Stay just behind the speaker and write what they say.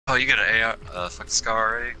Oh, you got an AR, fucking scar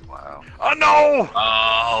already? Wow. Oh no!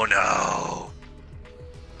 Oh no!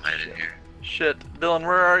 Hide in here. Shit, Dylan,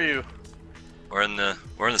 where are you? We're in the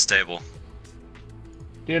stable.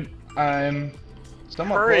 Dude, I'm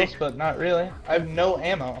somewhat Hurry. close, but not really. I have no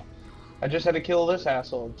ammo. I just had to kill this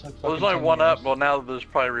asshole. It took Well, there's fucking only 10 one up. years. Well, now there's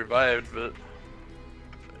probably revived, but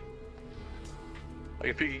like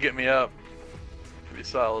if you could get me up, it'd be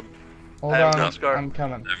solid. Hold I have on, no scar. I'm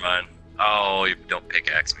coming. Never mind. Oh, you don't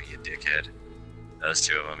pickaxe me, you dickhead. Those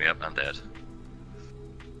two of them. Yep, I'm dead.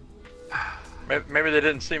 Maybe they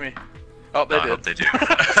didn't see me. Oh, they I did. hope they do.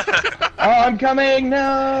 Oh, I'm coming!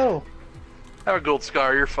 No! Have a gold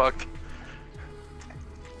scar. You're fucked.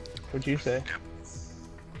 What'd you say?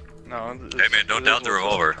 No. Hey man, don't doubt the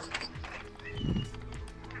revolver.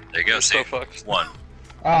 There you go, You're see? so fucked. One.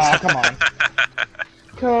 Oh, come on.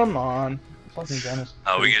 Come on. Fucking Dennis.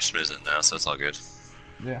 Oh, we get Schmiz in now, so it's all good.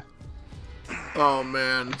 Yeah. Oh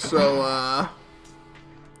man, so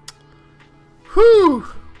whew,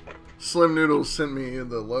 Slim Noodles sent me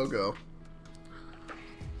the logo.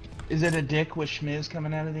 Is it a dick with schmiz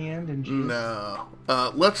coming out of the end? And juice? No.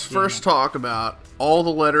 Let's first talk about all the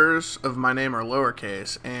letters of my name are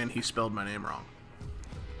lowercase, and he spelled my name wrong.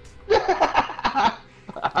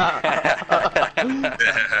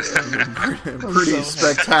 Pretty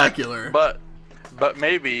spectacular. But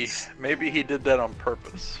maybe he did that on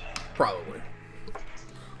purpose. Probably.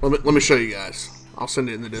 Let me show you guys. I'll send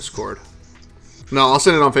it in the Discord. No, I'll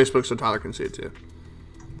send it on Facebook so Tyler can see it too.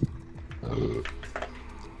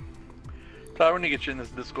 Tyler, when you get you in this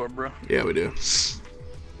Discord, bro. Yeah, we do.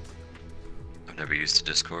 I've never used a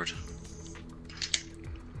Discord.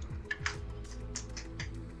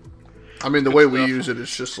 I mean, the way we use it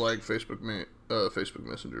is just like Facebook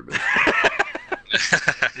Messenger,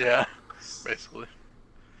 basically. Yeah, basically.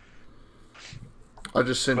 I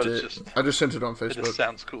just sent But it. it's just- I just sent it on It just Facebook.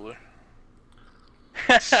 sounds cooler.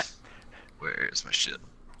 Where is my shit?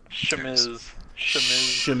 Shemiz.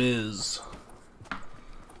 Shemiz.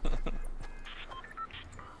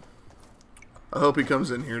 I hope he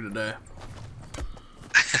comes in here today.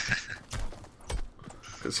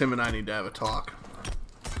 Because him and I need to have a talk.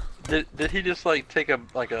 Did he just like take a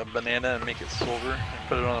banana and make it silver and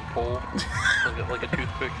put it on a pole like a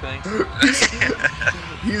toothpick thing?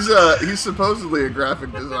 He's supposedly a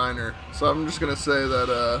graphic designer, so I'm just gonna say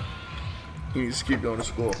that he needs to keep going to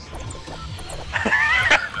school.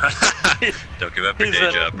 Don't give up your He's day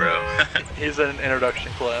in- job, bro. He's in an introduction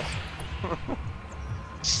class.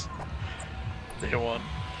 Day one.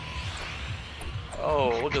 Oh,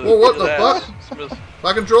 look at this. Well, what look the at fuck? that. Smith-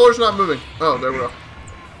 My controller's not moving. Oh, there we go.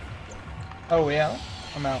 Oh, yeah?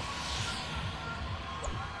 I'm out.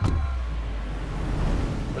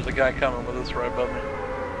 There's a guy coming with us right above me.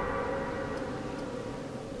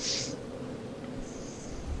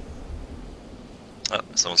 Oh,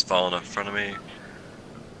 someone's falling in front of me.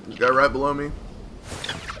 The guy right below me.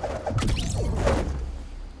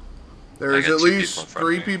 There I is got at 2 least people in front of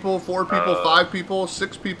 3 me. people, 4 people, 5 people,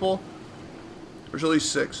 6 people. There's at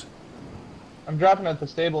least 6. I'm dropping at the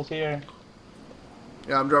stables here.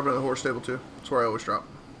 Yeah, I'm dropping at the horse stable too. That's where I always drop.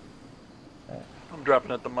 I'm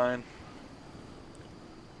dropping at the mine.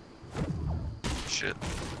 Shit.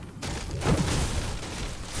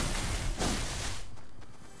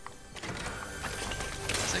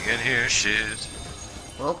 Nothing in here, shit.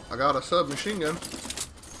 Well, I got a submachine gun.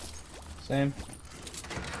 Same.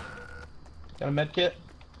 Got a med kit?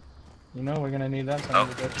 You know we're gonna need that son Oh,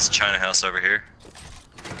 of a bitch. it's a China house over here.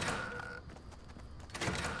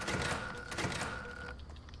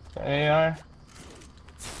 AR.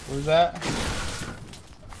 Where's that?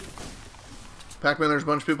 Pac-Man, there's a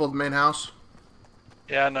bunch of people at the main house.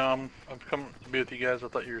 Yeah, no, I'm coming to be with you guys. I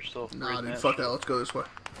thought you were still. Nah, raising dude, that fuck shit. that. Let's go this way.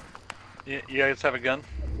 You guys have a gun?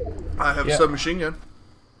 I have Yeah. a submachine gun.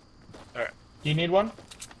 Do you need one?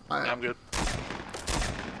 I'm good.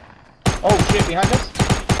 Oh shit, behind us?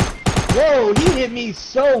 Whoa, he hit me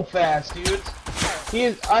so fast, dude.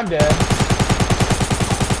 I'm dead.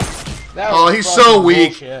 That Oh, was he's fucking so weak.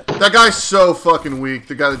 bullshit. That guy's so fucking weak.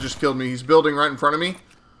 The guy that just killed me. He's building right in front of me.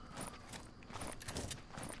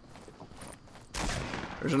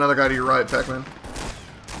 There's another guy to your right, Pac-Man.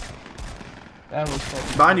 That was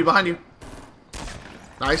fucking Behind you, behind you.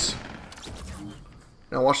 Nice.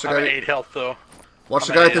 Now watch the I'm at guy. 8 health though. Watch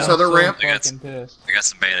the I'm guy at at this eight. other so ramp. fucking pissed. I got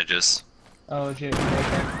some bandages. Oh shit,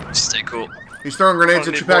 okay. Just stay cool. He's throwing grenades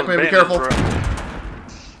I at you, need more Pac-Man. Be bandages, careful. bro.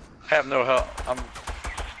 I have no help. I'm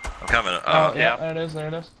coming. Oh, yeah. there it is, there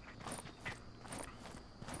it is.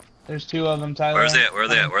 There's 2 of them, Tyler. Where's they at? Where are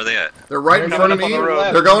they at? Where are they at? They're right in They're front of coming me. up on the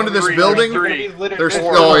road. They're going to this Three, building. three. There's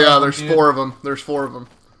Four oh of yeah, them, there's dude. 4 of them. There's 4 of them.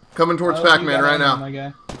 Coming towards Oh, you Pac-Man got right ammo, now. my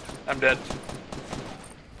guy. I'm dead.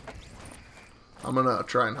 I'm gonna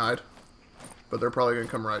try and hide, but they're probably gonna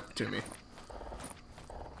come right to me.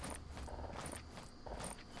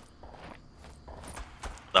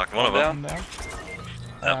 Knocked one of them. Down.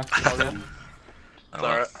 Yep. All good. It's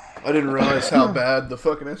alright. I didn't realize how bad the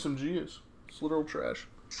fucking SMG is. It's literal trash.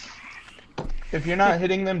 If you're not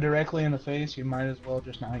hitting them directly in the face, you might as well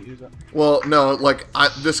just not use it. Well, no, like,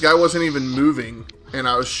 this guy wasn't even moving, and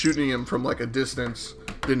I was shooting him from, like, a distance.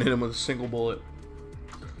 Didn't hit him with a single bullet.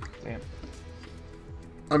 Damn.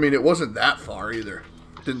 I mean, it wasn't that far, either.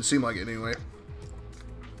 Didn't seem like it, anyway.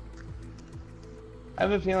 I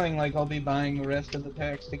have a feeling like I'll be buying the rest of the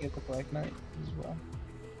packs to get the Black Knight as well.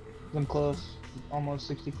 I'm close. Almost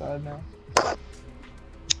 65 now.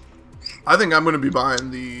 I think I'm going to be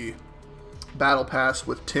buying the Battle Pass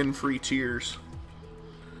with 10 free tiers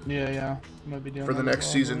Yeah. I'm gonna be doing for the that next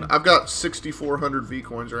as well, season. man. I've got 6,400 V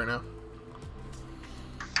coins right now.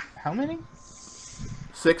 How many?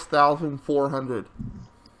 6,400.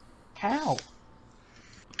 How?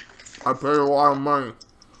 I paid a lot of money.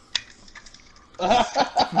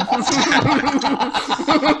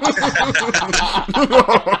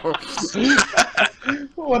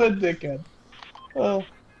 What a dickhead. Oh,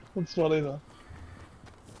 that's funny though.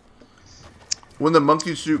 When the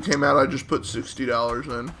monkey suit came out, I just put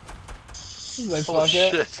 $60 in. He's like, Oh, fuck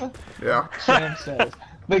it. shit. Yeah. Sam says.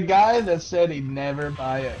 The guy that said he'd never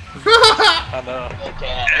buy it. I know.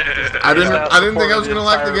 I didn't think I was gonna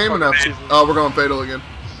like the game enough. Oh, we're going fatal again.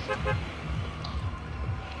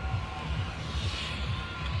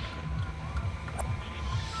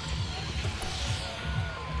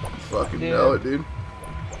 Fucking know it, dude.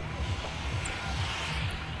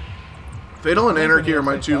 Fatal and Anarchy are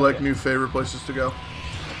my two like new favorite places to go.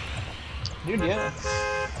 Dude, yeah.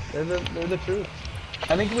 They're the truth.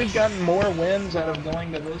 I think we've gotten more wins out of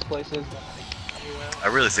going to those places than I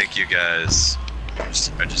really think you guys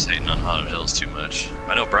are just hating on Haunted Hills too much.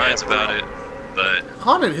 I know Brian's about it, but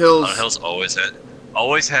Haunted Hills. Haunted Hills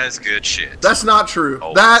always has good shit. That's not true.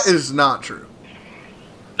 Always. That is not true.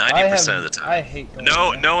 90% of the time. I hate going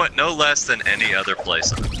No less than any other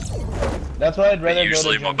place. That's why I'd rather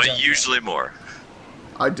Usually go to more, Jump but Jump. usually more.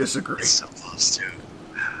 I disagree. It's so close to.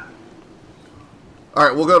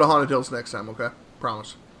 Alright, we'll go to Haunted Hills next time, okay?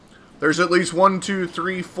 Promise. There's at least 1, 2,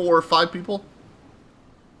 3, 4, 5 people.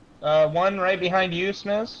 One right behind you,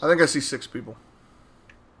 Smith. I think I see 6 people.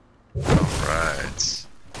 Right.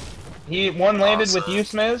 One landed with Awesome. you,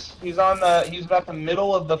 Smith. He's about the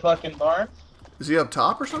middle of the fucking bar. Is he up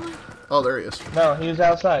top or something? Oh, there he is. No, he was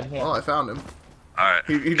outside. Yeah. Oh, I found him. Alright.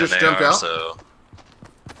 He got just an jumped AR, out? So...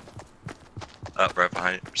 Up right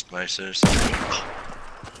behind my sisters.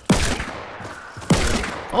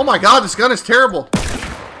 Oh my god, this gun is terrible.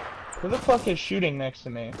 Who the fuck is shooting next to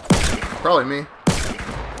me? Probably me.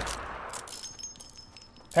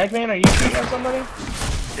 Pac-Man, are you shooting at somebody?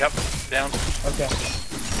 Yep. Down. Okay.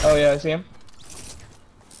 Oh yeah, I see him.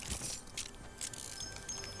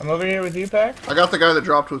 I'm over here with you, Pac. I got the guy that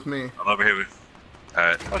dropped with me. I'm over here with...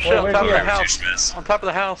 Alright. Oh shit, on where's top of he the at? house. Smiths. On top of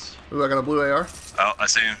the house. Ooh, I got a blue AR. Oh, I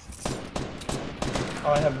see him.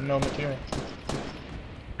 Oh, I have no material.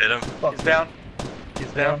 Hit him. Fuck. He's down.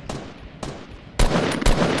 He's down.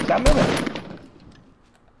 Stop moving.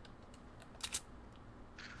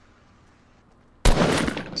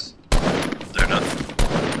 They're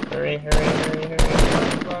nothing. Hurry.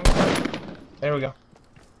 Come on. There we go.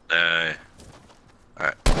 Alright.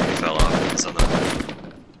 He fell off. It's on the...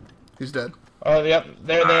 He's dead. Oh, yep.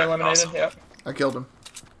 They're Alright, eliminated. awesome. Yep. I killed him.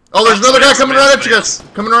 Oh, there's another guy coming right at you guys.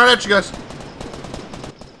 Coming right at you guys.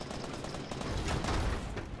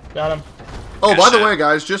 Got him. Oh, Good by the shit. way,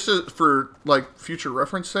 guys, just for like future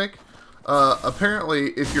reference sake, apparently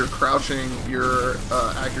if you're crouching, your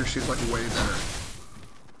accuracy is like way better.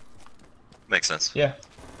 Makes sense. Yeah.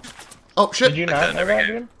 Oh shit! Did you Like not that know in every that,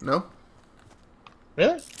 game. dude? No,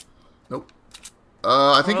 Really? nope.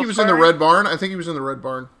 I think he was in the red barn. I think he was in the red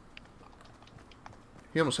barn.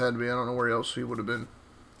 He almost had to be. I don't know where else he would have been.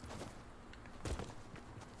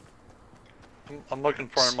 I'm looking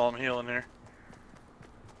for him while I'm healing here.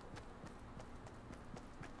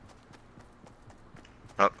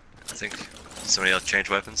 Oh, I think somebody else changed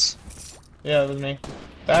weapons. Yeah, it was me.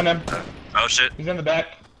 Found him. Oh shit. He's in the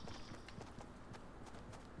back.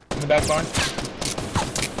 In the back barn.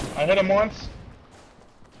 I hit him once.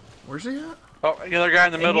 Where's he at? Oh, the other guy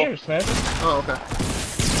in the In middle. here, Smith. Oh, okay.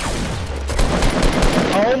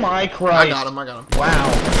 Oh my Christ. I got him. I got him.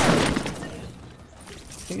 Wow.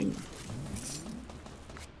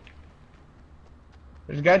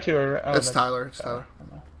 There's a guy to her. Oh, That's Tyler. It's Tyler.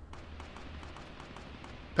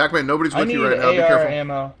 Pac-Man, nobody's I with need you right now. Be AR careful.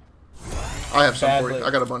 ammo. I have some for you. Badly.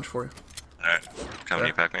 I got a bunch for you. Alright, coming to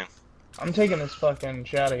you, Pac-Man. I'm taking this fucking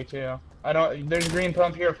shotty too. I don't. There's a green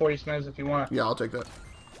pump here, 40 smiz if you want. Yeah, I'll take that.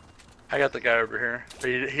 I got the guy over here.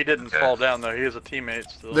 He didn't Okay. fall down though. He is a teammate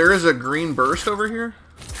still. There is a green burst over here.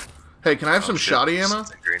 Hey, can I have some shit, shoddy there's ammo?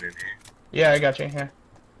 something green in here. Yeah, I got you here.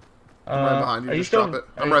 I'm right behind you. Are Just still- drop it.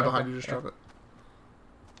 are I'm right okay, behind you. Just yeah. drop it.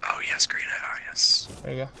 Oh, yes, green AR, yes.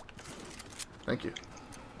 There you go. Thank you.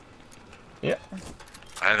 Yeah.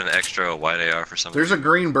 I have an extra white AR for some There's a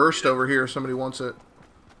green burst over here. If somebody wants it.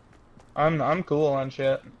 I'm cool on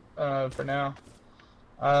shit. For now.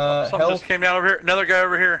 Something Health. just came down over here. Another guy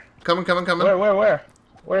over here. Coming. Where are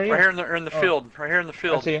you? Right here in the Oh. field. Right here in the I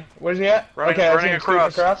field. see you. Where's he at? Running- okay, I see running him scooping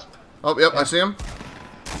across. Oh, yep. Yeah. I see him.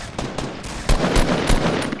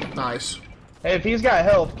 Nice. Hey, if he's got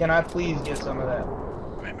health, can I please get some of that?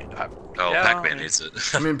 I mean, Oh, yeah, Pac-Man I mean- needs it.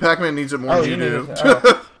 I mean, Pac-Man needs it more Oh, than you you need do. it.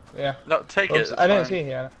 Oh. Yeah. no, take Oops, it. I didn't It's fine. see he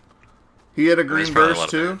had it. He had a There's green probably a lot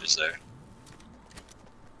burst of too. bandages there.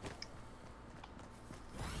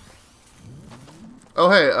 Oh,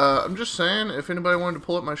 hey, I'm just saying, if anybody wanted to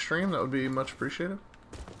pull up my stream, that would be much appreciated.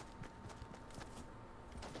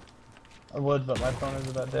 I would, but my phone is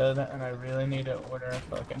about dead, and I really need to order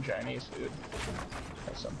fucking Chinese food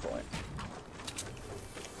at some point.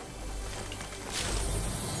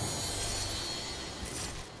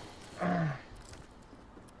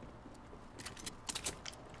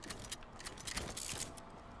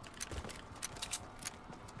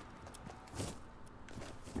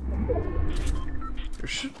 There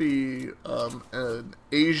should be an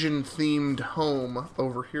Asian-themed home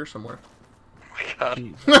over here somewhere. Oh my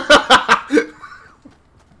God.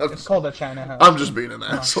 It's called a China house. I'm just being an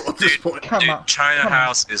asshole at this point. Come on. Dude, China Come on.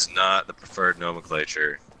 House is not the preferred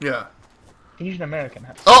nomenclature. Yeah. Asian American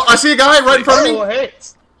house. Oh, I see a guy right in front of Oh, me. hey.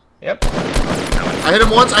 Yep. I hit him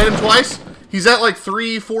once. I hit him twice. He's at like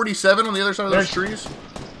 347 on the other side of those trees.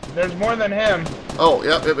 There's more than him. Oh,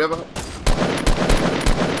 yep. Dude, they're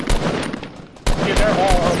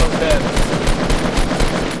all almost dead.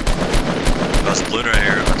 There's a balloon right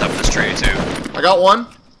here on top of this tree, too. I got one.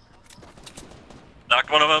 Knocked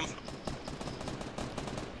one of them.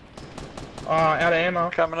 Out of ammo.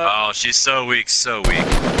 Coming up. Oh, she's so weak, so weak.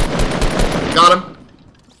 Got him.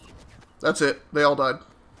 That's it. They all died.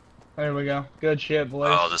 There we go. Good shit, boys.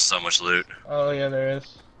 Oh, there's so much loot. Oh, yeah, there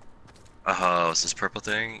is. Oh, is this purple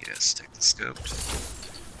thing? Yes, take the scope.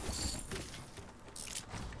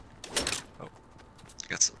 Oh,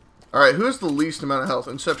 got some. All right. Who has the least amount of health?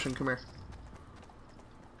 Inception, come here.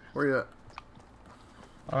 Where you at?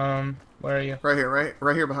 Where are you? Right here.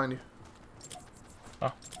 Right here behind you.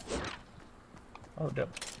 Oh, dope.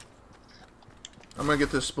 I'm gonna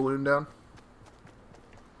get this balloon down.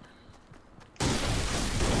 That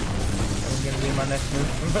was gonna be my next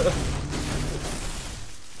move.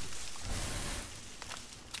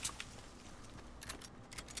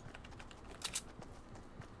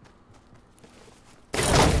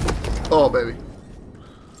 Oh, baby.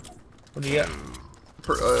 What do you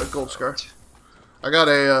got? Gold scar. I got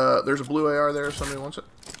a, there's a blue AR there if somebody wants it.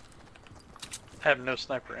 I have no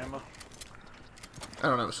sniper ammo. I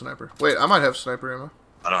don't have a sniper. Wait, I might have sniper ammo.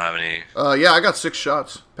 I don't have any. Yeah, I got 6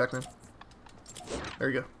 shots, Pac-Man. There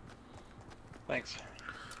you go. Thanks.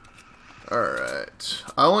 Alright.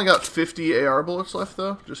 I only got 50 AR bullets left,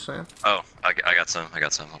 though. Just saying. Oh, I got some. I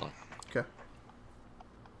got some. Hold on. Okay.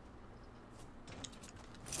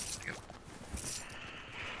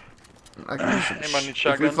 I can use some Anybody need if we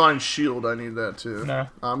shotgun? find shield, I need that, too. No.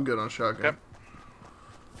 I'm good on shotgun.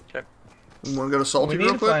 Okay. Okay. You want to go to Salty We need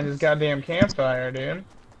real to quick? find his goddamn campfire, dude.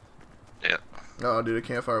 Yeah. Oh, dude, a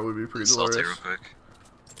campfire would be pretty Salty glorious. real quick.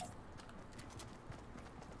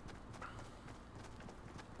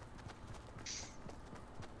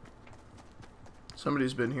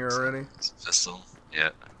 Somebody's been here already. It's a pistol. Yeah.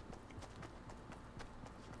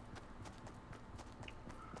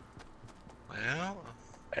 Well,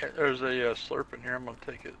 Hey, there's a slurp in here. I'm gonna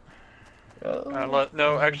take it. Oh.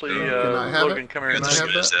 No, actually, Can I have Logan, it? come here. Can I it's have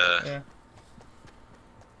good as, Yeah.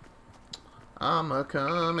 I'm a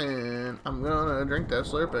coming. I'm gonna drink that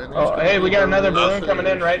slurp. And Oh, hey, we got another balloon coming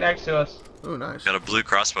in right next to us. Oh, nice. got a blue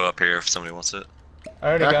crossbow up here if somebody wants it. I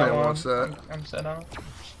already Pac-Man got one. wants that. I'm set on.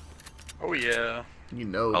 Oh yeah. You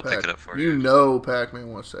know, I'll pick it up for you you. know, Pac-Man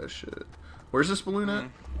wants that shit. Where's this balloon at?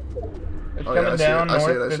 It's Oh, yeah, coming I see down it. I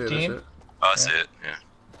see it. north I see it. I see 15. it. Oh, I see it. Yeah.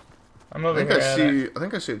 I'm I over think here. I at see. it. I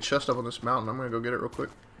think I see a chest up on this mountain. I'm gonna go get it real quick.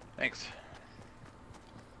 Thanks.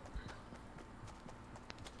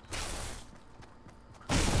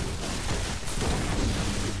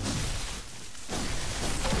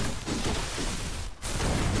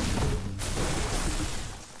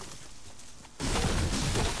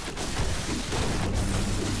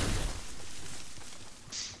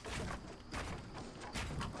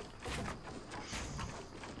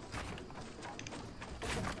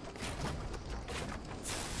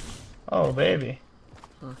 Oh, baby.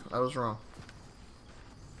 I was wrong.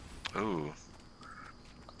 Ooh.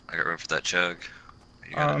 I got room for that chug.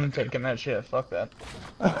 You got I'm it. taking that shit. Fuck that.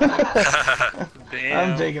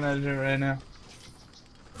 Damn. I'm taking that shit right now.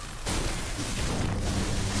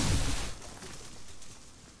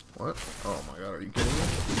 What? Oh my god, are you kidding me?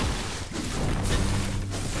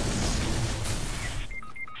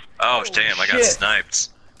 Oh, damn, I got shit. sniped.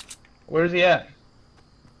 Where's he at?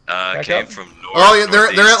 Back Came up? from north. Oh yeah, they're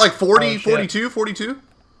at northeast. like 40, Oh, shit. 42, 42.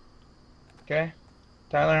 Okay.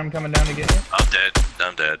 Tyler, I'm coming down to get you. I'm dead.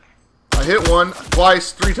 I'm dead. I hit one,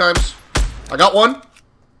 twice, 3 times. I got one.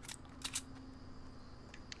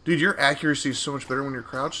 Dude, your accuracy is so much better when you're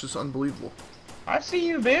crouched. It's unbelievable. I see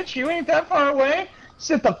you, bitch. You ain't that far away.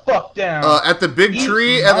 Sit the fuck down. At the big Eat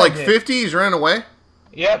tree at my like dick. 50, he's running away.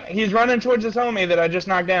 Yep, he's running towards his homie that I just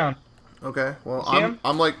knocked down. Okay, well, See him?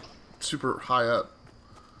 I'm like super high up.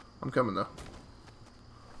 I'm coming though.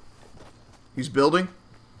 He's building.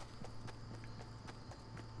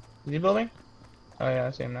 Is he building? Oh yeah,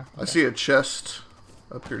 I see him now. I see a chest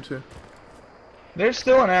up here too. There's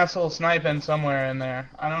still an asshole sniping somewhere in there.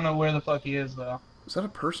 I don't know where the fuck he is though. Is that a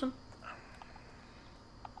person?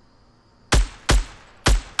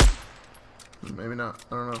 Maybe not.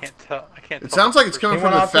 I don't know. Can't tell. I can't. It tell sounds the like it's person. coming He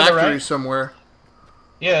from went the off to the factory right? somewhere.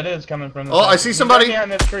 Yeah, it is coming from the Oh, I factory. see He's somebody. right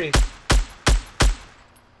behind this tree.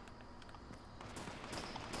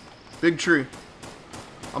 Big tree.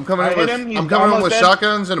 I'm coming I in hit with him. He's I'm coming in almost with dead.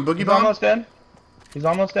 shotguns and a boogie He's bomb. almost dead. He's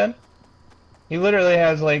almost dead. He literally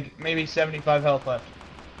has like maybe 75 health left.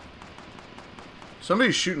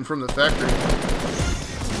 Somebody's shooting from the factory.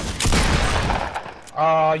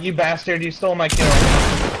 Aw, you bastard! You stole my kill.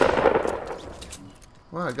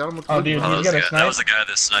 Wow, I got him with the Oh, boogie dude, bomb. Oh, he's that, got a was the guy, snipe. that was the guy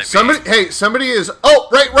that sniped Somebody, me. hey, somebody is. Oh,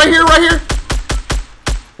 right here, right here,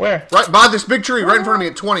 Where? right by this big tree, right in front of me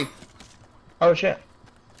at 20. Oh shit.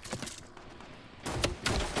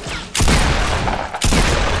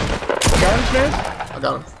 Got him, Smith? I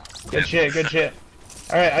got him. Good shit, good shit.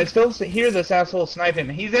 Alright, I still hear this asshole sniping.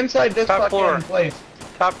 He's inside this Top fucking floor. place.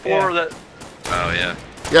 Top floor. Yeah. That. Oh, yeah.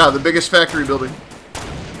 Yeah, the biggest factory building.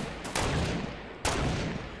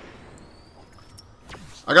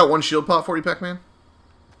 I got one shield pot for you, Pac-Man.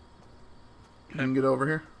 You can get over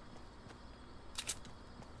here.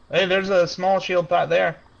 Hey, there's a small shield pot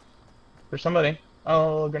there. For somebody.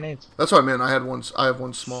 Oh, grenades. That's what I meant. I have one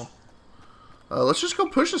small. Let's just go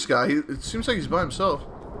push this guy. It seems like he's by himself.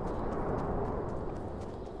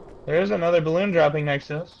 There's another balloon dropping next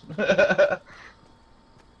to us.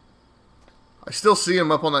 I still see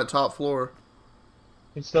him up on that top floor.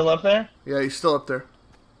 He's still up there? Yeah, he's still up there.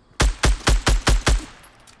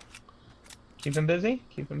 Keep him busy?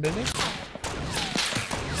 Keep him busy?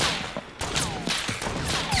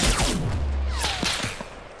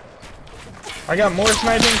 I got more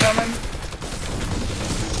sniping coming.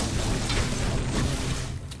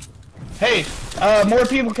 Hey, more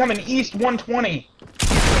people coming east 120.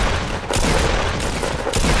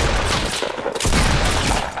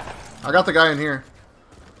 I got the guy in here.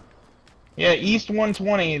 Yeah, east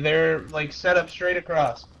 120. They're like set up straight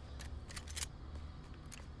across.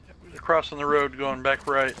 They're crossing the road, going back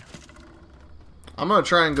right. I'm gonna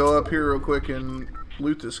try and go up here real quick and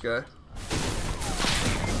loot this guy.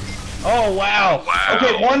 Oh wow. Wow.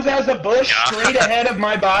 Okay, one's has a bush God. straight ahead of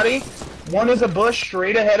my body. One is a bush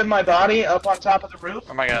straight ahead of my body up on top of the roof.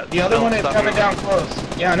 Oh my god. The other No, one is stop coming moving. down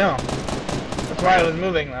close. Yeah, I know. That's why I was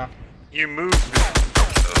moving though. You moved.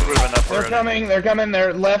 Moving up They're already. coming, they're coming,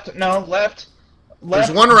 they're left, no, left. There's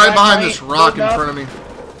Left, one right back behind right, this rock in building up. front of me.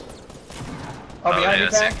 Oh, behind yeah, you, I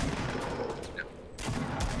see. Pac?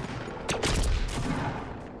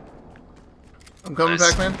 I'm coming,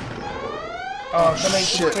 Nice. Pac-Man. Oh, somebody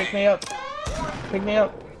Shit. pick me up. Pick me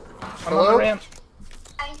up. I'm on Hello? the ramp.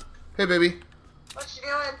 Hey, baby. What you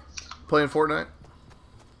doing? Playing Fortnite.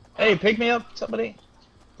 Hey, pick me up, somebody.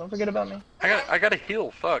 Don't forget about me. I got a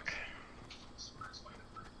heal. Fuck.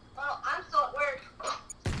 Well, I'm still at work.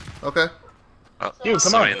 Okay. Oh, Dude, come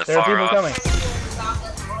somebody on. in the There are far people off. coming. Trying to get in his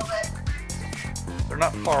office a little bit. They're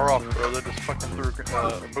not far off, bro. They're just fucking through a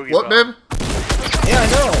boogie What, bomb. babe? Yeah, I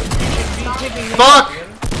know. You should be picking me Fuck! up.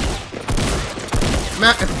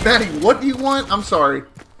 Maddie, what do you want? I'm sorry.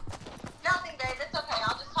 Nothing, babe. It's okay.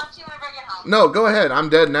 I'll just talk to you whenever I get home. No, go ahead. I'm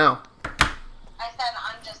dead now. I said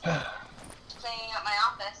I'm just cleaning up my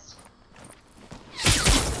office.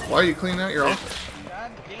 Why are you cleaning out your office?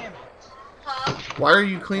 God damn it. Huh? Why are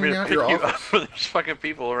you I'm cleaning gonna out pick your you office? up where there's fucking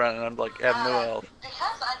people around and I'm like, have no health. Because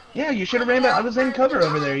I'm... Yeah, you should have ran back. I was in cover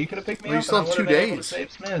over there. You could have picked me Well, you up. still and I have 2 would've been able to days.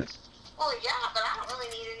 save Smiths. Well, yeah, but I don't really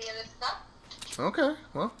need any of this stuff. Okay,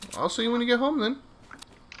 well, I'll see you when you get home then.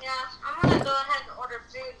 Yeah, I'm gonna go ahead and order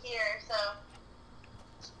food here, so.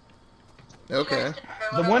 Okay.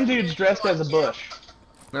 The one dude's dressed as a bush.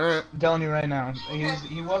 All right. I'm telling you right now.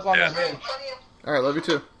 He was on Yeah. the ridge. All right. Love you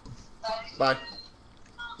too. Bye.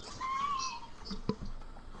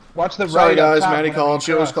 Watch the Sorry right. up guys, top Maddie whenever called. you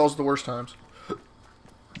She always cross. calls at the worst times.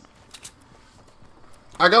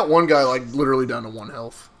 I got one guy like literally down to 1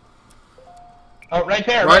 health. Oh, right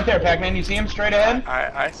there, Right- right there, Pac-Man. You see him straight ahead?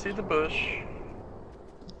 I see the bush.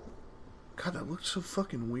 God, that looks so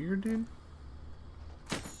fucking weird, dude.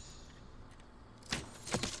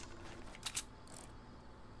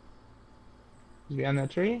 Is he on that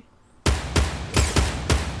tree?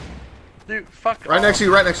 Dude, fuck Right off. next to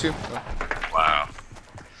you. Right next to you. Wow.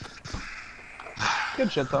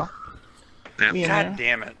 Good shit though. Yep. Me and God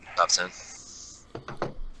there. damn it. Top 10.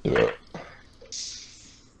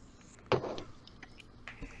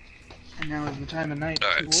 And now is the time of night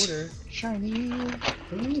Alright. to order Chinese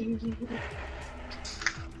food.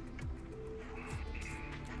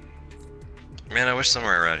 Man, I wish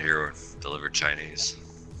somewhere around here delivered Chinese.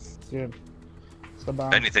 Dude, it's the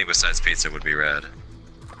bomb. Anything besides pizza would be rad.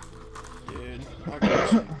 Dude, I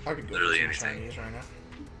could go Literally get some anything. Chinese right now.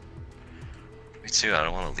 Me too, I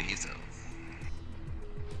don't want to leave though.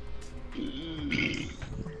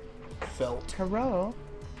 Felt. Hello,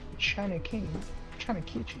 China King, China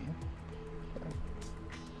Kichi.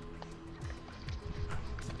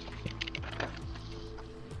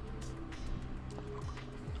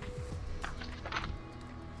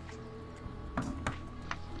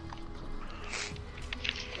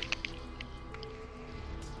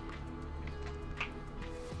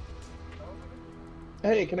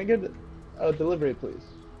 Hey, can I get a delivery, please?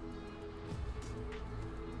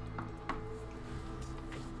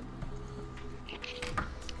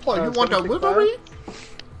 Oh, you want 765? delivery?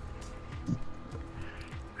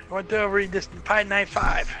 What do I read this Pie Night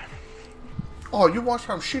 5? Oh, you want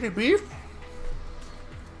some shitty beef?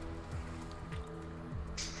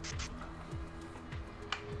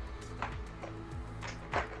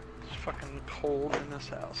 It's fucking cold in this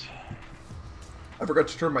house. I forgot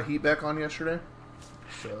to turn my heat back on yesterday.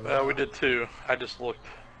 So We did too. I just looked.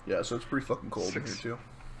 yeah, so it's pretty fucking cold in here too.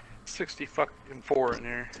 60 fucking 4 in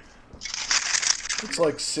here. It's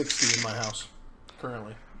like 60 in my house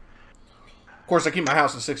currently. Of course, I keep my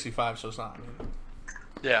house at 65, so it's not. I mean,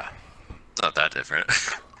 Yeah. It's not that different.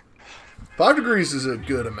 5 degrees is a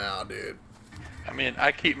good amount, dude. I mean,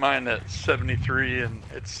 I keep mine at 73 and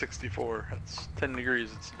it's 64. It's 10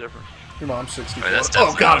 degrees. It's different. Your mom's I 64. mean, that's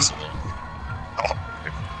Oh definitely god. possible.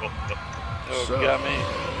 Oh, So, you got me.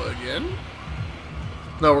 again?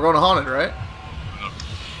 No, we're going to Haunted, right?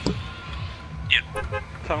 Yep.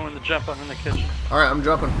 Tell me when to jump. I'm in the kitchen. All right, I'm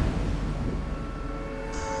jumping.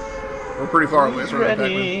 We're pretty far away from that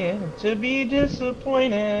Pac-Man. Ready to be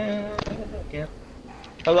disappointed. Yeah.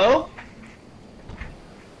 Hello?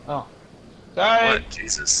 Oh. Sorry. What?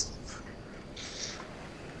 Jesus.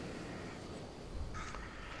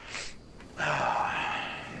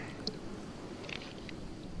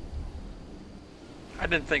 I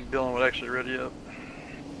didn't think Dylan would actually ready up.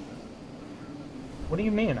 What do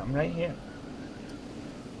you mean? I'm right here.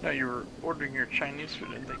 No, you were ordering your Chinese food.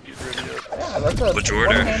 I didn't think you'd ready up. Yeah, that's a What'd you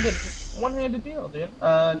order? one-handed deal, dude.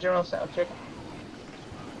 General Tso chicken.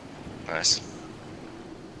 Nice.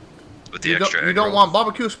 With the You extra don't, you egg don't roll. want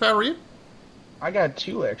barbecue spare rib? I got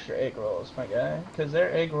 2 extra egg rolls, my guy. Because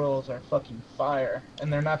their egg rolls are fucking fire.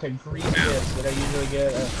 And they're not the grease bits that I usually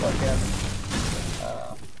get at fucking...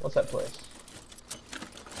 what's that place?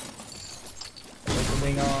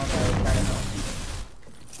 Wing on or China.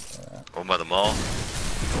 One by the mall?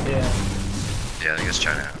 Yeah. Yeah, I think it's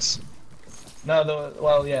China House. No, the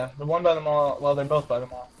one by the mall. Well, they're both by the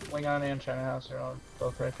mall. Wing On and China House are all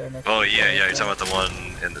both right there next. Oh, to each yeah, other. yeah, you're talking about the one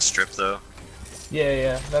in the strip, though?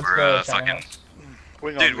 Yeah, that's Or, the China fucking- House.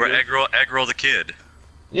 Wing Dude, on we're good. egg roll the kid.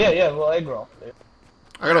 Yeah, well, egg roll. Dude.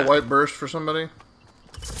 I got a white burst for somebody.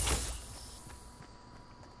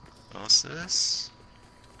 What's this?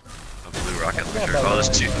 A blue rocket forgot launcher. about Oh, there's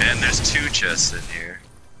that. 2, and there's 2 chests in here.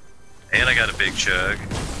 And I got a big chug.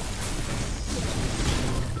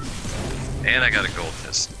 And I got a gold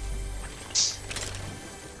fist.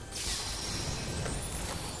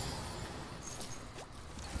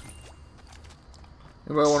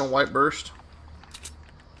 Anybody want a white burst?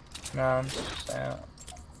 No, I'm just saying.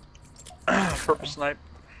 Purple snipe.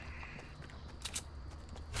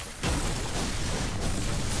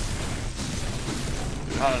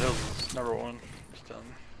 Haunted Hills is number 1. Just done.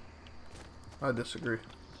 I disagree.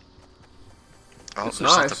 Oh, It's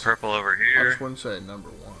there's nice. something purple over I here. just wouldn't say number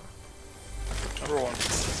 1. Number 1.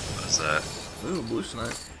 What is that? Ooh, blue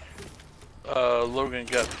snipe. Logan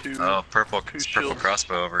got two. Oh, purple Two purple shields.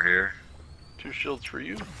 crossbow over here. 2 shields for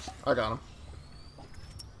you. I got him.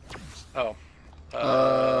 Oh.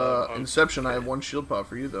 Inception, I have 1 shield pot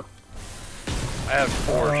for you, though. I have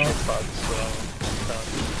 4 shield pods, so.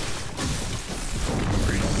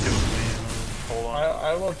 Hold on.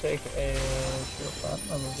 I will take a shield pot.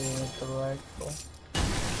 I'm gonna be into the rifle.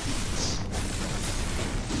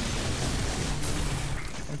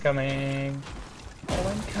 I'm coming. Oh,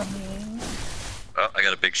 I'm coming. Oh, I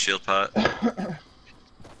got a big shield pot.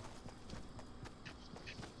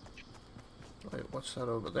 Wait, what's that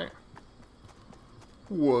over there?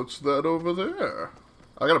 What's that over there?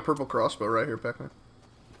 I got a purple crossbow right here, Peckman.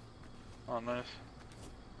 Oh, nice.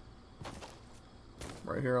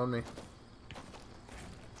 Right here on me.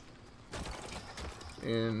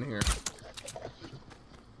 In here.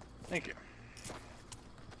 Thank you.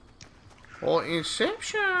 Oh,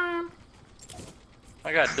 Inception!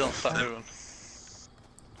 I got Dylan, stop moving.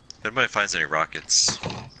 If anybody finds any rockets, I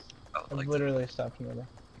would I've like literally stopped moving.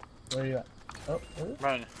 Where are you at? Oh, where is it?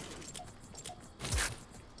 Ryan.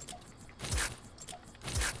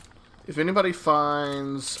 If anybody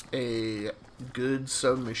finds a good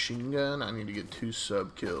submachine gun, I need to get 2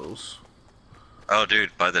 sub kills. Oh, dude,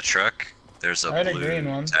 by the truck, there's a I had a blue green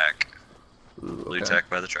one. tack. Ooh, Blue okay. tack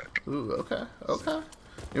by the truck. Ooh, okay, okay.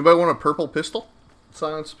 Anybody want a purple pistol?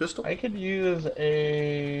 Silenced pistol? I could use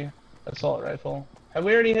a assault rifle. Have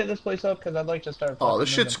we already hit this place up? Because I'd like to start. Oh, this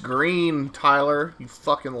fucking shit's moving. green, Tyler. You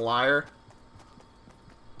fucking liar.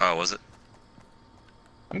 Oh, was it?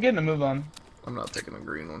 I'm getting a move on. I'm not taking a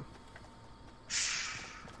green one.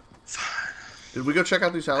 Did we go check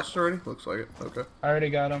out these houses already? Looks like it. Okay. I already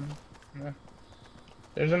got them. Yeah.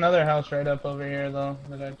 There's another house right up over here though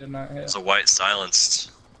that I did not hit. It's a white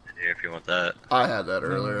silenced in here if you want that. I had that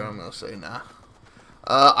earlier. I'm gonna say nah.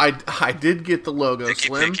 I did get the logo, Picky,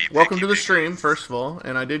 Slim. picky, Welcome picky, to the picky. stream, first of all,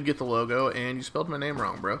 and I did get the logo, and you spelled my name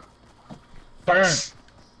wrong, bro. Burn.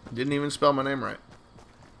 Didn't even spell my name right.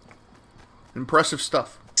 Impressive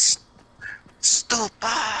stuff. Stop!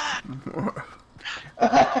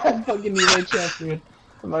 Fucking need that chest, dude.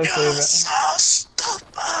 My favorite. so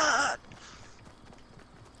stupid!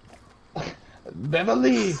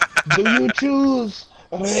 Beverly, do you choose?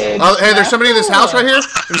 Red Oh, hey, there's somebody in this house right here.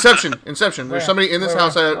 apple? Inception, Inception. There's Where? somebody in this Where,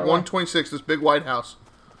 house where, at where? 126. This big white house,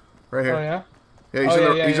 right here. Oh yeah. Yeah, he's Oh, in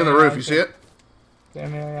the yeah, he's in yeah, the yeah, roof. I You see. see it?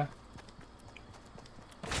 Damn yeah.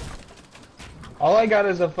 All I got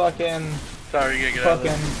is a fucking Sorry, you gotta get out of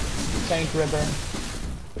fucking tank ripper.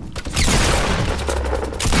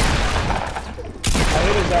 I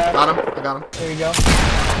hit his ass. Got him. I got him. There you go.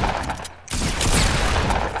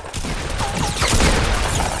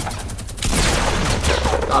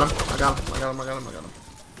 Got him. I got him. I got him. I got him. I got him.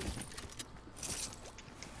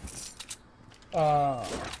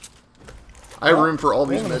 I have room for all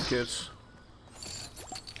these wait a med minute. kits.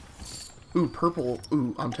 Ooh, purple.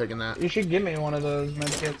 Ooh, I'm taking that. You should give me one of those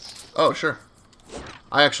medkits. Oh, sure.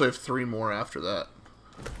 I actually have 3 more after that.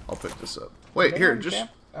 I'll pick this up. Wait, here, just...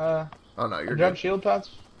 Oh, no, you're drop good. shield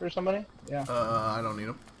pots for somebody? Yeah. I don't need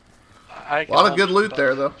them. I A lot of good loot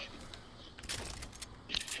there, though.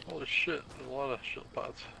 Holy shit, there's a lot of shield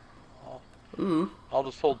pots. Ooh. I'll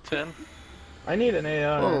just hold 10. I need an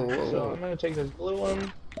AR, Whoa, whoa, so whoa. I'm gonna take this blue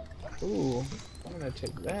one. Ooh, I'm gonna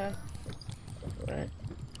take that. Alright.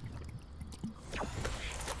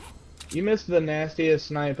 You missed the nastiest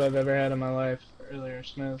snipe I've ever had in my life earlier,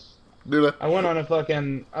 Smith. Do that. I went on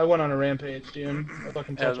a rampage, dude. I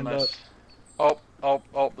fucking Yeah, touching nice. butts.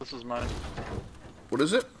 Oh, this is mine. What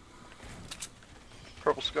is it?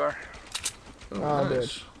 Purple scar. Oh,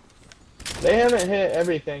 nice. dude. They haven't hit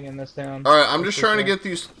everything in this town. Alright, I'm just That's for trying to sure. get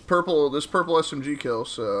this purple SMG kill,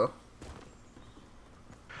 so...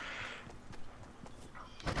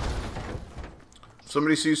 If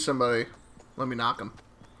somebody sees somebody, let me knock them.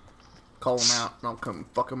 Call them out, and I'll come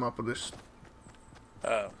fuck them up with this.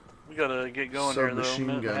 We gotta get going here though. Submachine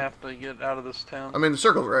Minute and a gun. half to get out of this town. I mean, the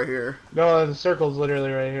circle's right here. No, the circle's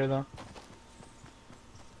literally right here, though.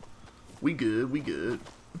 We good, we good.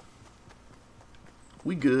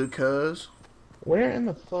 We good, cuz. Where in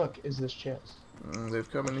the fuck is this chest? They've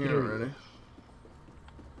come in here Here. already.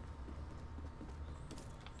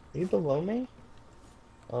 Are you below me?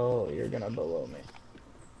 Oh, you're gonna below me.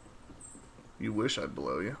 You wish I'd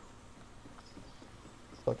blow you.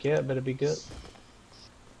 Fuck yeah, it better be good.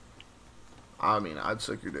 I mean, I'd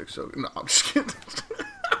suck your dick so... No, I'm just kidding.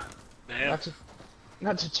 Damn.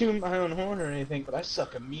 Not to toot my own horn or anything, but I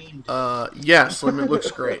suck a mean. Yes, Slim, it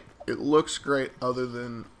looks great. It looks great other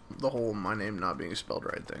than the whole my name not being spelled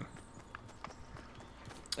right thing.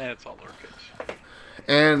 And it's all lowercase.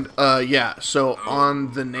 And, yeah, so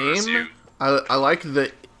on the Bless name, you. I like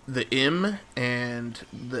the M and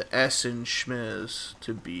the S in Schmiz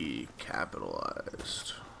to be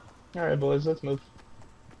capitalized. Alright, boys, let's move.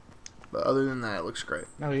 But other than that, it looks great.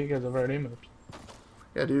 No, you guys have already moved.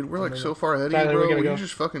 Yeah, dude, we're like so far ahead of Tyler, you, we bro. gotta Will go. you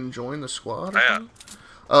just fucking join the squad? Yeah.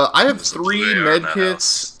 I have There's a 3 blue AR in med that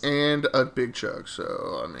kits house. and a big chug,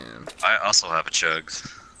 so I mean, I also have a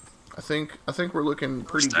chugs. I think we're looking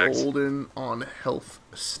pretty Stacks. golden on health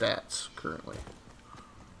stats currently.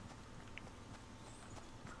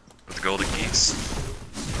 With the golden geese.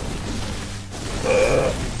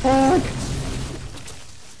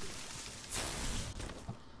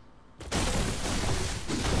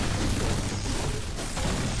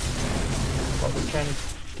 Well, we're trying to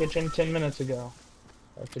kitchen 10 minutes ago.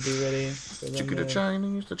 Have to be ready for them Chicken to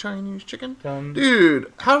the Chinese chicken. come.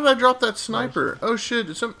 Dude, how did I drop that sniper? Oh shit,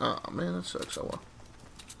 it's some. Oh man, that sucks. Oh well.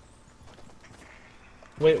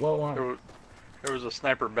 Wait, what one? There was a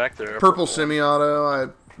sniper back there. Purple semi-auto. I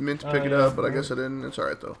meant to pick Oh, it yeah, up, but I right. guess I didn't. It's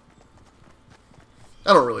alright though.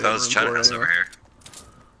 I don't really. That have was room China for it House anyway. over here.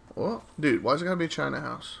 Well, dude, why's it gotta be a China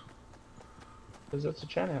house? Because it's a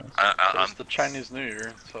China house. It's the Chinese New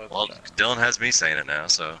Year, so it's Well, China. Dylan has me saying it now,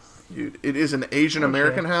 so. Dude, it is an Asian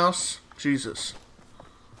American house. Jesus.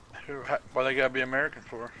 Why they gotta be American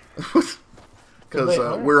for? Because Wait,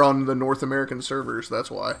 what? we're on the North American servers. That's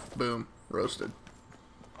why. Boom, roasted.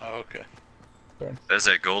 Oh, okay. There's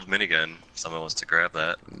a gold minigun. Someone wants to grab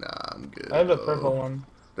that. Nah, I'm good. I have a purple one.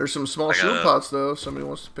 There's some small I got shield a- pots though. Somebody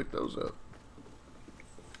wants to pick those up.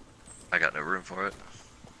 I got no room for it.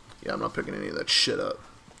 Yeah, I'm not picking any of that shit up.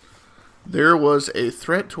 There was a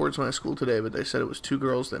threat towards my school today, but they said it was 2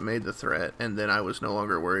 girls that made the threat, and then I was no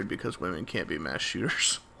longer worried because women can't be mass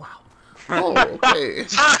shooters. Wow. Oh, okay.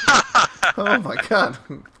 Oh my god.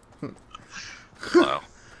 Wow.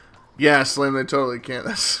 Yeah, Slim, they totally can't.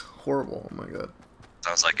 That's horrible. Oh my god.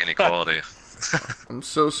 Sounds like inequality. I'm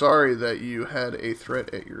so sorry that you had a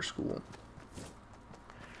threat at your school.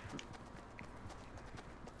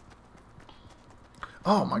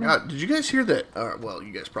 Oh my god, did you guys hear that? Well,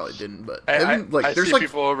 you guys probably didn't, but I there's see like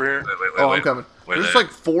people over here. Wait, oh, I'm coming. Where There's they? like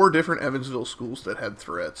 4 different Evansville schools that had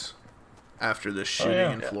threats after this shooting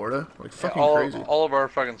yeah. in Florida. Like Yeah, fucking all, crazy. all of our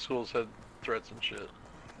fucking schools had threats and shit.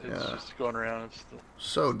 It's Yeah. just going around. It's the,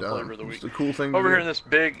 So dumb. flavor of the It's week. the cool thing. to over do. here in this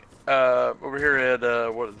big, over here at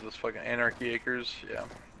what is this fucking Anarchy Acres? Yeah.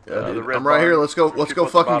 Yeah, dude, the red I'm right here. barn. Let's go. There's Let's go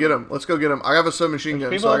people at the fucking get bottom. him. Let's go get him. I have a submachine gun,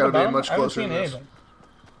 People so I at the gotta be bottom? much I haven't closer seen to any this. of them.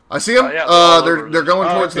 I see them. Oh, yeah, they're all they're over they're this. going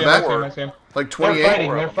Oh, towards I the see 'em, I back. see 'em, I see 'em. Like They're 28.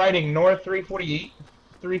 fighting. They're fighting north 348.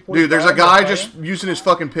 345. Dude, there's a they're guy fighting. just using his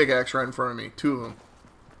fucking pickaxe right in front of me. 2 of them.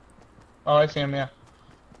 Oh, I see him. Yeah.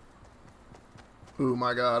 Ooh,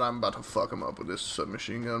 my god, I'm about to fuck him up with this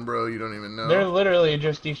submachine gun, bro. You don't even know. They're literally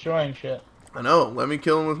just destroying shit. I know. Let me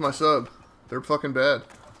kill him with my sub. They're fucking bad.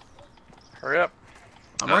 Hurry up.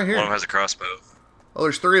 I'm No, right here. One of them has a crossbow. Oh,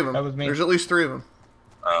 there's 3 of them. That was me. There's at least 3 of them.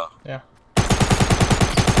 Oh. Yeah.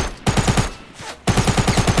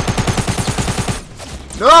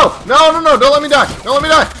 No! No, no, no! Don't let me die! Don't let me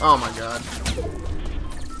die! Oh my god.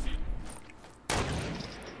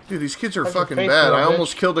 Dude, these kids are How's your fucking face, bad. little I bitch?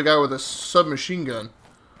 almost killed a guy with a submachine gun.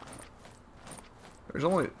 There's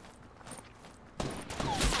only...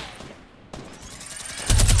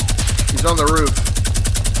 He's on the roof.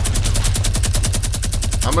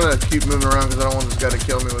 I'm gonna keep moving around because I don't want this guy to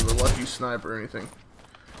kill me with a lucky sniper or anything.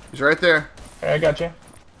 He's right there. Alright, I got you.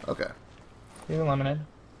 Okay. He's eliminated.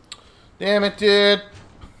 Damn it, dude.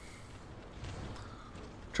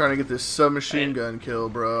 Trying to get this submachine gun kill,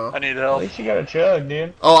 bro. I need At help. least you got a chug,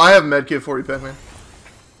 dude. Oh, I have a medkit for you, Pac-Man.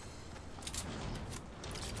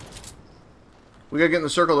 We gotta get in the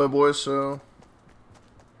circle though, boys, so...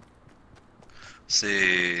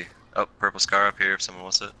 See. Oh, purple scar up here if someone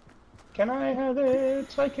wants it. Can I have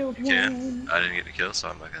it? I killed You one. can. I didn't get the kill, so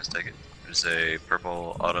I'm not gonna take it. There's a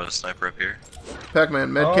purple auto sniper up here. Pac-Man,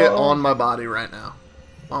 medkit Oh. on my body right now.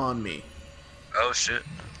 On me. Oh shit.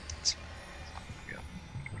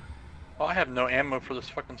 Oh, I have no ammo for this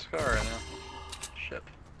fucking scar right now. Shit.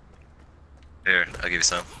 Here, I'll give you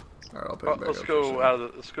some. Alright, I'll pick Oh, it back let's up go for a second. out of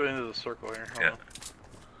the. Let's go into the circle here. Hold Yeah. on.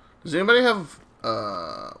 Does anybody have,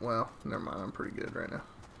 well, never mind, I'm pretty good right now.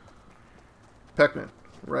 Pac-Man,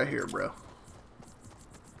 right here, bro.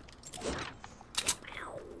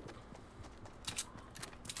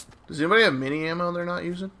 Does anybody have mini ammo they're not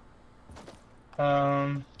using?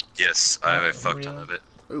 Yes, I have a Not fuck ton really. of it.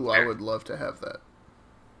 Ooh, I would love to have that.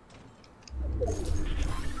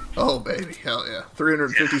 Oh, baby, hell yeah.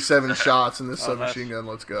 357 shots in this Oh, nice. submachine gun,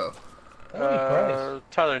 let's go. Holy Christ.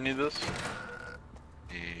 Tyler, need this?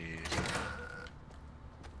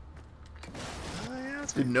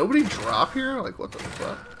 Did nobody drop here? Like, what the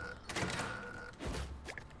fuck?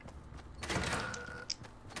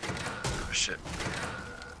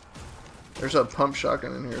 There's a pump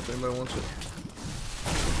shotgun in here if anybody wants it.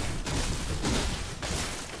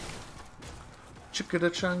 Chicken the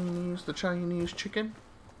Chinese chicken.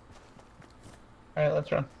 Alright,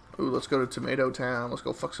 let's run. Ooh, let's go to Tomato Town. Let's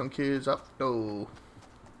go fuck some kids up. Go.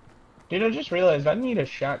 Dude, I just realized I need a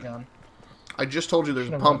shotgun. I just told you there's a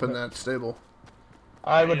Should've pump went in that stable.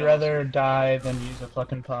 I would rather die than use a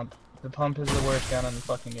fucking pump. The pump is the worst gun in the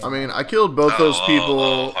fucking game. I mean, I killed both those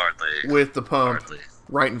people hardly. with the pump Hardly.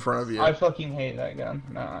 right in front of you. I fucking hate that gun.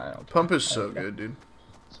 No, I don't. Pump is I so don't care. good, dude.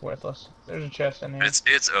 It's worthless. There's a chest in here. It's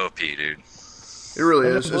OP, dude. It really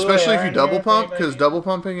There's is, a blue especially if AR you in double here, pump, because anybody? double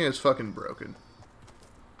pumping is fucking broken.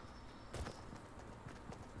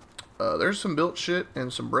 There's some built shit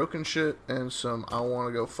and some broken shit and some I want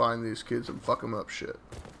to go find these kids and fuck them up shit.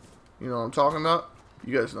 You know what I'm talking about?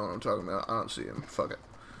 You guys know what I'm talking about. I don't see him. Fuck it.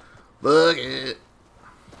 Fuck it.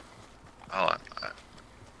 Oh,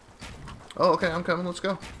 Oh, okay, I'm coming. Let's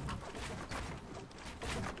go.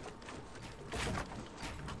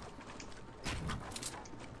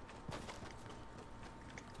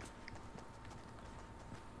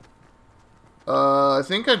 I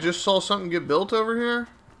think I just saw something get built over here.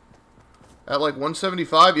 At like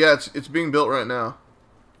 175? Yeah, it's being built right now.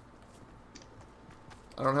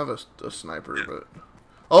 I don't have a sniper, but...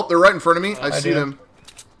 Oh, they're right in front of me. I see do. them.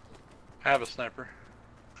 I have a sniper.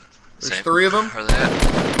 There's same. 3 of them. Where are they at?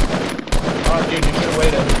 Oh, dude, you should have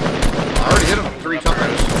waited. I already hit them 3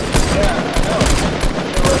 times.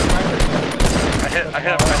 Yeah, I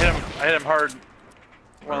know. I hit him hard.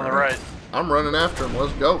 One on the right. I'm running after him.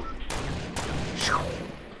 Let's go.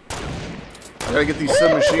 I gotta get these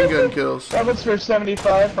submachine gun kills. That was for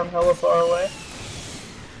 75 from hella far away.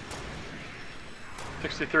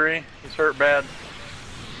 63. He's hurt bad.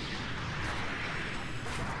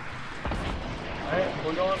 Alright,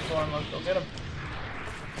 we're going for him. Let's go get him.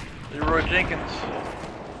 Leroy Jenkins.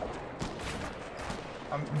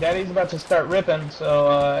 Daddy's about to start ripping, so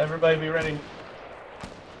everybody be ready.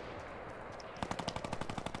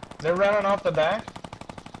 They're running off the back.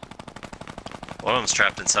 One of them's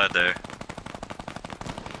trapped inside there.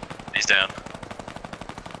 He's down.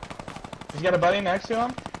 He's got a buddy next to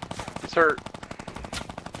him. He's hurt.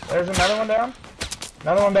 There's another one down.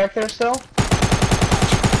 Another one back there still.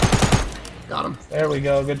 Got him. There we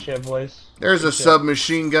go. Good shit, boys. There's a Good shit.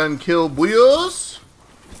 submachine gun kill, boys.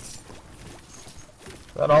 Is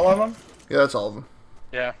that all of them? Yeah, that's all of them.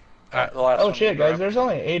 Yeah. The last Oh one shit, guys. There's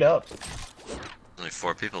only 8 up. Only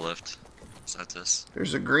 4 people left. Besides this.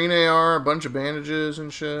 There's a green AR, a bunch of bandages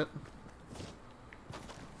and shit.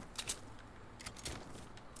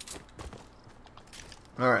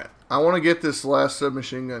 Alright. I want to get this last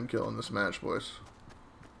submachine gun kill in this match, boys.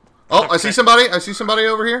 Oh, I see somebody. I see somebody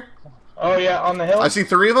over here. Oh yeah, on the hill. I see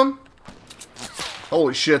 3 of them.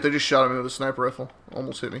 Holy shit, they just shot me with a sniper rifle.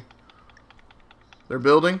 Almost hit me. They're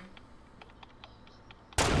building.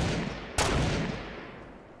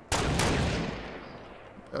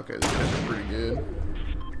 Okay, these guys are pretty good.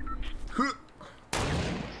 Huh.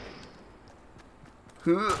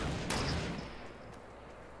 Huh.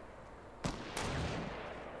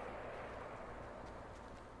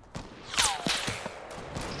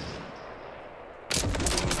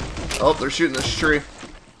 Oh, they're shooting this tree.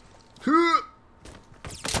 Huh.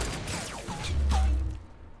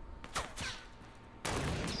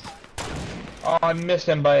 Oh, I missed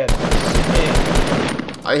him by a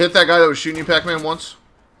smidge. I hit that guy that was shooting you, Pac-Man, once.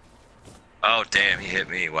 Oh, damn, he hit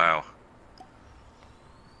me. Wow.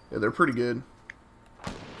 Yeah, they're pretty good.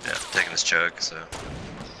 Yeah, I'm taking this chug, so.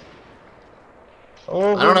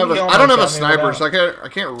 Oh, I don't have a he I don't have a almost got me sniper, with so I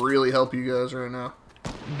can't really help you guys right now.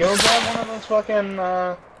 that. Go grab one of those fucking.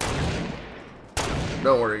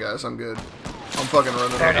 Don't worry, guys, I'm good. I'm fucking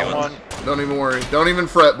running I got out. one. Don't even worry. Don't even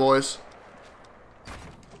fret, boys.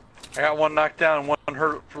 I got one knocked down and one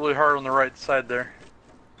hurt really hard on the right side there.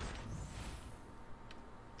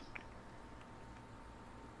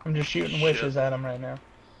 I'm just shooting Shit. wishes at him right now.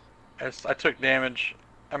 I took damage.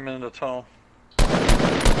 I'm in the tunnel.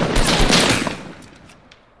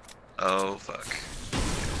 Oh, fuck.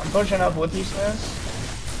 I'm pushing up with you, Smith.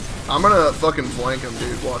 I'm gonna fucking flank him,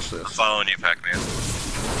 dude. Watch I'm this. following you, Pac-Man.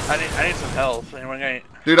 I need some health. Anyone got any?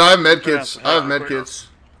 Dude, I have med Turn kits. out- I have yeah, med turn out. kits.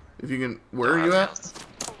 If you can... Where are you at?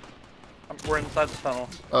 We're inside the tunnel.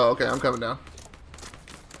 Oh, okay, I'm coming down.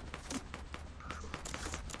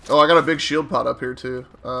 Oh, I got a big shield pot up here, too.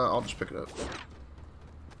 I'll just pick it up.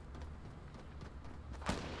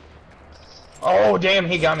 Oh, damn,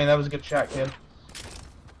 he got me. That was a good shot, kid.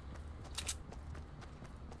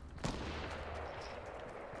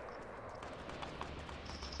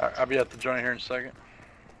 I'll be at the joint here in a second.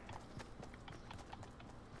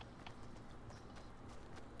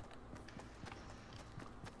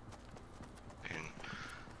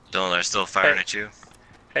 Dylan, they're still firing Hey. at you.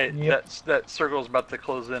 Hey, Yep. that circle's about to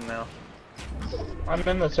close in now. I'm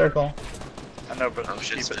in the circle. I know, but Oh, just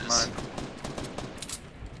shit, keep it in Spiz. mind.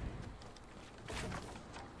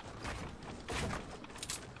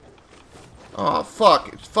 Oh,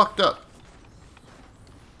 fuck. It's fucked up.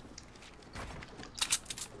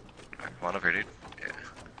 Come on over, dude.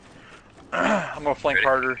 Yeah. I'm gonna flank Ready?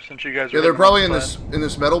 harder since you guys are. Yeah, they're hitting probably on in the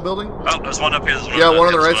this metal building. Oh, there's one up here. There's one Yeah, up one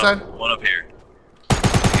on here, the there's right one up- One up here. You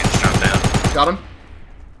can just drop down. Got him.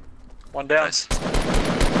 One down. Nice.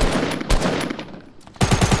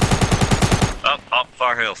 Up,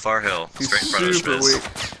 far hill, He's straight in front of super Spiz. weak.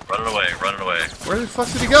 Running away. Where the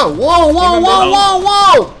fuck did he go? Whoa, whoa, whoa, whoa,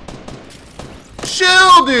 whoa!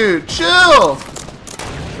 Chill, dude, chill!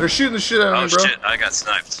 They're shooting the shit out of Oh me, bro. shit, I got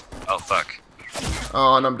sniped. Oh fuck.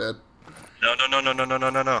 Oh, and I'm dead. No.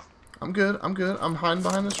 I'm good, I'm hiding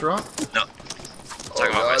behind this rock. No. Oh Talking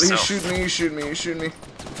about god, he's myself. shooting me, he's shooting me.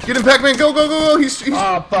 Get him, Pac-Man, go! He's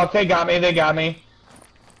Oh fuck, they got me.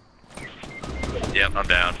 Yep, I'm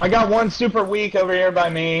down. I got one super weak over here by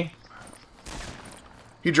me.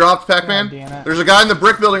 He dropped, Pac-Man. God damn it. There's a guy in the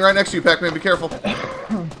brick building right next to you, Pac-Man, be careful.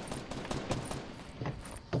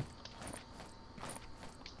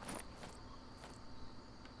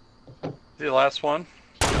 The last one.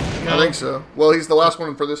 I think so. Well, he's the last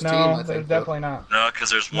one for this team, I No, think. there's but- definitely not. No, because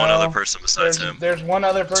there's one No, other person besides him. There's one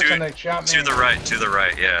other person that shot me. To the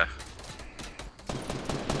right, yeah.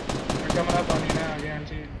 They're coming up on you now,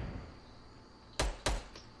 guaranteed.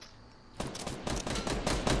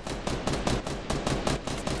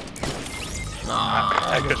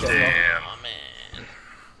 Ah, I just Damn.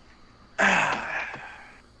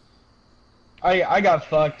 I got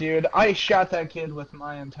fucked, dude. I shot that kid with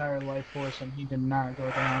my entire life force, and he did not go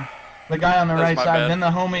down. The guy on the That's right my side, bad. then the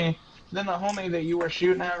homie that you were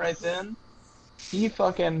shooting at right then, he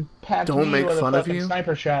fucking packed Don't me make with fun a of fucking you.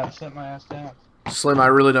 sniper shot, and sent my ass down. Slim, I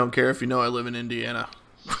really don't care if you know I live in Indiana.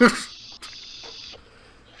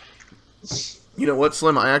 You know what,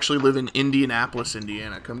 Slim? I actually live in Indianapolis,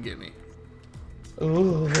 Indiana. Come get me.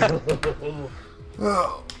 Ooh.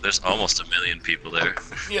 Oh, There's almost 1 million people there.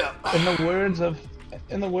 yeah. In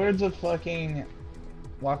the words of fucking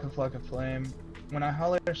Waka Flocka Flame, when I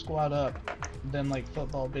holler squad up, then like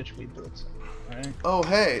football bitch we boots. Alright? Oh,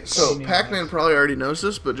 hey. So, Yeah. Pac-Man probably already knows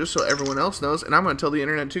this, but just so everyone else knows, and I'm going to tell the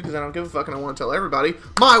internet too because I don't give a fuck and I want to tell everybody,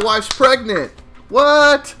 my wife's pregnant!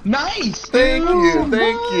 What? Nice! Thank dude! you,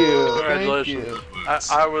 thank you, thank Congratulations. you.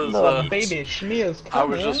 I was Little baby Shmia's I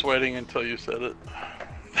coming. was just waiting until you said it.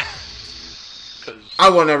 'Cause, I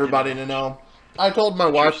want everybody to know. I told my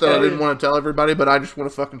wife that I story. didn't want to tell everybody, but I just want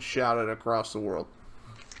to fucking shout it across the world.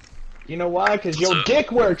 You know why? Because your So-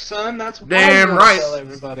 dick works, son. That's why Damn you right. tell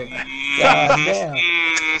everybody. God damn.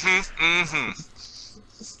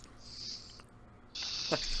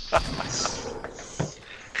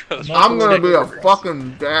 I'm gonna be a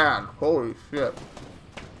fucking dad. Holy shit.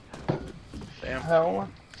 damn. How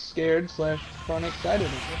scared / fun excited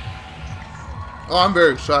is it? Oh, I'm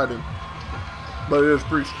very excited. But it is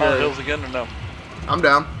pretty Hollow scary. Hills again or no? I'm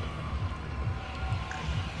down.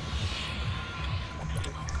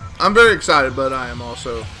 I'm very excited, but I am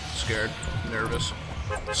also scared, nervous.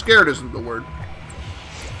 Scared isn't the word.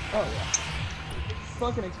 Oh yeah.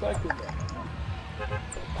 Fucking expected that.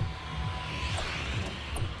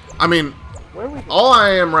 I mean, Where we go? all I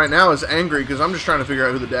am right now is angry because I'm just trying to figure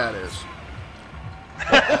out who the dad is.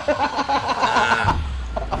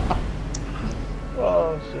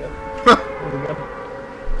 Oh shit.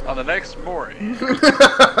 On the next Maury.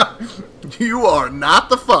 You are not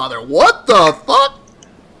the father. What the fuck?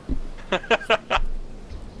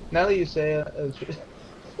 Now that you say it,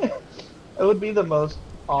 it would be the most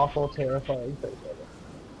awful, terrifying thing ever.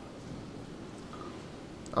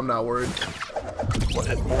 I'm not worried. What,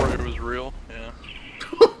 if Maury was real? Yeah.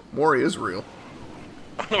 Maury is real.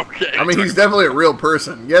 Okay. I mean, he's definitely a real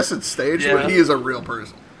person. Yes, it's staged, Yeah. but he is a real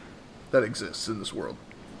person that exists in this world.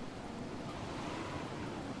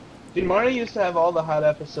 Dude, Marty used to have all the hot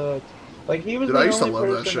episodes. Like he was Dude, the I used to only love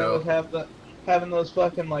that person show. would have having those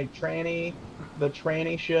fucking like tranny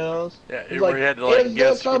shows. Yeah, He's where like, you had to like is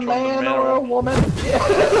guess this a which one's a man man or a or woman? Yeah.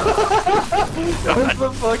 That's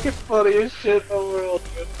the fucking funniest shit in the world.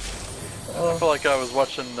 Dude. I feel like I was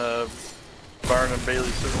watching Byron and Bailey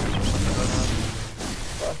circus or something like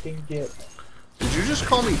Fucking get. Did you just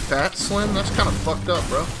call me fat, Slim? That's kind of fucked up,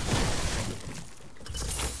 bro.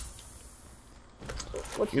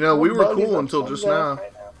 What's You know, we what were bug is cool up until Slim's just ass now.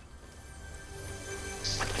 right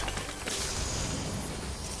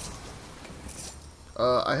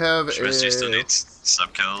I have Schmitz, do you still a... need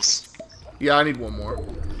sub kills? Yeah, I need one more.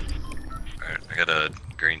 Alright, I got a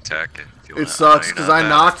green tech. If you It wanna, sucks you're because not I bad.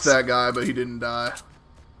 knocked that guy, but he didn't die.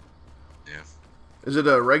 Yeah, Is it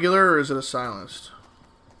a regular or is it a silenced?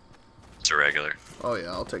 it's a regular. Oh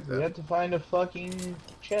yeah, I'll take We that. have to find a fucking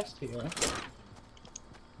chest here.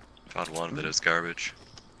 Found one, but it's garbage.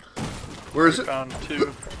 Where is We it? found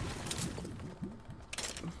 2.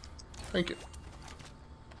 Thank you.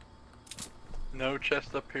 No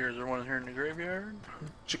chest up here. Is there one here in the graveyard?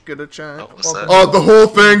 Chicka chime. Oh, what's that? Oh, the whole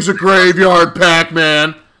thing's a graveyard,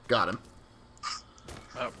 Pac-Man. Got him.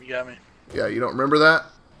 Oh, you got me. Yeah, you don't remember that?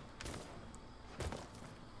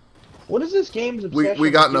 What is this game's obsession? We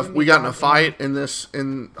got in a with we giving got me in a goddamn- fight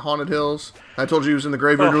in Haunted Hills. I told you he was in the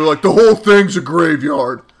graveyard. You were like, the whole thing's a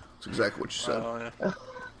graveyard. That's exactly what you said. Oh, yeah.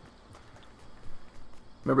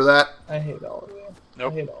 Remember that? I hate all of you.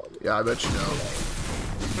 Nope. I hate all of you. Yeah, I bet you know.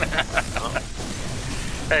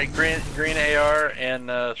 Hey, green AR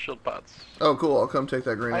and shield pots. Oh, cool. I'll come take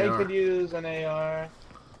that green I AR. could use an AR.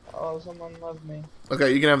 Oh, someone loves me.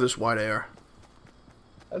 Okay, you can have this white AR.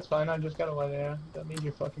 That's fine. I just got a white AR. Don't need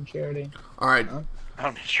your fucking charity. All right. I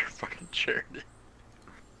don't need your fucking charity.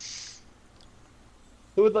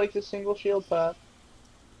 Who would like this single shield pot?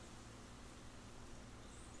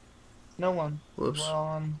 No one. Whoops. We're all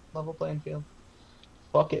on level playing field.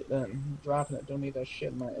 Fuck it then. I'm dropping it. Don't need that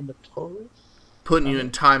shit in my inventory. Putting you in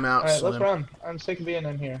timeout, Alright, Slim. let's run. I'm sick of being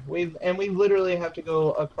in here. We literally have to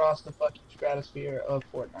go across the fucking stratosphere of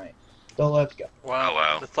Fortnite. So let's go. Wow. Oh,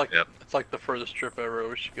 wow. It's like Yep. it's like the furthest trip ever.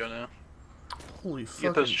 We should go now. Holy You get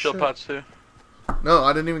fucking those shield shit. pots too. No,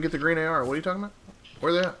 I didn't even get the green AR. What are you talking about?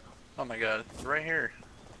 Where they at? Oh my god, right here.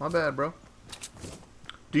 My bad, bro.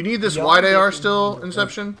 Do you need this Y'all white AR getting- still,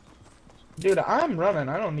 Inception? Dude, I'm running.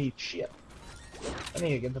 I don't need shit. I need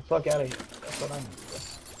to get the fuck out of here. That's what I need to do.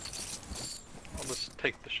 I'll just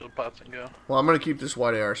take the shield pots and go. Well, I'm gonna keep this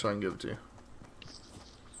white AR so I can give it to you.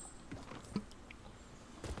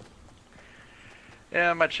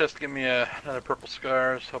 Yeah, my chest give me another purple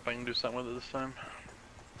scars. Hope I can do something with it this time.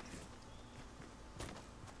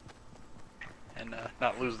 And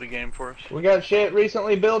not lose the game for us. We got shit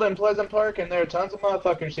recently built in Pleasant Park, and there are tons of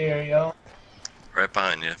motherfuckers here, yo. Right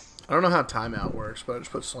behind you. I don't know how timeout works, but I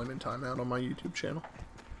just put Slim in timeout on my YouTube channel.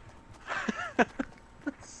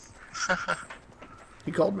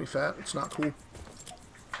 He called me fat. It's not cool.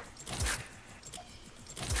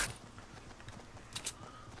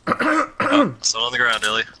 Still on the ground,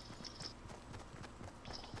 Dilly.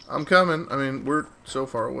 I'm coming. I mean, we're so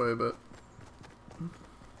far away, but...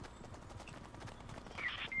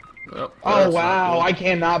 Oh, Oh that's not wow, cool. I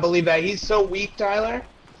cannot believe that. He's so weak, Tyler.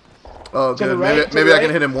 Oh, To the good. right, Maybe, to maybe the I can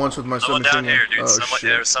right. hit him once with my Someone submachine down here, gun. dude. Oh, Someone, shit.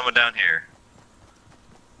 there's someone down here.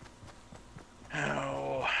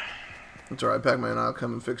 Oh. It's alright, Pac-Man. I'll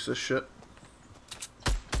come and fix this shit.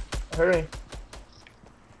 Hurry.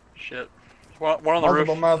 Shit. One on the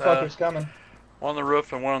Multiple roof. motherfuckers coming. One on the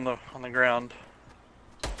roof and one on the ground.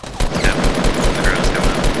 Yeah, the ground's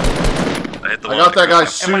coming up. I hit the I one got on the that guy ground. Am I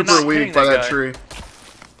super not weak hitting by that that guy? tree.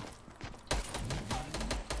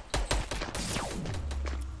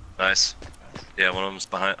 Nice. Yeah, one of them's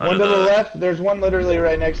behind. One under to the left. There's one literally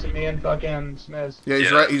right next to me in fucking Smiths. Yeah,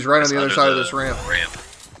 he's Yeah, right. He's right on it's the other under side of the this ramp.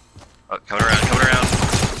 Oh, coming around, coming around.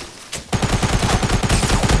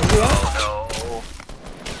 Oh no.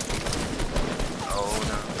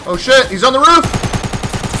 Oh no. Oh shit! He's on the roof.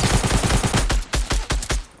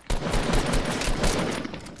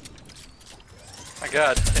 My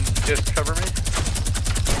god, can you guys cover me?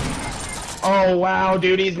 Oh wow,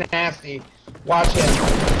 dude, he's nasty. Watch him.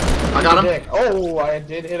 I got him. Dick. Oh, I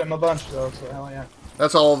did hit him a bunch though, so hell yeah.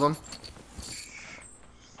 That's all of them.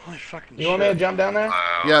 Holy fucking You shit. want me to jump down there?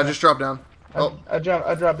 Wow. Yeah, just drop down. Oh, I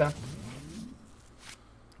drop down.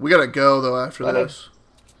 we gotta go though after Let it- this.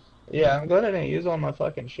 Yeah, I'm glad I didn't use all my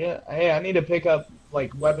fucking shit. Hey, I need to pick up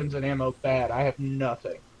like weapons and ammo bad. I have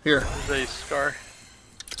nothing. Here. There's a scar.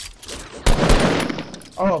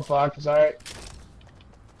 Oh fuck, sorry.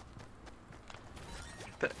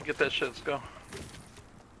 Get that shit, let's go.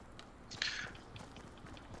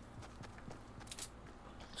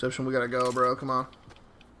 Inception, we gotta go, bro. Come on.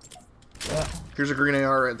 Yeah. Here's a green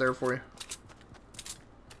AR right there for you.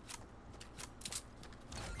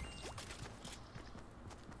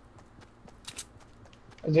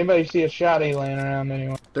 Does anybody see a shotty laying around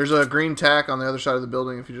anywhere? There's a green tack on the other side of the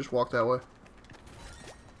building if you just walk that way.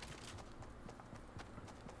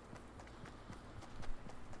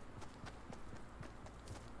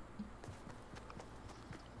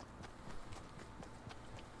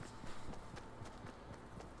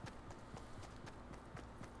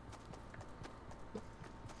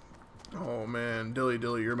 Oh man, Dilly,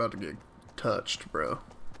 you're about to get touched, bro.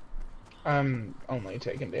 I'm only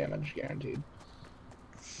taking damage, guaranteed.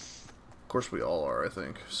 course, we all are, I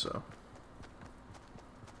think, so.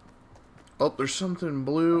 Oh, there's something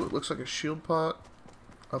blue. It looks like a shield pot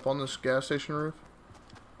up on this gas station roof.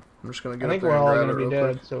 I'm just going to I get think up we're there all and grab gonna it be real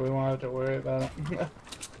dead, quick. so we won't have to worry about it.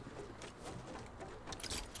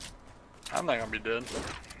 I'm not gonna be dead.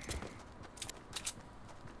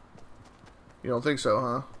 You don't think so,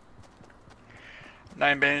 huh?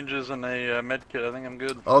 9 bandages and a med kit. I think I'm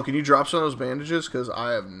good. Oh, can you drop some of those bandages? Because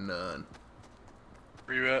I have none.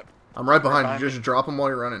 Where you at? I'm right behind behind you. me. Just drop them while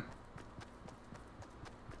you're running.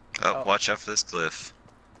 Oh, Oh. watch out for this cliff.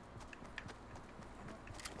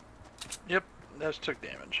 Yep, that just took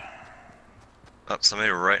damage. Oh, somebody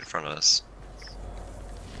right in front of us.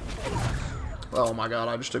 Oh my god,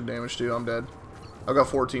 I just took damage too. I'm dead. I've got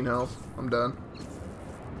 14 health. I'm done.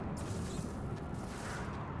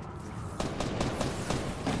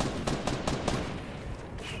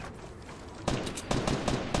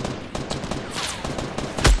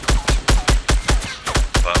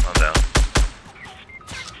 Oh, I'm down.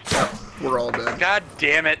 We're all dead. God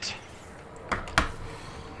damn it!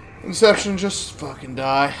 Inception, just fucking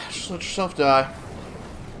die. Just let yourself die.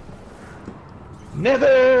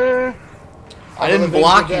 Never! I didn't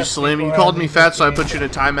block you, Slim. You called me fat, so I put you in a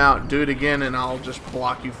timeout. Do it again, and I'll just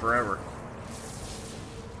block you forever.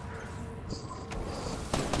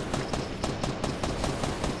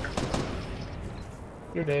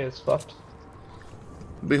 Your day is fucked.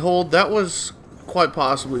 Behold, that was quite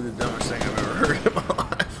possibly the dumbest thing I've ever heard in my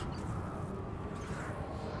life.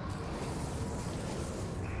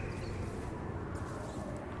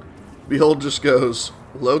 Behold just goes,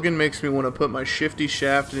 Logan makes me want to put my shifty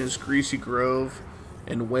shaft in his greasy grove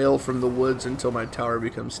and wail from the woods until my tower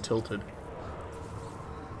becomes tilted.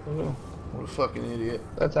 Ooh, What a fucking idiot.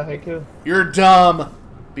 that's a haiku. You're dumb!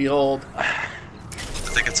 Behold. I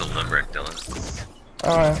think it's a limerick, Dylan.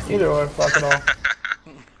 Alright, either or, fuck it all.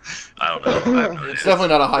 I don't know. I have no It's idea. definitely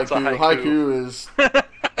not a It's a haiku. haiku. Haiku is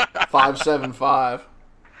 575.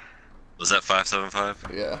 Was that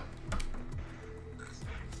 575? Yeah.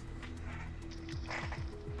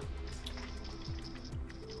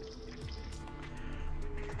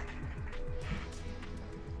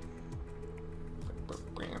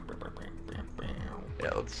 Yeah,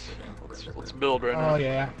 let's build right now. Oh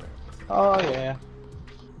yeah. Oh yeah.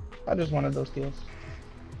 I just wanted those kills.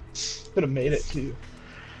 Could have made it too.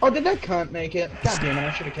 Oh, did that cunt make it? God damn it,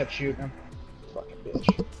 I should have kept shooting him. Fucking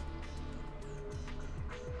bitch.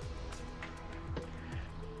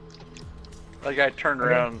 That guy turned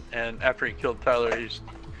around and after he killed Tyler, he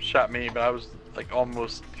shot me, but I was like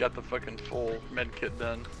almost got the fucking full med kit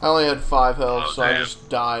done. I only had 5 health, Oh, so I damn. just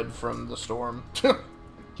died from the storm.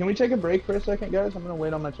 Can we take a break for a second, guys? I'm gonna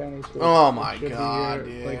wait on my Chinese food. Oh my It should be God,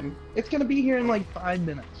 here, dude. like, it's gonna be here in like 5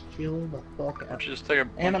 minutes. Chill the fuck Why out. don't you just take a, why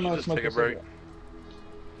And I'm don't you gonna just smoke take a a break? cigarette.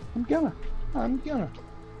 I'm gonna. I'm gonna.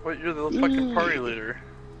 What, you're the fucking party leader.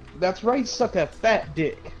 That's right, suck a fat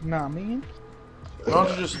dick. Nah, man. Why don't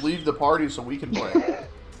you just leave the party so we can play?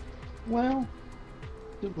 Well,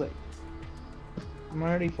 too late. I'm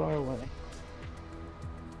already far away.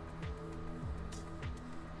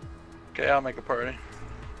 Okay, I'll make a party.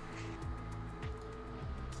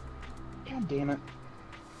 God damn it.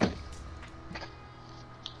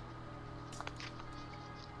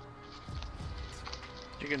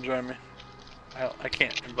 You can join me. I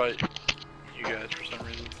can't invite you guys for some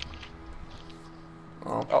reason.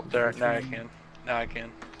 Oh, Oh, there. Now I can. Now I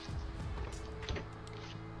can.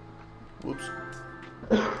 whoops.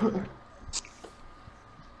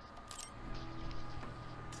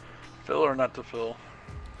 Fill or not to fill?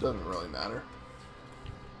 Doesn't really matter.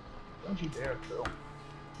 Don't you dare, Phil.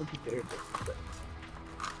 Don't you dare.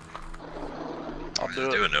 I'll I'm do gonna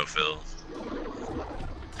it. do a no-fill.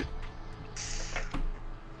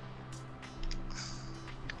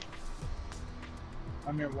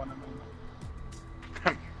 I'm your one and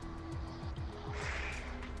only.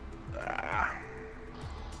 Ah.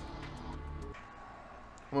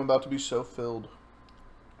 I'm about to be so filled.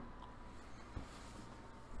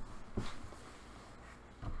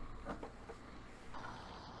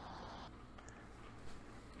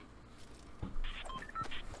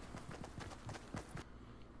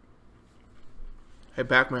 Hey,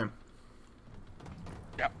 Pac-Man.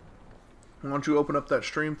 Yeah. Why don't you open up that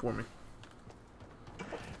stream for me?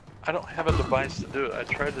 I don't have a device to do it. I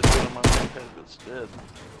tried to do it on my iPad, but it's dead.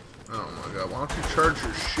 Oh my god, why don't you charge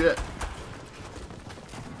your shit?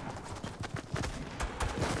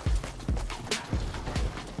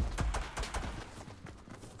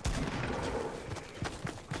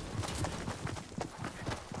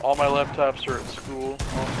 All my laptops are at school.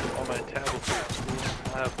 All my tablets are at school.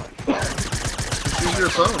 I have my phone. Just use your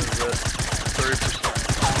phone. Is at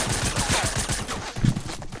 30%.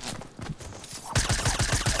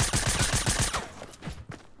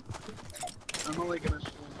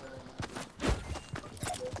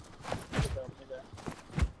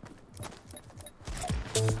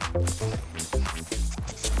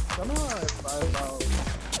 5 followers.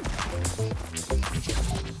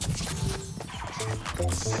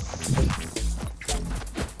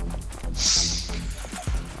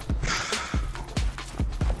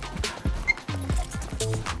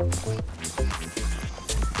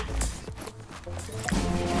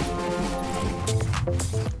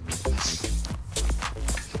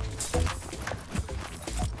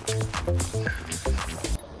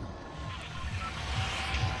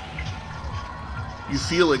 You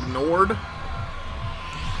feel ignored?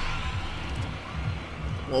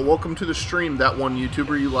 Well, welcome to the stream, that one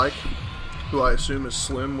YouTuber you like, who I assume is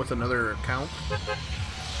Slim with another account.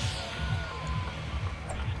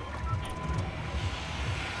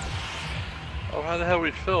 Oh, how the hell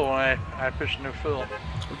we Phil when I pushed no Phil? It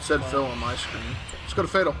said Phil on my screen. Let's go to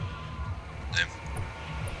Fatal. Damn.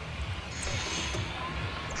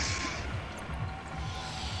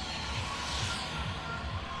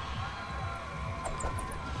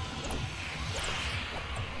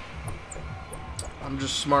 I'm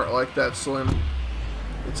just smart like that, Slim.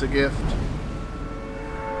 It's a gift.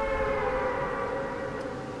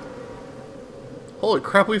 Holy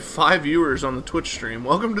crap, we have 5 viewers on the Twitch stream.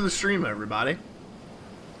 Welcome to the stream, everybody.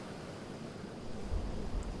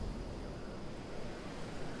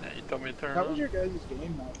 Yeah, you told me to turn How it was on. your guys'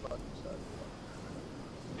 game not fucking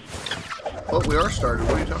started? Oh, we are started.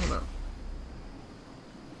 What are you talking about?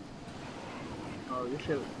 Oh, your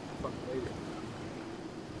shit was fucking later.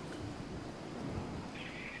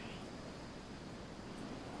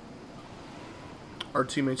 Our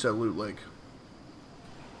teammates at Loot Lake.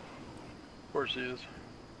 Of course he is.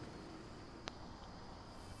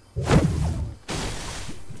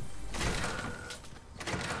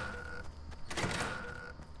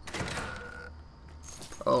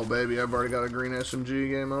 Oh, baby, I've already got a green SMG.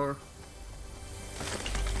 Game over.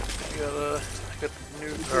 I got the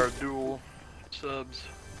new or dual subs,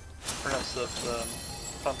 or not subs,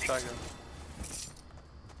 pump shotgun.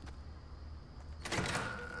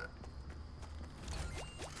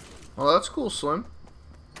 Well, that's cool, Slim.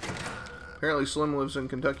 Apparently Slim lives in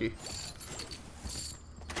Kentucky.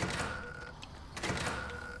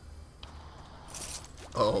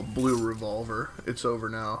 Oh, blue revolver. It's over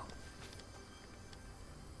now.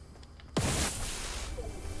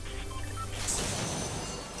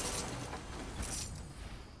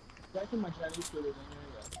 Back in my Chinese food in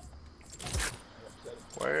here,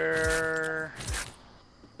 Where?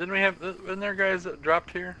 Didn't we have? Wasn't there guys that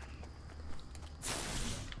dropped here?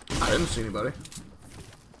 I didn't see anybody.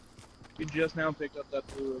 You just now picked up that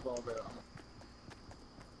blue revolver.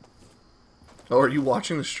 Oh, are you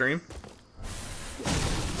watching the stream?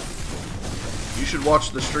 You should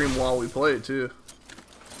watch the stream while we play it, too.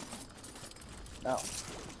 No.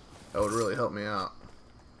 That would really help me out.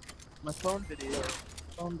 My phone video.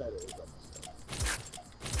 Phone battery is almost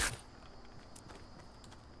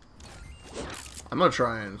dead. I'm gonna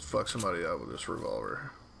try and fuck somebody up with this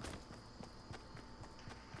revolver.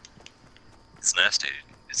 It's nasty.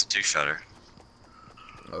 It's a 2-shotter.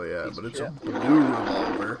 Oh yeah, but it's a blue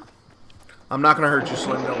revolver. I'm not gonna hurt you,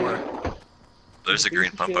 Slim, don't worry. There's a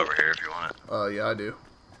green pump over here if you want it. Yeah, I do.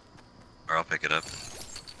 Or I'll pick it up.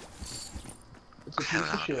 It's a I have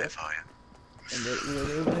piece it of on the way shit. for you. And it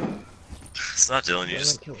literally It's not Dylan, you doesn't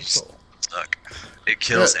just kill a you're soul. stuck. It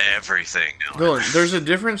kills everything, Dylan. Dylan, there's a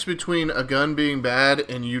difference between a gun being bad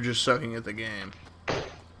and you just sucking at the game.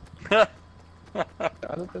 Out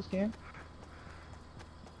of this game?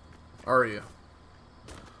 Are you?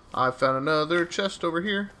 I found another chest over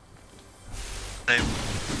here. Same.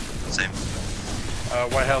 Same.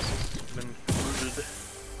 White House has been looted.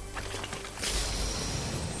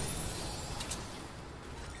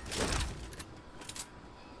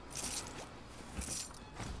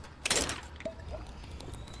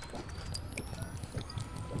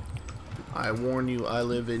 I warn you, I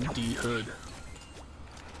live in D-Hood.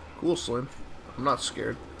 Cool, Slim. I'm not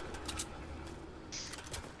scared.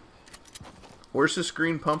 Where's this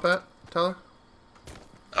green pump at, Tyler?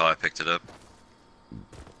 Oh, I picked it up.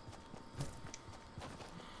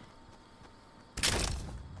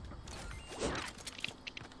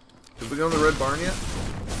 Did we go in the red barn yet?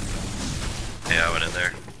 Yeah, I went in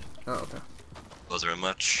there. Oh, okay. Wasn't very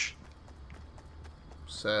much.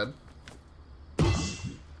 Sad.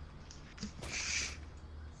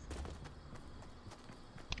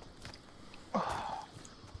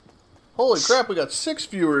 Holy crap, we got 6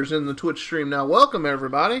 viewers in the Twitch stream now. Welcome,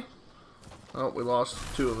 everybody. Oh, we lost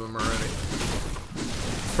 2 of them already.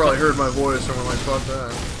 Probably heard my voice and were like, fuck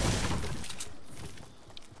that.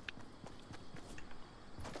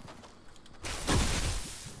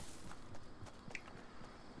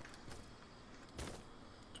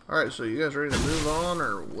 Alright, so you guys ready to move on,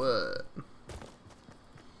 or what?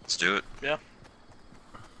 Let's do it. Yeah.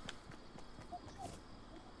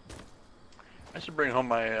 I should bring home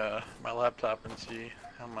my my laptop and see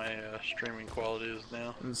how my streaming quality is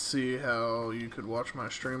now. And see how you could watch my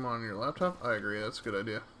stream on your laptop? I agree, that's a good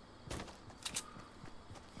idea.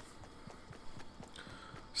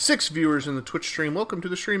 6 viewers in the Twitch stream. Welcome to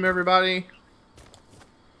the stream, everybody.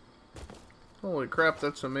 Holy crap,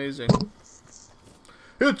 that's amazing.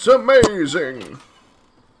 It's amazing!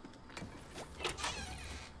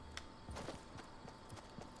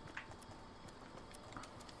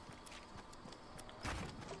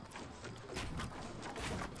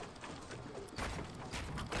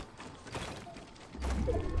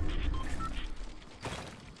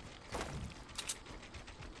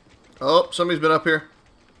 Oh, somebody's been up here.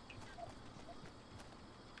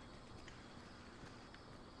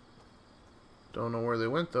 Don't know where they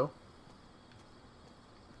went, though.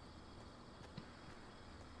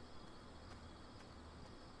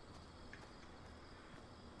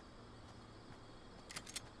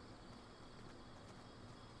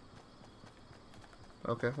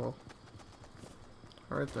 Okay, well.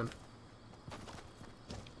 Alright then.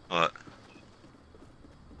 What?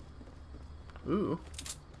 Ooh.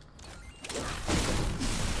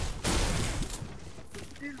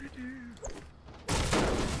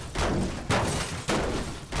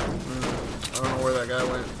 I don't know where that guy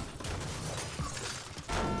went.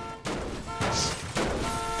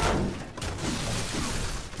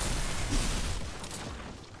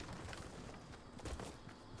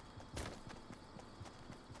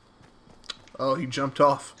 Oh, he jumped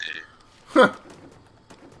off. Huh.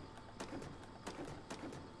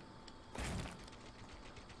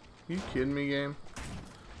 You kidding me, game?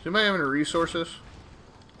 Does anybody have any resources?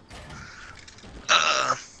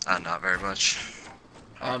 Not very much.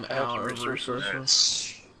 I'm I have out some of resources.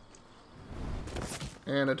 resources.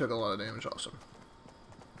 And I took a lot of damage, awesome.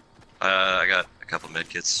 I got a couple med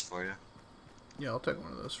kits for you. Yeah, I'll take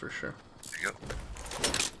one of those for sure. There you go.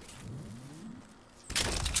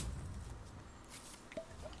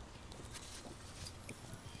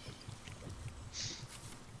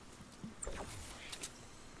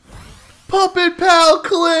 Puppet Pal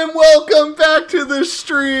Clem, welcome back to the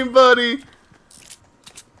stream, buddy.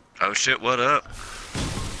 Oh shit, what up?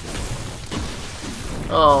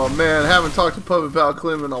 Oh man, haven't talked to Puppet Pal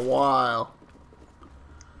Clem in a while.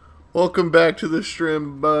 Welcome back to the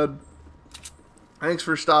stream, bud. Thanks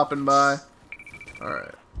for stopping by.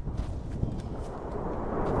 Alright.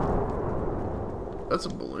 That's a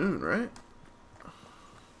balloon, right?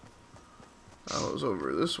 I was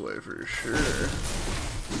over this way for sure.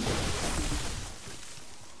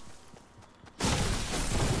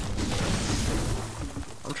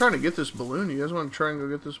 I'm trying to get this balloon. You guys want to try and go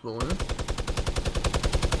get this balloon?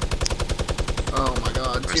 Oh my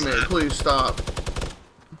god, Where's teammate, that? please stop.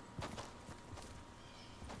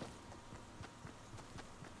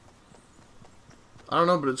 I don't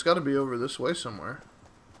know, but it's got to be over this way somewhere.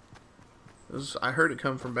 I heard it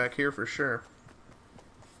come from back here for sure.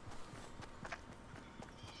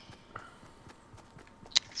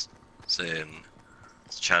 Saying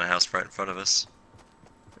it's a China house right in front of us.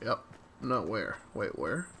 Yep. No, where? Wait,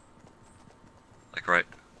 where? Like right.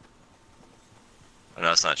 Oh,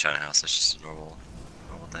 no, it's not a China house. It's just a normal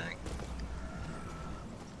thing.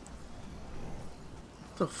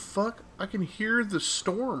 What the fuck? I can hear the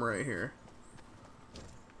storm right here.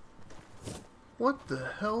 What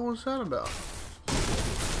the hell was that about?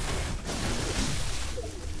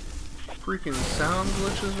 Freaking sound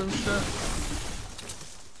glitches and shit.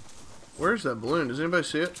 Where's that balloon? Does anybody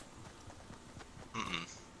see it? Mm-mm.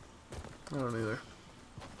 I don't either.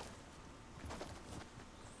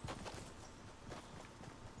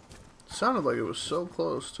 Sounded like it was so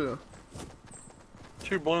close too.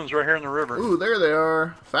 2 balloons right here in the river. Ooh, there they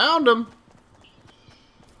are. Found them.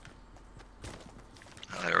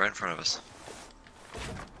 Oh, they're right in front of us.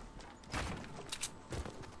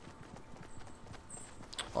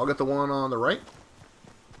 I'll get the one on the right.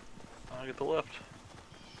 I'll get the left.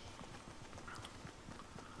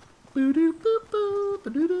 Boo-doo, boo-boo,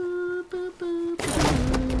 ba-doo-doo, boo-boo,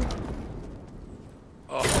 ba-doo.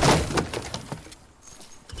 Oh,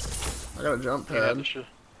 I got a jump you can have pad. the shield.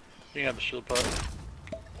 You can have the shield pot.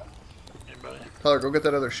 Anybody? Tyler, go get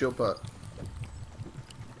that other shield pot.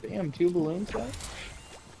 Damn, 2 balloons left?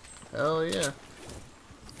 Hell yeah.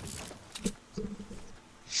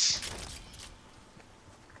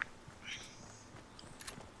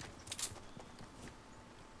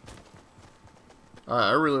 Alright,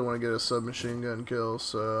 I really want to get a submachine gun kill,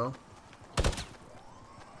 so...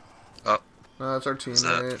 Oh, No, that's our that?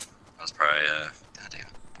 teammate. that was probably, goddamn.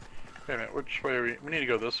 Wait a minute, which way are we? We need to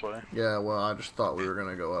go this way. Yeah, well, I just thought we were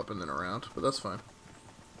gonna go up and then around, but that's fine.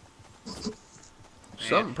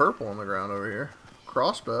 Something purple on the ground over here.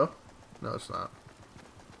 Crossbow? No, it's not.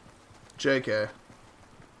 JK.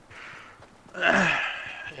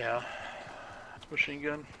 Yeah. Machine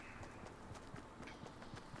gun.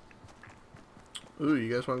 Ooh,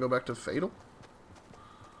 you guys want to go back to Fatal?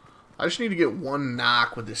 I just need to get one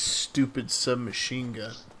knock with this stupid submachine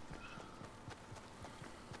gun.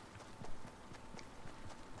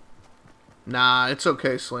 Nah, it's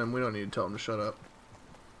okay, Slim. We don't need to tell him to shut up.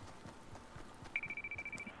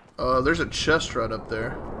 There's a chest right up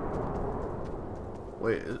there.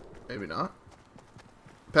 Wait, maybe not.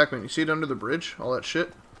 Pac-Man, you see it under the bridge? All that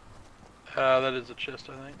shit? That is a chest,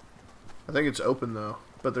 I think. I think it's open, though.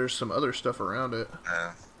 But there's some other stuff around it.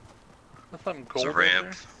 That's something There's gold a over ramp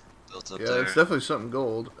there. built up Yeah, there. it's definitely something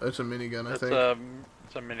gold. It's a minigun, I It's think.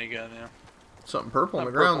 it's a minigun, yeah. Something purple on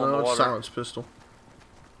the Something ground, purple in though. the It's water. silence pistol.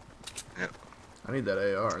 Yep. I need that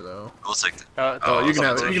AR, though. We'll take the. It's Oh, a- you it's can a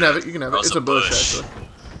have it. bush. You can have it. You can have it. Oh, It's a bush, actually.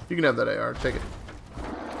 You can have that AR. Take it.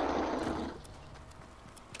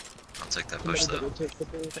 I'll take that bush though.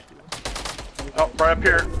 Oh, right up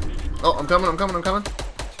here. Oh, I'm coming. I'm coming. I'm coming.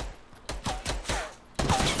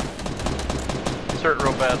 It's hurt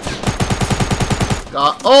real bad.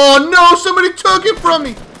 Oh no! Somebody took it from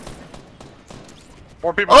me.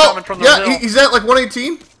 More people Oh, coming from the yeah. hill. He's at like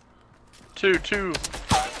 118. Two.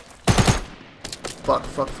 Fuck.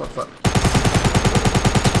 Fuck. Fuck. Fuck.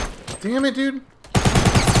 Damn it, dude.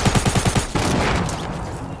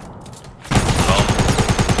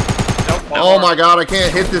 Nope, one Oh more. my god, I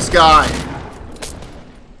can't hit this guy.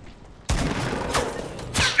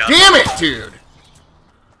 Got Damn it, dude.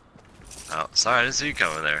 Oh, sorry, I didn't see you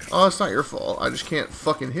coming there. Oh, it's not your fault. I just can't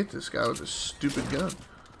fucking hit this guy with this stupid gun.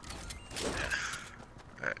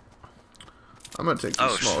 Alright. I'm gonna take these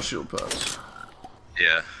Oh, small shield pups.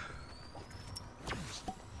 Yeah.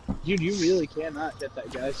 Dude, you really cannot hit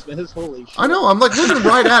that guy, Smith. Holy shit. I know, I'm like looking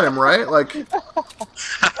right at him, right? Like,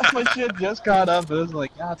 My shit just caught up and it was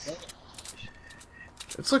like, God damn.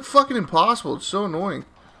 it's like fucking impossible. It's so annoying.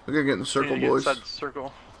 We gotta get in the We circle, need to get boys. inside the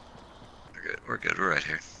circle. We're good. We're good. We're right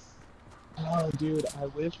here. Oh, dude, I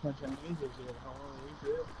wish my Chinese was here. Holy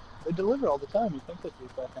shit. They deliver all the time. You think they'd be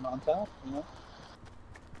fucking on top, you know?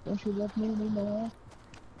 Don't you love me anymore?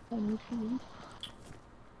 Don't you please?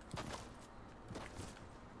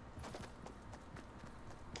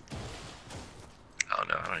 Oh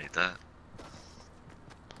no, I don't need that.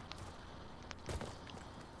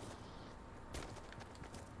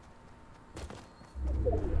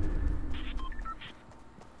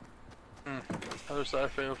 Other side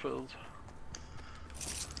of Fatal Fields.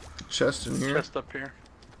 Chest in here. Chest up here.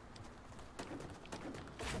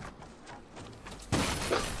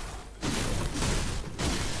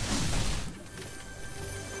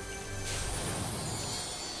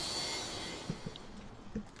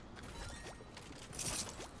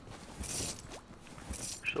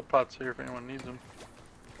 Shield pots here if anyone needs them.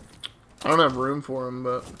 I don't have room for him,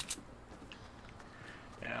 but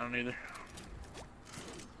Yeah, I don't either.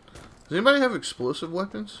 does anybody have explosive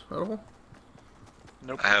weapons at all?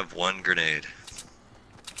 Nope. I have one grenade.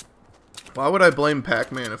 Why would I blame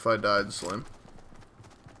Pac-Man if I died, Slim?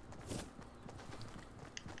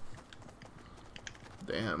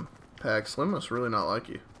 Damn. Pac, Slim must really not like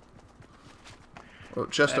you. Oh,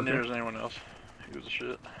 chest And up here. there's anyone else. He was a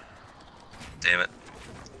shit. Damn it.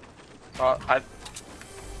 Yeah,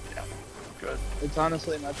 good. It's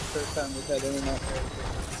honestly not the first time we've had internet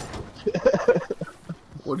nerds.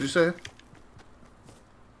 What'd you say?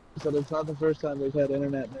 So it's not the first time we've had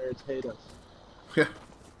internet nerds hate us. Yeah.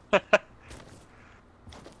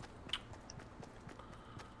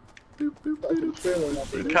 Boop, boop, But boop. it's clearly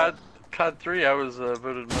not the COD 3, I was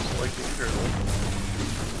voted most likely leader.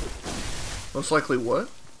 Most likely what?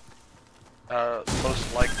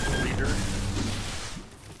 Most likely leader.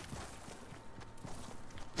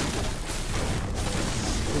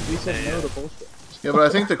 If we said no to bullshit. Yeah, but I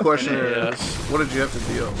think the question Yeah. is, what did you have to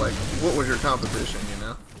deal? Like, what was your competition, you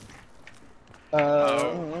know?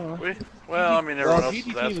 Well, I mean, everyone well, else is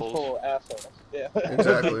GDT was assholes. full of assholes. Yeah.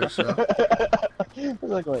 Exactly, so. I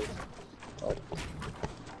was like, wait. Oh.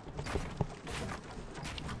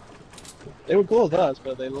 They were cool with us,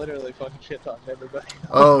 but they literally fucking shit talked everybody.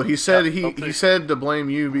 Oh, he said Yeah, he hopefully. said to blame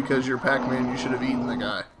you because you're Pac-Man, you should have eaten the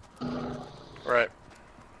guy. Right.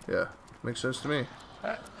 Yeah, makes sense to me.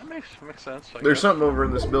 That makes sense. I There's guess. something over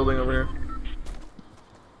in this building over here.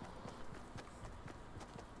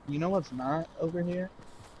 You know what's not over here?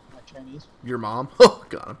 My Chinese. Your mom? Oh,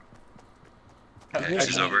 got him. Yeah,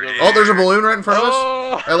 she's over here. Oh, there's a balloon right in front of us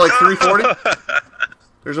Oh! at like 340.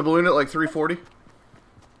 There's a balloon at like 340.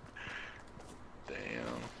 Damn.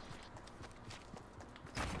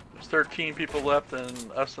 There's 13 people left,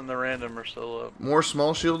 and us and the random are still up. More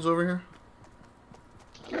small shields over here.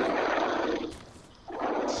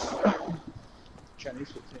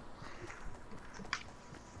 Chinese 15.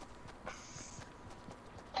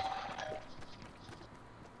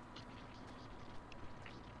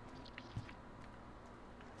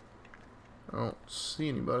 I don't see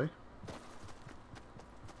anybody.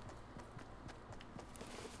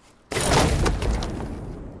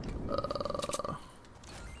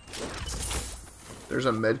 There's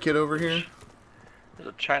a med kit over here. There's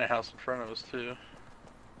a China house in front of us too.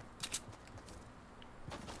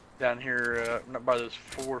 Down here, not by those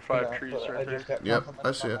 4 or 5 trees right there. Yep,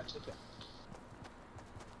 I see it.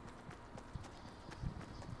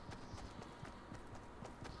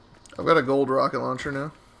 I've got a gold rocket launcher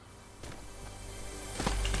now.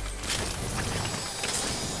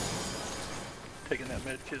 Taking that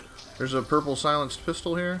med kit. There's a purple silenced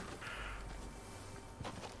pistol here.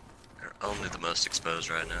 They're only the most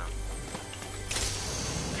exposed right now.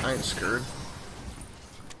 I ain't scared.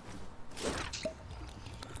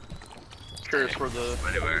 Curious where the.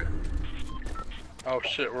 Anywhere. Oh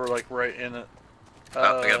shit, we're like right in it.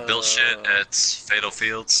 Oh, I got built shit at Fatal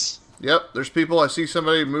Fields. Yep, there's people. I see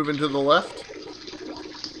somebody moving to the left.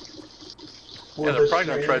 Yeah, they're probably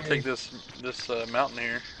gonna try to take this mountain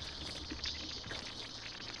here.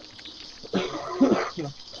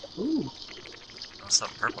 Ooh. Oh,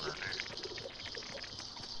 something purple down there.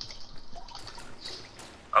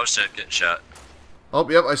 Oh shit, getting shot. Oh,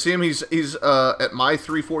 yep, I see him. He's at my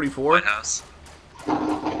 344. White House.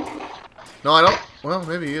 No, I don't. Well,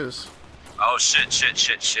 maybe he is. Oh shit, shit,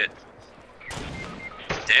 shit, shit.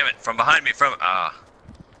 Damn it, from behind me, from ah.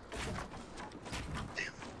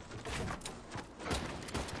 Damn.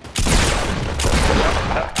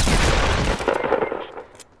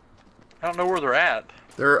 I don't know where they're at.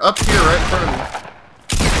 They're up here right in front of me.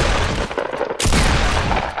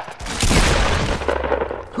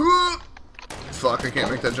 Fuck, I can't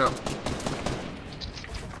make that jump.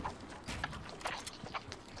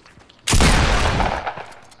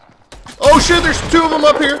 Oh shit, there's 2 of them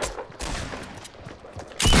up here.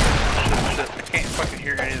 Shit, I can't fucking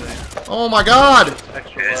hear anything. Oh my god.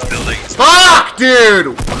 Extra Yeah, it's loud. building. Fuck,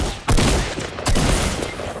 dude.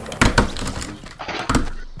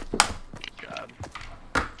 God.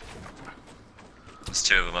 There's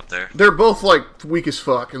 2 of them up there. They're both like weak as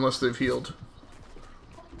fuck unless they've healed.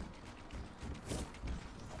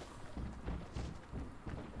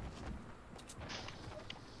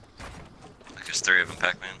 There's 3 of them,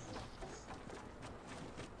 Pac-Man.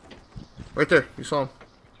 Right there, you saw them.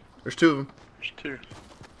 There's 2 of them. There's 2.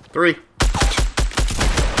 3.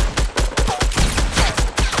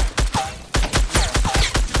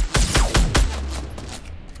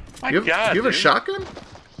 My You have, God, you have a dude. shotgun?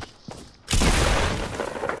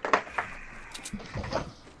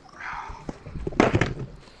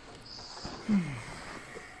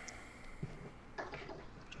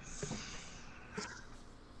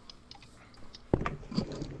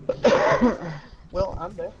 Well,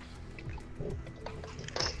 I'm there.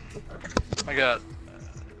 My God.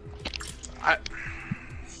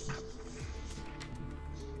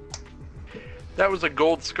 That was a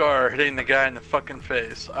gold scar hitting the guy in the fucking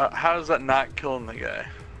face. How is that not killing the guy?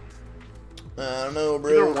 I don't know,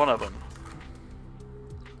 Either one of them.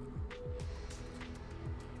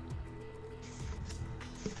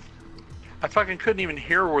 I fucking couldn't even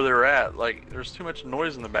hear where they were at. Like, there's too much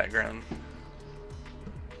noise in the background.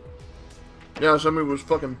 Yeah, somebody was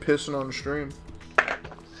fucking pissing on the stream.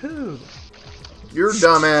 Who? You're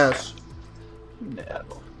dumbass. No.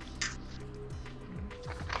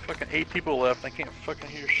 Fucking 8 people left. I can't fucking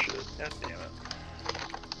hear shit. God damn it.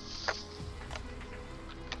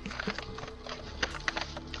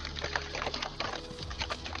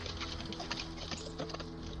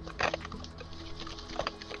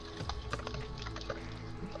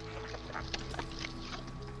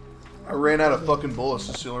 I ran out of fucking bullets.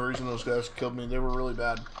 That's the only reason those guys killed me. They were really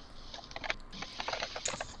bad.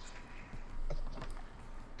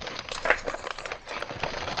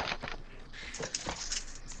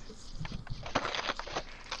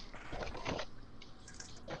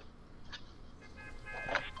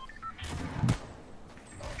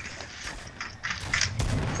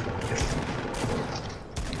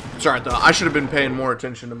 Sorry, though. I should have been paying more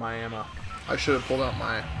attention to my ammo. I should have pulled out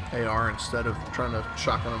my AR instead of trying to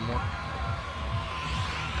shotgun them more.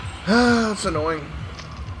 That's annoying.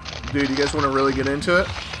 Dude, you guys want to really get into it?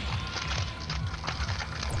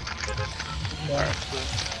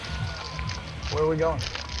 Where are we going?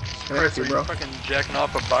 Thank you, Are bro. you fucking jacking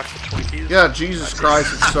off a box of Twinkies? Yeah, Jesus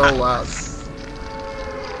Christ, it's so loud.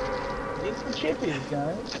 Get some chippies,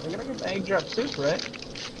 guys. We're gonna get the egg drop soup, right?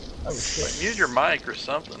 Oh Like, shit. mute your mic or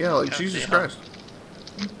something. Yeah, like God Jesus damn. Christ.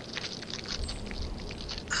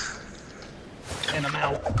 And I'm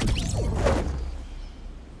out.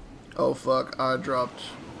 Oh fuck, I dropped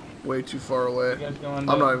way too far You away. guys going I'm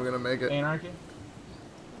to not even gonna make it. Anarchy?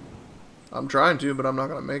 I'm trying to, but I'm not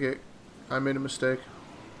gonna make it. I made a mistake.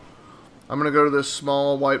 I'm gonna go to this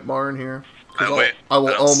small white barn here. 'Cause Wait, I will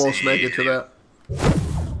I don't almost see make it to any- that.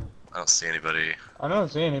 I don't see anybody. I don't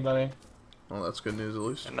see anybody. Well, that's good news at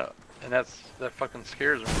least. And that fucking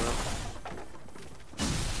scares me, bro.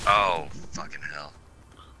 Oh, fucking hell.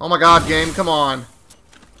 Oh my god, game, come on.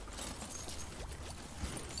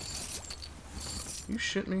 You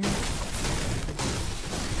shit me?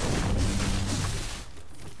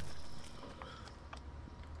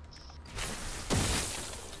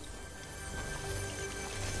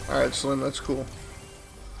 Alright, Slim, that's cool.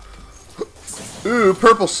 Ooh,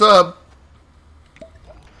 purple sub.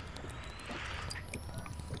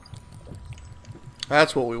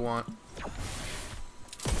 That's what we want.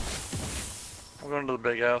 I'm going to the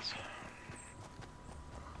big house.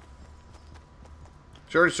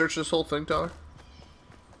 Did you already search this whole thing, Tyler?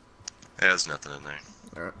 Yeah, there's nothing in there.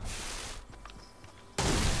 Alright.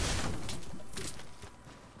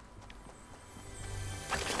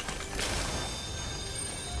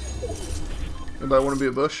 Anybody want to be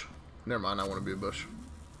a bush? Never mind, I want to be a bush.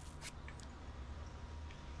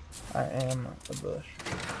 I am a bush.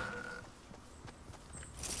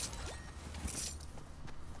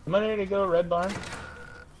 Somebody ready to go red barn?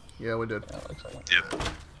 Yeah, we did. Yeah, it looks like it. Yep.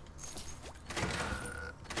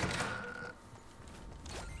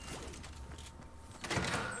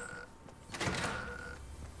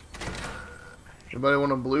 Anybody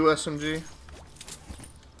want a blue SMG?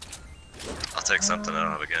 I'll take something. I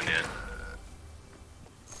don't have a gun yet.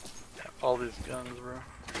 All these guns, bro.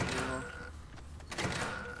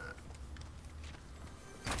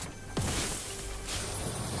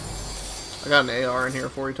 I got an AR in here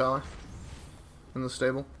for you, Tyler. In the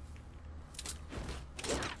stable.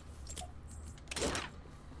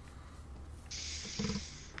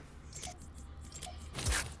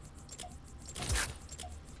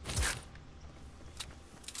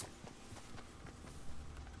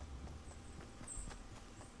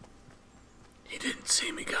 He didn't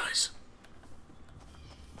see me, guys.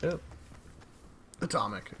 Ooh.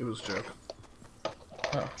 Atomic. It was a joke. Oh,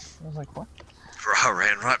 I was like, what? Bro, I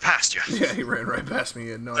ran right past you. Yeah, he ran right past me. He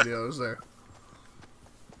had no idea I was there.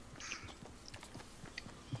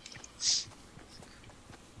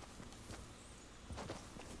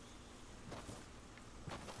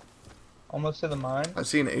 Almost to the mine. I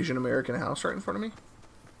see an Asian American house right in front of me.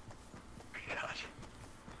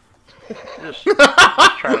 God. Just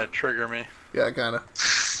trying to trigger me. Yeah, kinda.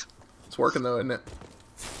 It's working though, isn't it?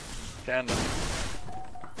 Kinda.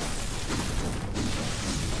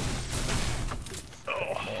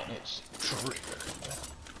 And it's triggered.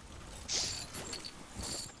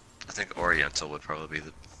 I think Oriental would probably be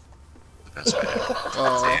the best way to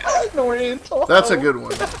Oh, An Oriental. that's a good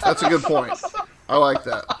one. That's a good point. I like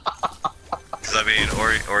that. Because, I mean,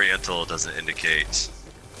 Oriental doesn't indicate...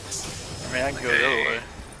 I mean, I can go the other way.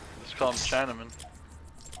 Just call them Chinaman.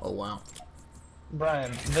 Oh wow.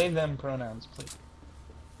 Brian, they them pronouns, please.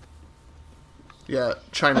 Yeah,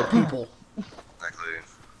 China people.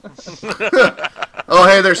 Exactly. Oh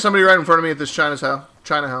hey, there's somebody right in front of me at this China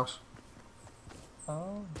house.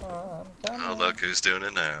 Oh, Oh, look who's doing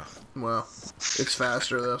it now. Well, it's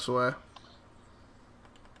faster this way.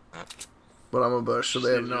 But I'm a bush, so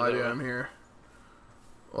they have no idea I'm here.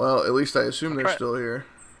 Well, at least I assume they're still here.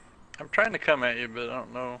 I'm trying to come at you, but I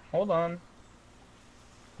don't know. Hold on.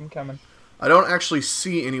 I'm coming. I don't actually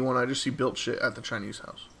see anyone, I just see built shit at the Chinese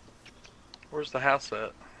house. Where's the house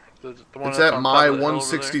at? The one It's that's at on my top of the hill over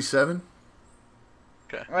 167.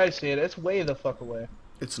 there? I see it. It's way the fuck away.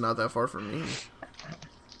 It's not that far from me.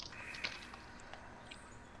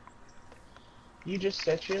 You just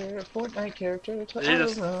set your Fortnite character to You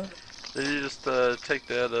just- auto-run. Did you just take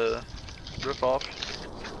that roof off?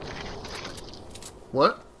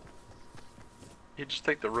 What? You just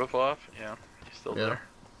take the roof off? Yeah, he's still Yeah. there.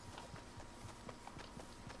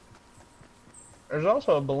 There's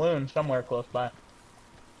also a balloon somewhere close by.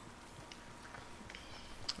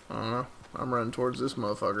 I don't know. I'm running towards this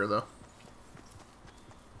motherfucker though.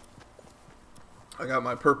 I got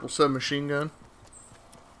my purple submachine gun.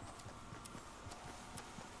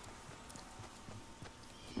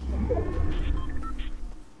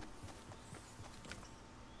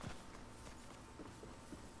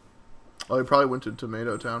 Oh, he probably went to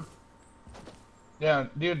Tomato Town. Yeah,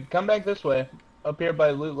 dude, come back this way. Up here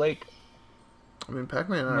by Loot Lake. I mean,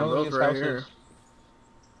 Pac-Man and I are No, both these right houses. here.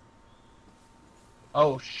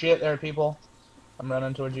 Oh shit, there are people. I'm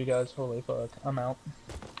running towards you guys. Holy fuck. I'm out.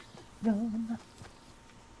 Run.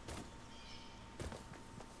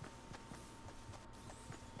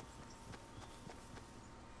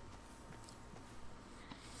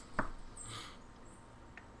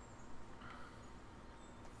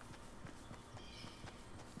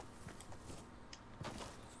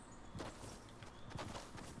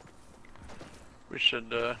 We should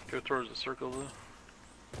go towards the circle though.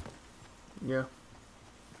 Yeah.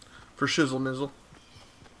 For shizzle mizzle.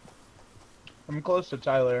 I'm close to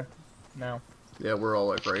Tyler now. Yeah, we're all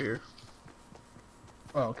like right here.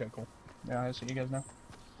 Oh, okay, cool. Yeah, I see you guys now.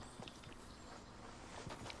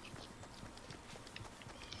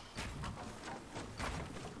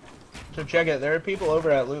 So check it, there are people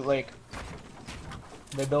over at Loot Lake.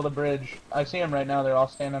 They built a bridge. I see them right now, they're all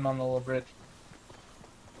standing on the little bridge.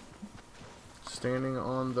 Standing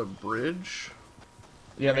on the bridge?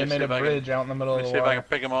 Yeah, they Let me made see a if I can- bridge out in the middle Let of me the see if I water. can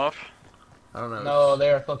pick him off. I don't know. No,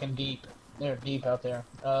 they're fucking deep. They're deep out there.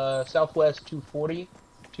 Southwest 240,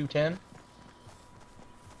 210.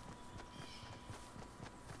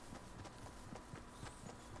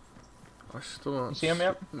 I still don't You see 'em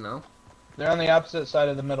yet? No. They're on the opposite side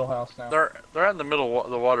of the middle house now. They're in the middle of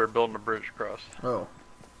the water building a bridge across. Oh.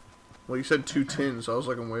 Well, you said 210, so I was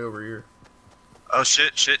looking way over here. Oh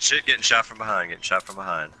shit! Getting shot from behind.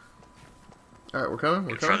 Alright, we're coming?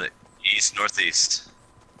 We're From coming? the east, northeast.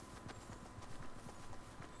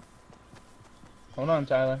 Hold on,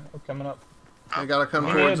 Tyler. We're coming up. They gotta come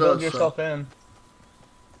You need to towards build us. yourself in.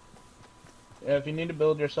 Yeah, if you need to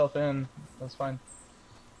build yourself in, that's fine.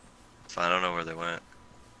 Fine, I don't know where they went.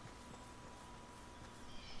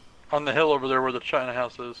 On the hill over there where the China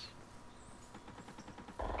house is.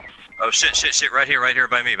 Oh shit! Right here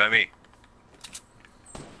by me.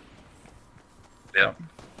 Yep,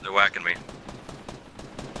 they're whacking me.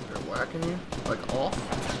 They're whacking you? Like off?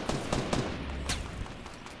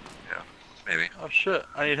 Maybe. Oh shit,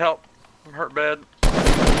 I need help. I'm hurt bad.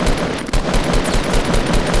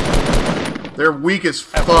 They're weak as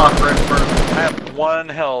fuck right in front of me. I have 1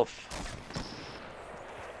 health.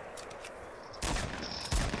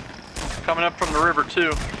 Coming up from the river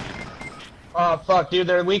too. Oh, fuck, dude.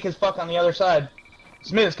 They're weak as fuck on the other side.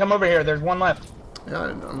 Smiths, come over here. There's one left. Yeah,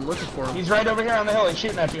 I'm looking for him. He's right over here on the hill. He's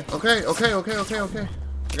shooting at you. Okay. I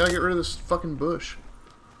gotta get rid of this fucking bush.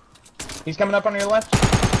 He's coming up on your left.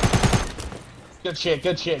 Good shit.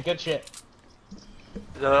 Is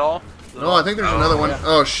that all? No, I think there's another one. yeah.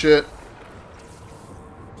 Oh, shit.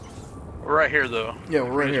 We're right here though. Yeah,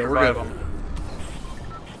 we're right We here. just We're revive good. 'em.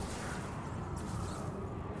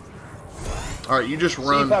 Alright, you just See,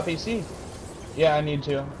 run. Poppy, see. Yeah, I need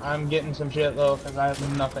to. I'm getting some shit, though, because I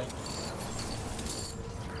have nothing.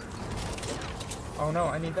 Oh, no,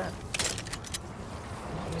 I need that.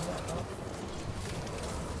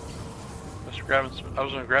 I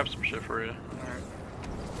was gonna grab some shit for you. Alright.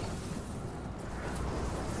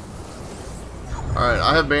 Alright,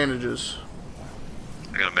 I have bandages.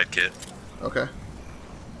 I got a med kit. Okay.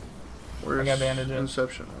 Where's got bandages.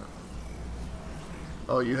 Inception at?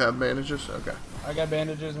 Oh, you have bandages? Okay. I got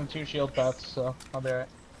bandages and 2 shield pots, so I'll be alright.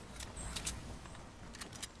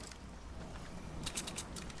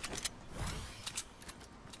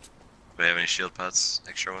 Do we have any shield pots?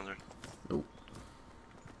 Extra ones? Nope.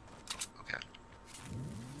 Okay.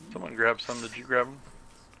 Someone grabbed some. Did you grab them?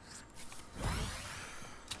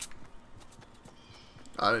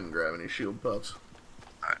 I didn't grab any shield puffs.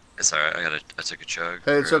 Alright, it's alright. I took a chug.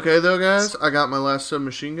 Hey, it's okay though, guys. I got my last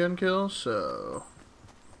submachine gun kill, so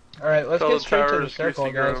Alright, let's Tell get the straight to the towers, circle,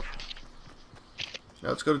 Greasy guys. Grove. now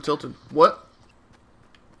let's go to Tilted. What?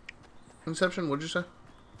 Inception? What'd you say?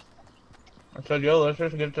 I said, yo, let's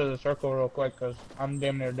just get to the circle real quick, because I'm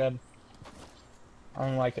damn near dead. I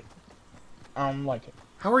don't like it.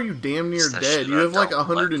 How are you damn near It's that dead? shit You I have like don't like.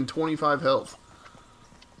 125 health.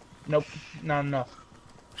 Nope, not enough.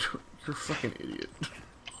 You're a fucking idiot.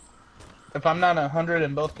 If I'm not 100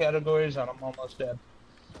 in both categories, I'm almost dead.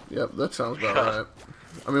 Yep, that sounds about right.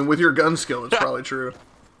 I mean, with your gun skill, it's probably true.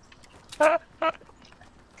 I'm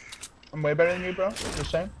way better than you, bro.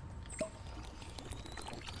 Just saying.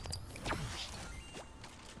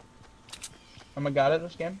 I'm a god at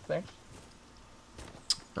this game. Thanks.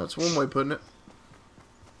 That's one way of putting it.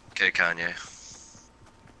 Okay, Kanye.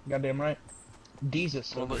 Goddamn right.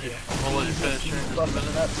 Jesus. We'll over let you, here. we'll let you finish here in just a Fucking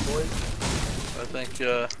minute. nuts, boys. I think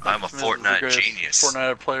I'm a Smith is the Fortnite greatest genius.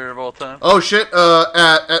 Fortnite player of all time. Oh shit!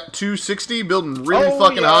 At 260, building really Oh,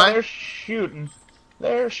 fucking yeah, high. They're shooting.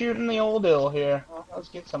 They're shooting the old ill here. Let's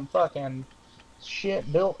get some fucking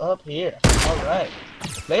shit built up here. Alright.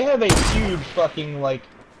 They have a huge fucking, like,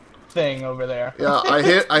 thing over there. Yeah, I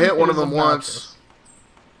hit one of It is them once.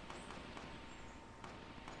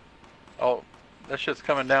 Oh, that shit's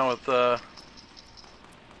coming down with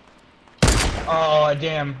Oh,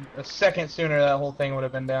 damn. A second sooner that whole thing would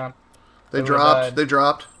have been down. They They would've dropped. died. They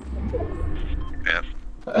dropped. Yeah.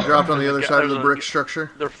 They dropped on the other Yeah, side of there's the a- brick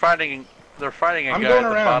structure. they're fighting a I'm guy going at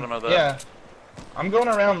the around. bottom of the Yeah. I'm going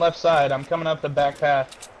around left side. I'm coming up the back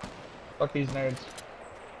path. Fuck these nerds.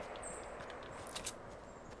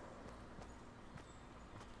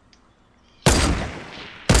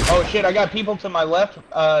 Oh shit, I got people to my left,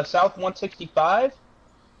 south 165.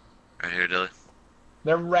 Right here, Dilly.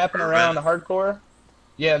 They're wrapping Red. around hardcore.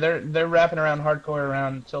 Yeah, they're wrapping around hardcore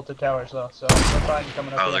around Tilted Towers though, so we're fine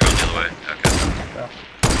coming up Oh, here. they're going the other way. Okay. So.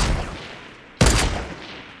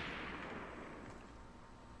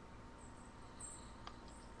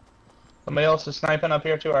 Somebody else is sniping up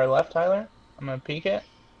here to our left, Tyler. I'm gonna peek it.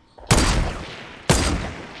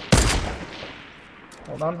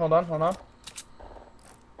 Hold on, hold on, hold on.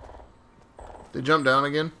 They jumped down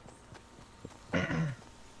again.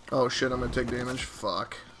 Oh shit! I'm gonna take damage.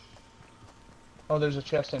 Fuck. Oh, there's a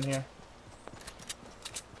chest in here.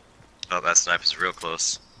 Oh, that sniper's real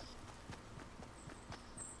close.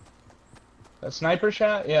 A sniper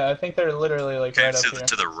shot? Yeah, I think they're literally like Okay, right up to, here.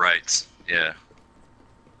 to the right. Yeah.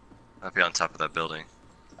 I'll be on top of that building.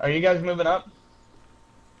 Are you guys moving up?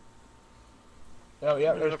 Oh yeah,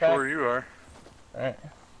 Moving there's up where Pat. you are. Alright.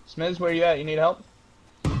 Smiz, where you at? You need help?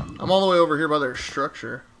 I'm all the way over here by their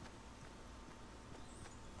structure.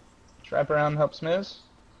 Let's wrap around and help Smiz.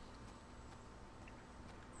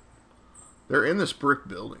 They're in this brick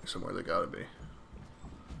building somewhere. They gotta be.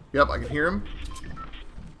 Yep, I can hear them.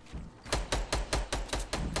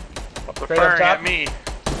 They're Straight up firing top. at me.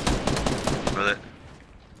 With it.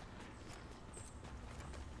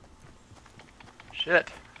 Shit.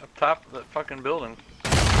 Up top of that fucking building.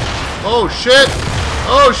 Oh shit!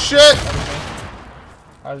 Oh shit!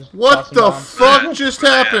 I was What tossing the bombs. fuck just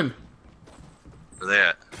Where they at? happened? Where they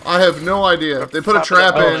at? I have no idea. They put a Top of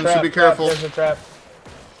trap that- Oh, in, trap, so be trap, careful. There's a trap.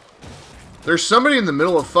 There's somebody in the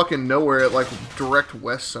middle of fucking nowhere at like direct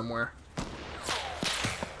west somewhere.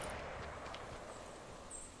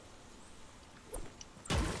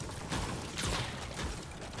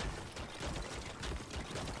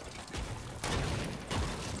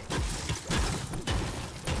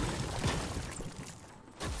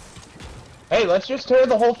 Hey, let's just tear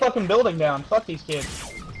the whole fucking building down. Fuck these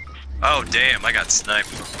kids. Oh, damn, I got sniped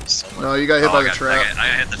from somewhere. No, you got hit Oh, by I the got- trap. I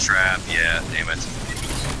hit the trap, yeah, damn it.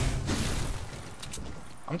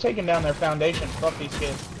 I'm taking down their foundation. Fuck these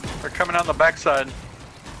kids. They're coming on the backside.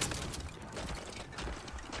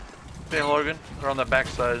 Hey Logan, they're on the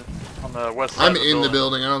backside, on the west side. I'm of the in the building.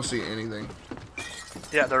 building. I don't see anything.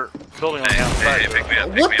 Yeah, they're building on the Hey, outside. hey, pick me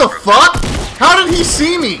up. pick What me the up real fuck? How did he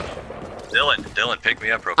see me? quick. Dylan, pick me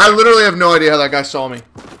up real I quick. literally have no idea how that guy saw me.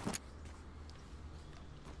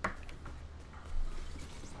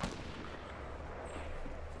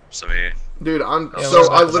 So me. Dude, Yeah, so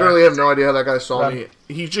we're I back. literally have no idea how that guy saw Run. me.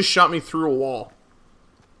 He just shot me through a wall.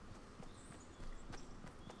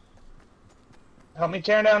 Help me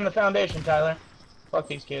tear down the foundation, Tyler. Fuck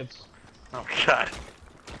these kids. Oh god,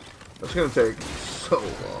 That's gonna take so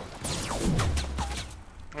long.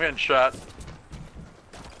 I'm getting shot.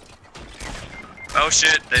 Oh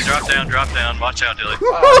shit, they dropped down. Watch out, Dilly.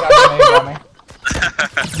 Oh, goddamn, they got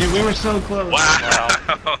me. Dude, we were so close.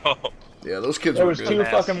 Wow. Yeah, those kids There were was good. two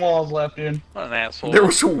Ass. fucking walls left, dude. What an asshole. There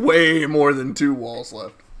was way more than 2 walls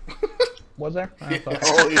left. Was there? I thought-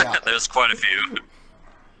 Oh yeah. There's quite a few.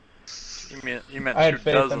 You meant I had 2 faith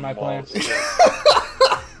in dozen my walls. plans. Yeah.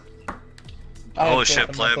 I had Holy faith shit,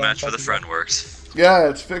 in play my a plan. match for Fuck the you friend guys. works. Yeah,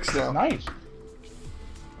 it's fixed now. Nice.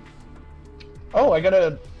 Oh, I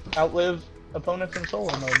gotta outlive opponents in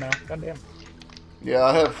solo mode now. Goddamn. Yeah,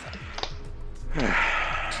 I have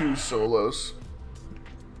 2 solos.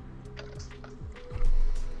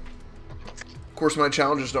 Of course, my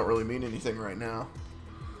challenges don't really mean anything right now.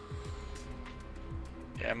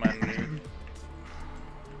 Yeah, mine do.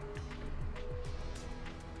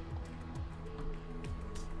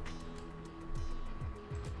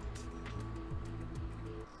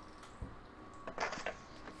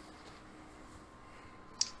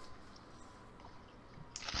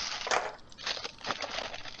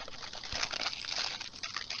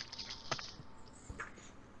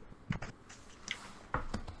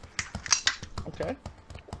 Okay.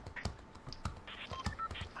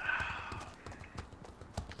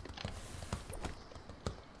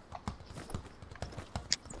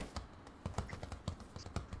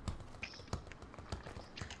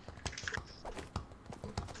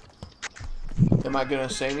 Am I gonna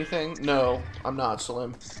say anything? No, I'm not,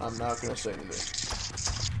 Slim. I'm not gonna say anything.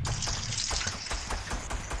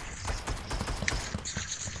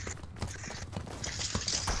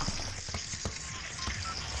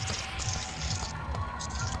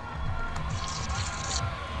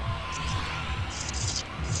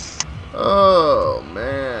 Oh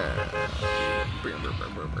man.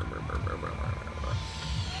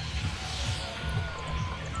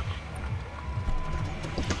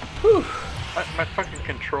 Whew. My fucking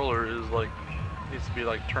controller is like needs to be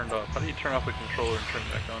like turned off. How do you turn off a controller and turn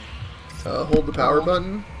it back on? Hold the power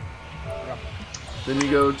button. Yeah. Then you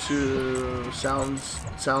go to sound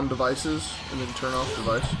devices and then turn off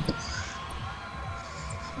device.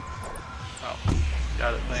 Oh,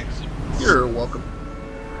 got it. Thanks. You're welcome.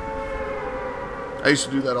 I used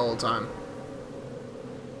to do that all the time.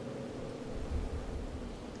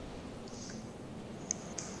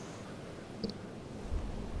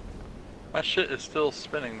 My shit is still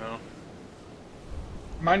spinning though.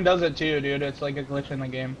 Mine does it too, dude. It's like a glitch in the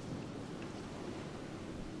game.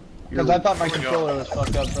 Because You're- I thought my Where'd it go? controller was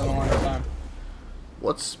fucked up for the longest time.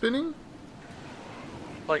 What's spinning?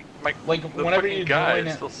 Like my Like, the whenever fucking you guy join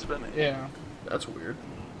is it- still spinning. Yeah. That's weird.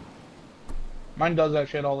 Mine does that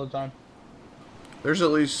shit all the time. There's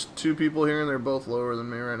at least 2 people here and they're both lower than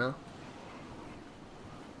me right now.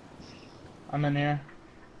 I'm in here.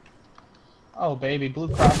 Oh, baby. Blue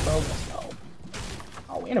crossbow. Let's go.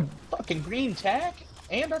 Oh, and a fucking green tack.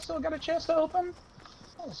 And I still got a chest open.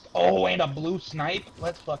 Let's go. Oh, and a blue snipe.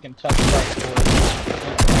 Let's fucking touch that, boys.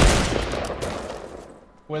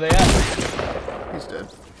 Where they at? He's dead.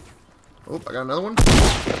 Oh, I got another one.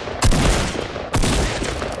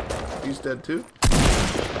 He's dead too.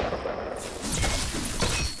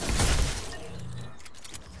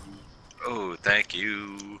 Oh, thank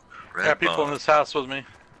you. Red Got people in bomb. this house with me.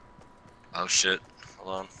 Oh shit.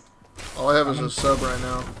 Hold on. All I have is a sub right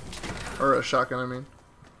now. Or a shotgun, I mean.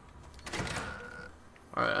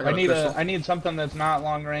 Alright, I got a pistol. I need something that's not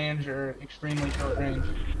long range or extremely short range.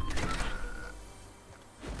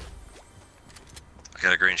 I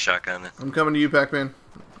got a green shotgun. I'm coming to you, Pac-Man.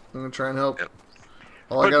 I'm gonna try and help. Yep.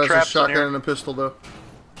 All I Putting got is a traps in shotgun here. and a pistol, though.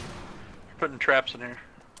 Putting traps in here.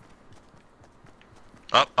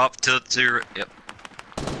 Up to your. Yep.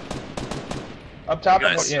 Up top?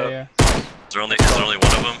 Nice. Yeah, yeah. Is there only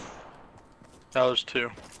one of them? No, there's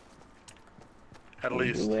 2. At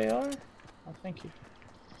least. Who they are? Oh, thank you.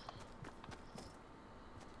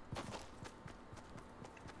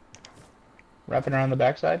 Wrapping around the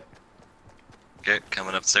backside? Okay,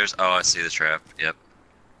 coming upstairs. Oh, I see the trap. Yep.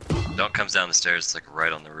 Don't comes down the stairs. It's like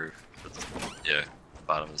right on the roof. Yeah,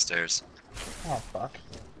 bottom of the stairs. Oh, fuck.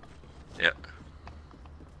 Yep.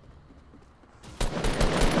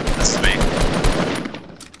 This is me.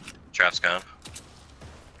 Trap's gone.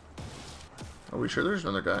 Are we sure there's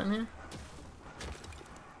another guy in here?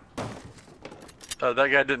 That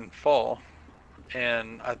guy didn't fall,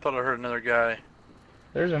 and I thought I heard another guy.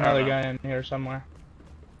 There's another know. guy in here somewhere.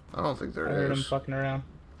 I don't think I there heard him is. fucking around.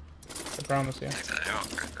 I promise you. Take that out.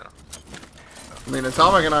 Right now. I mean,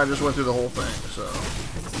 Atomic and I just went through the whole thing, so...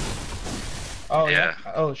 Oh, yeah?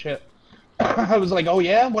 Yeah. Oh, shit. I was like, oh,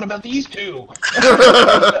 yeah? What about these 2?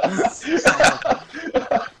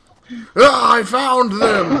 Ah, I found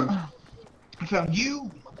them! I found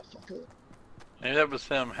you, motherfucker. Maybe that was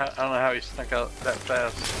him. I don't know how he snuck out that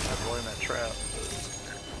fast after laying that trap.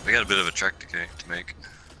 We got a bit of a trek to make.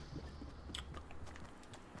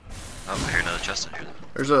 Oh, I hear another chest in here.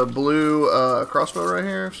 There's a blue crossbow right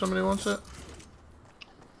here if somebody wants it.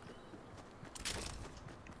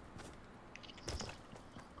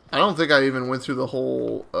 I don't think I even went through the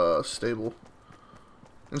whole stable.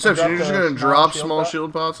 Inception, you're just dropped a gonna small drop shield small pot?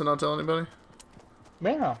 shield pots and not tell anybody?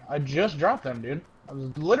 Yeah, I just dropped them, dude. I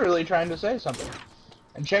was literally trying to say something.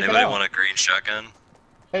 And check Anybody it out. want a green shotgun?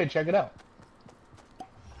 Hey, check it out.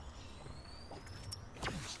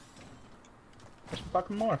 There's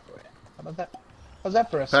fucking more for you. How about that? How's that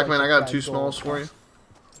for a Pac-Man, slice I of got fried 2 gold? smalls for you.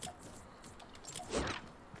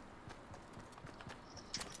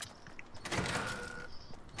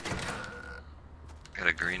 Got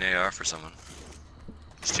a green AR for someone.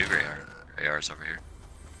 There's 2 green ARs over here.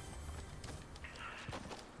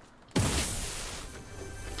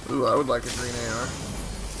 Ooh, I would like a green AR.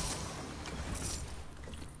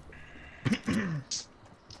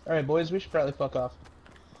 Alright, boys, we should probably fuck off.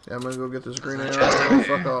 Yeah, I'm gonna go get this green AR and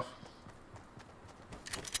fuck off.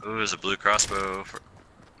 Ooh, there's a blue crossbow for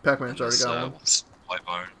Pac-Man's already this, got one. white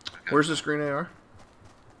barn. Okay. Where's this green AR?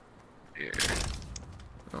 Here.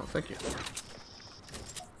 Oh, thank you.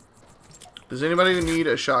 Does anybody need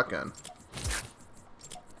a shotgun?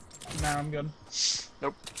 Nah, I'm good.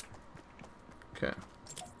 Nope. Okay.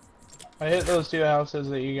 I hit those two houses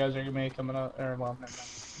that you guys are gonna be coming up, or well, never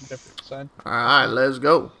mind. Different side. Alright, let's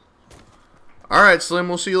go. Alright, Slim,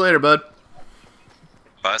 we'll see you later, bud.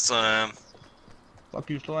 Bye, Slim. Fuck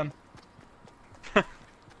you, Slim.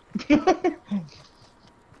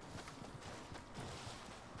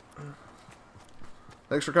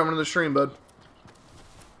 Thanks for coming to the stream, bud.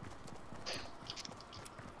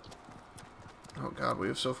 Oh god, we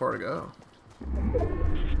have so far to go.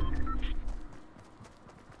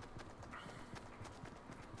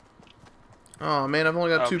 Oh man, I've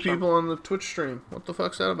only got two people on the Twitch stream. What the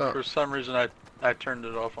fuck's that about? For some reason, I turned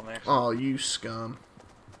it off on accident. Oh, you scum.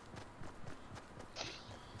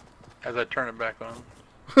 As I turn it back on,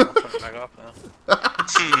 I'll turn it back off now.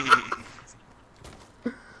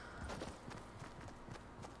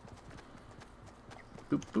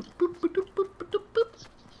 Boop, boop, boop, boop, boop, boop, boop, boop.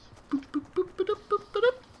 Boop, boop, boop, boop, boop, boop,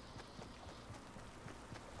 boop.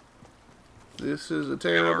 This is a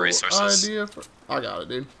terrible resources? idea for... I got it,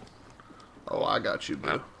 dude. Oh, I got you,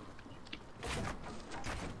 bro.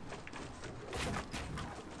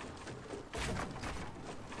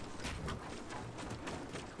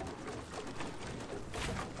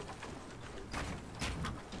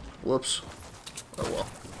 Whoops. Oh well.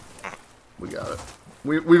 We got it.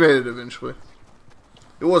 We made it eventually.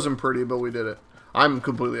 It wasn't pretty, but we did it. I'm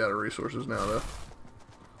completely out of resources now, though.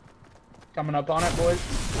 Coming up on it, boys.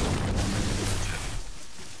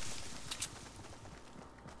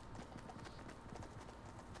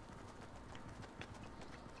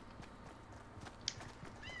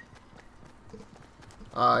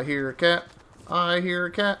 I hear a cat. I hear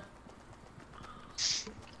a cat. It's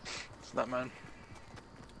not mine.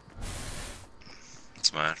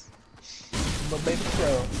 It's mine. But baby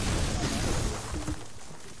crow.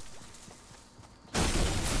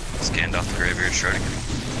 Scanned off the graveyard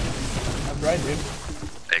Schrodinger, That's right, dude.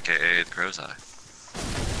 aka the Crow's Eye.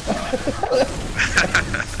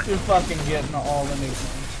 You're fucking getting all the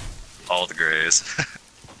nicknames. All the grays.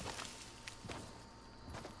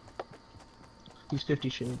 He's 50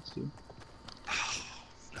 Shades, dude.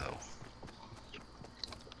 No.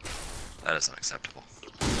 That is unacceptable.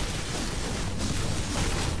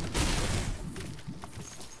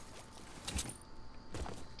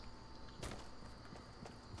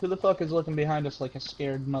 Who the fuck is looking behind us like a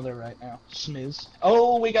scared mother right now? Smiz.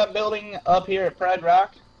 Oh, we got building up here at Pride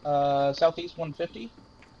Rock, southeast 150.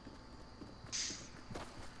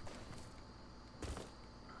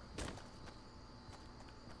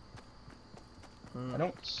 I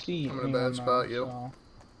don't see I'm in a anyone bad spot, though, yo. so.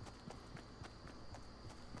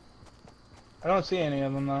 I don't see any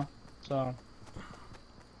of them though, so.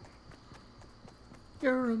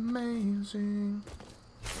 You're amazing.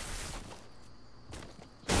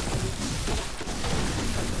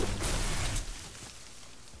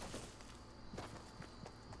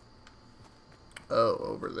 Oh,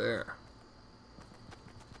 over there.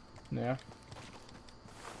 Yeah.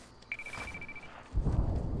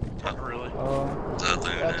 Not really. Oh, The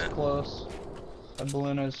that's Luna. close. The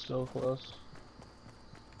balloon is still close.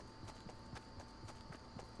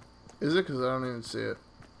 Is it? Because I don't even see it.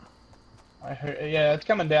 I heard, yeah, it's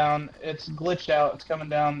coming down. It's glitched out. It's coming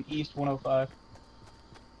down east 105.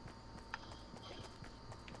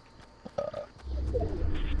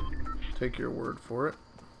 Take your word for it.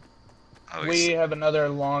 Oh, We have another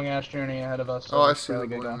long ass journey ahead of us. So Oh, I let's see the gotta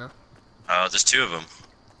get balloon going. now. there's two of them.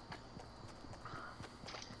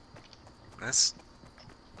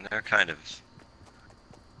 They're kind of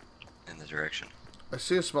in the direction. I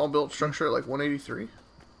see a small built structure at like 183.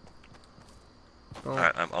 Oh,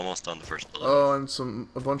 Alright, I'm almost on the first building. oh, and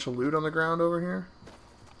a bunch of loot on the ground over here.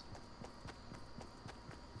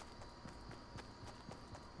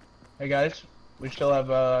 Hey guys, we still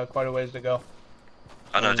have quite a ways to go.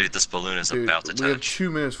 Oh no, dude, this balloon is Dude, about to we have touch.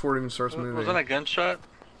 2 minutes before it even starts Was moving. that a gunshot?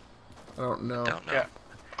 I don't know. Don't know. Yeah.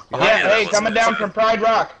 Behind Yeah, you, that hey, was coming it. down from Pride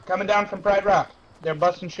Rock. Coming down from Pride Rock. They're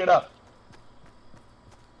busting shit up.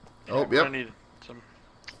 Oh, I yep. need some.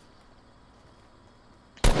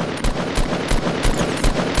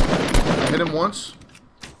 I hit him once.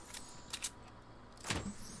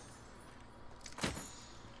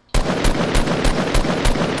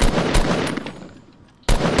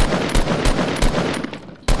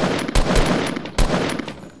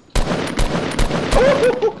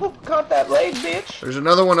 Caught that leg, bitch. There's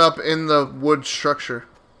another one up in the wood structure.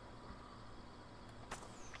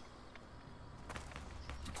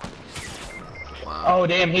 Wow. Oh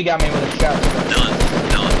damn, he got me with a shot.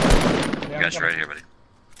 Dylan, Yeah, you got you right here, buddy.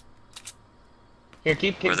 Here,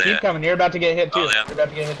 keep Where they at? coming. You're about to get hit too. Oh, yeah. You're about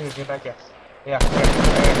to get hit too. Get back here. Yeah.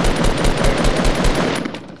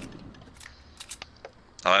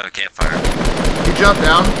 Oh, I have a campfire. jump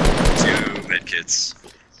down. 2 medkits.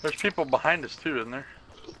 There's people behind us too, isn't there?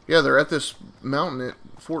 Yeah, they're at this mountain at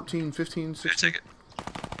 14, 15, Here, 16. take it.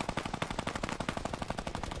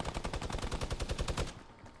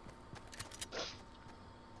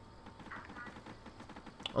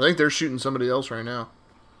 I think they're shooting somebody else right now.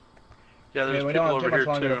 Yeah, there's Yeah, we people don't have too over much here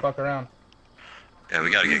longer to too. fuck around. Yeah,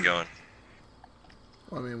 we gotta get going.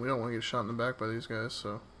 I mean, we don't want to get shot in the back by these guys,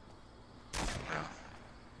 so.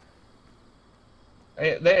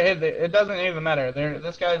 It doesn't even matter.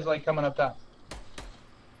 This guy's like coming up top.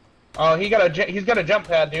 Oh, he's got a jump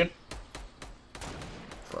pad, dude.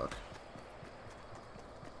 Fuck.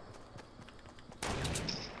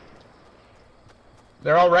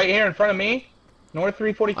 They're all right here in front of me. North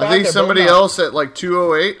 345. I think they're somebody both up. else at like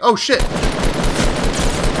 208. Oh shit!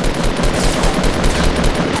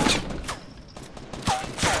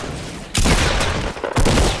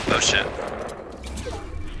 Oh shit.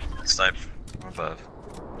 Snipe from above.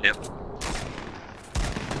 Yep.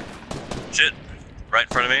 Shit. Right in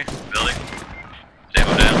front of me. Building.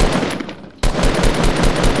 Demo down.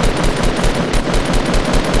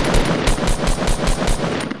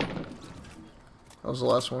 That was the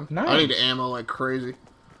last one. Nice. I need ammo like crazy.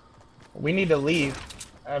 We need to leave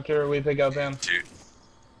after we pick up him. Dude.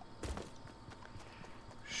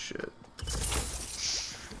 Shit.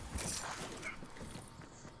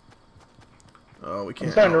 Oh, we can't.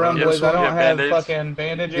 I'm starting to run, Yeah, boys. so I don't yeah, have Band-Aids. fucking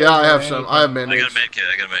bandages. Yeah, I or have some. anything. I have I band-aids. got a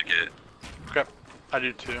medkit. I got a medkit. Okay, I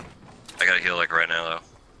do too. I gotta heal like right now though.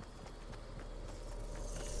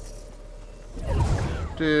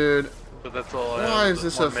 Dude, But that's all I have. why is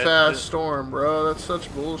this a one med fast kit. storm, bro? That's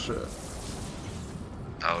such bullshit.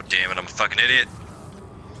 Oh damn it! I'm a fucking idiot.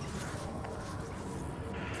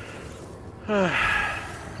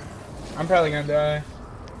 I'm probably gonna die.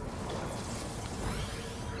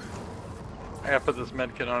 I gotta put this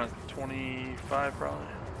med kit on at 25 probably.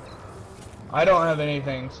 I don't have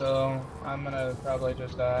anything, so I'm gonna probably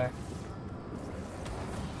just die.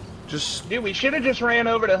 Just, Dude, we should have just ran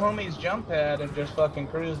over to homie's jump pad and just fucking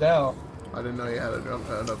cruised out. I didn't know you had a jump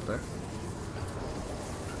pad up there.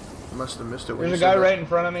 I must have missed it when There's you a said guy that. right in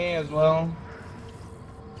front of me as well.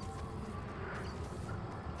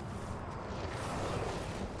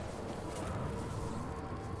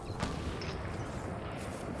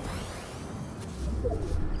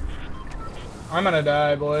 I'm gonna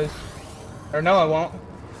die, boys. Or no, I won't.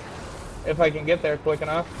 If I can get there quick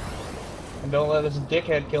enough. And don't let this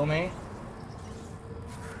dickhead kill me.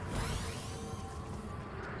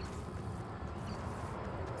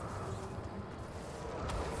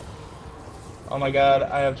 Oh my god,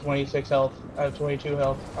 I have 26 health. I have 22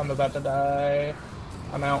 health. I'm about to die.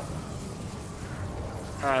 I'm out.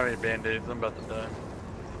 I don't have any band-aids, I'm about to die.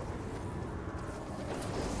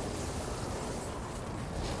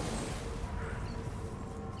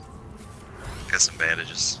 Got some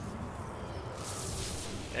bandages.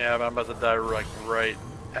 Yeah, but I'm about to die like right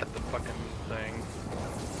at the fucking thing.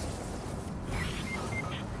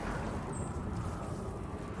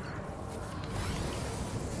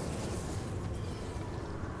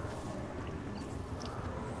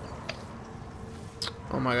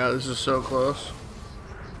 Oh my god, this is so close.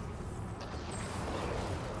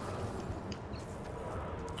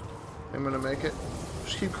 I'm gonna make it.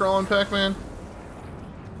 Just keep crawling, Pac-Man.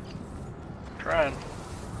 Trying.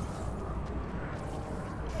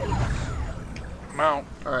 I'm out.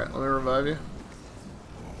 Alright, let me revive you.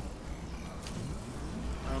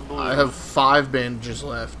 Unbelievable. I have 5 bandages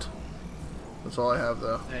left. That's all I have,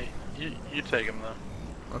 though. Hey, you take him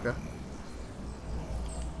though. Okay.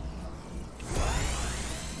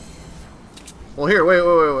 Well, here,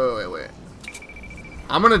 wait.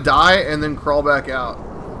 I'm gonna die and then crawl back out.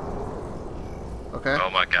 Okay? Oh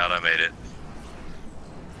my god, I made it.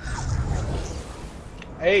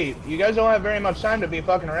 Hey, you guys don't have very much time to be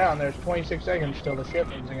fucking around. There's 26 seconds till the ship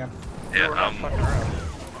moves again. Yeah, We're not fucking around.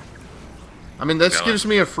 I mean, this Going. gives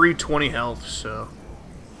me a free 20 health, so...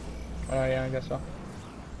 Oh yeah, I guess so.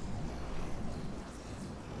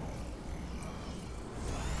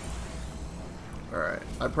 Alright.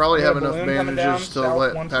 I probably We have a enough balloon coming down, bandages to south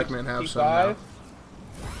let Pac-Man have some now.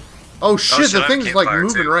 165. Oh shit, shit, the I have thing's like campfire,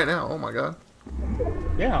 moving too. right now. Oh my god.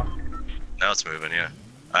 Yeah. now it's moving. Yeah,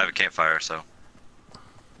 I have a campfire, so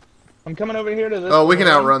I'm coming over here to this. Oh, we can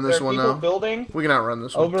balloon. outrun this There are one, people though. building We can outrun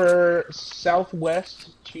this one. over southwest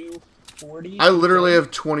 240. I literally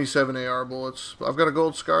have 27 AR bullets. I've got a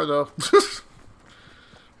gold scar, though.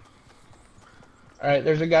 Alright,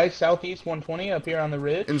 there's a guy southeast 120 up here on the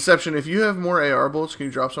ridge. Inception, if you have more AR bullets, can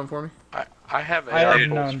you drop some for me? I have I AR have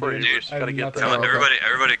bolts none, for you. dude. You just I have gotta get nothing. them. come on, okay.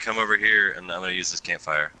 everybody come over here, and I'm gonna use this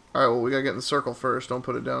campfire. Alright, well, we gotta get in the circle first. Don't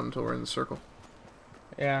put it down until we're in the circle.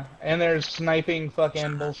 Yeah, and there's sniping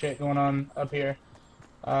fucking bullshit going on up here.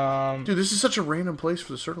 Dude, this is such a random place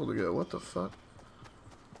for the circle to go. What the fuck?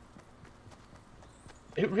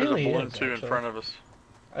 It There's really a balloon is. too in actually. front of us.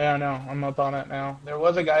 Yeah, I know. I'm up on it now. There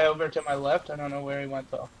was a guy over to my left. I don't know where he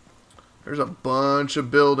went though. There's a bunch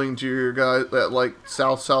of buildings here, guys, that like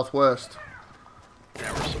southwest.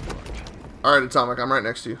 Yeah, we're so fucked. All right, Atomic, I'm right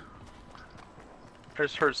next to you. I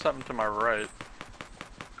just heard something to my right.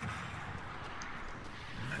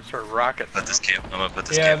 I just heard rocket. Put this camp. I'm gonna put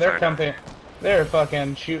this Yeah, they're campfire down. coming. They're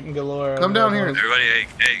fucking shooting galore. Come over down there, here. boys. Everybody,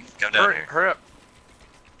 hey, come down here. Hurry up.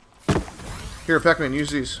 Here, Pac-Man,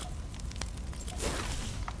 use these.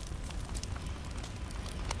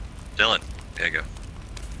 Dylan, there you go.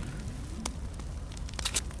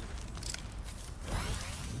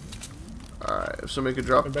 All right, if somebody could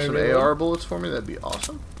drop Everybody some reload? AR bullets for me, that'd be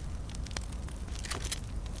awesome.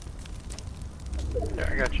 Yeah,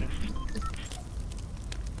 I got you.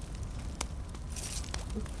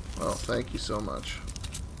 Well, thank you so much.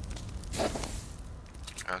 Okay.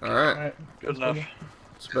 All right, Alright, Good enough.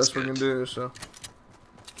 it's the best we can do. So,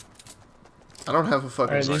 I don't have a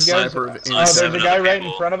fucking Alright, these guys. sniper of Oh, any there's a seven guy other right in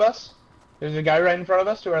people. front of us. There's a guy right in front of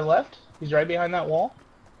us to our left. He's right behind that wall.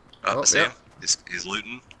 Oh, Oh, I see yeah. him. He's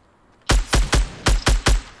looting.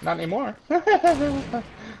 Not anymore. I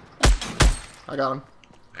got him.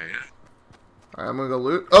 There you go. All right, I'm gonna go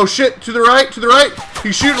loot. Oh shit! To the right! To the right!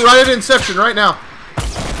 He's shooting right at Inception right now.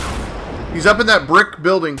 He's up in that brick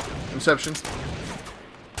building. Inception.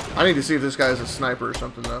 I need to see if this guy is a sniper or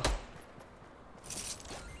something though.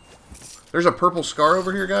 There's a purple scar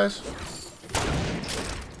over here, guys.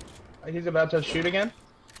 He's about to shoot again.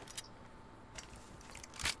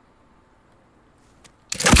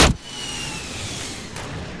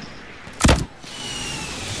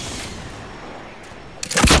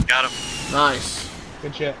 Got him. Nice.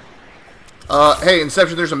 Good shit. Hey,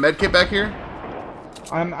 Inception, there's a med kit back here.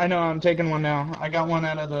 I know. I'm taking one now. I got one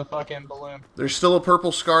out of the fucking balloon. There's still a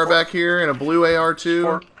purple scar back here and a blue AR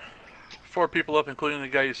too. Four people up, including the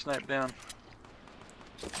guy you sniped down.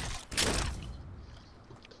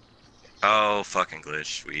 Oh, fucking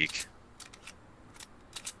glitch. Weak.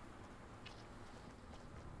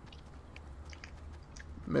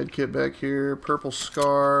 Med kit back here, purple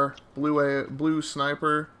scar, blue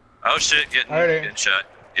sniper. Oh shit, Alrighty. getting shot.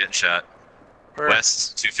 Getting shot. Where?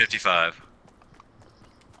 West 255.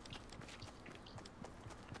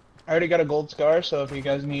 I already got a gold scar, so if you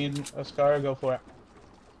guys need a scar, go for it.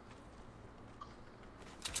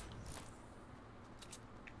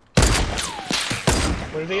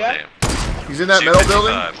 Where's he at? Damn. He's in that metal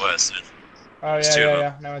building. 255 West. Oh There's yeah, two of yeah,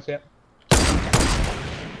 them. yeah. Now I see it.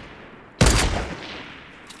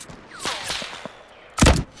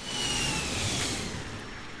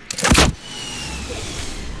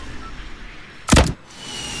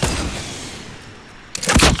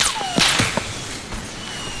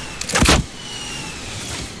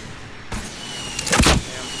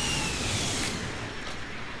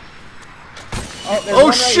 Oh, there's Oh one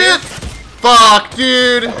right shit! here. Fuck,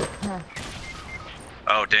 dude!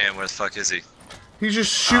 Oh damn, where the fuck is he? He's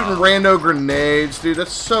just shooting rando grenades, dude.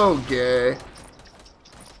 That's so gay.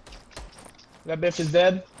 That bitch is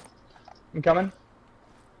dead. I'm coming.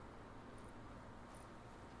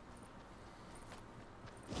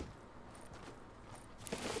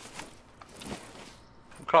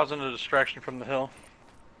 I'm causing a distraction from the hill.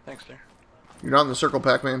 Thanks, there. You're not in the circle,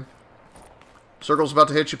 Pac-Man. Circle's about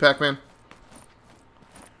to hit you, Pac-Man.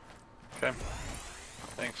 Okay.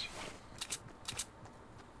 Thanks.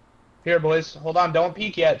 Here, boys. Hold on. Don't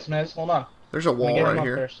peek yet, Smith. Hold on. There's a Let me wall get him right up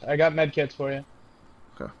here. first. I got med kits for you.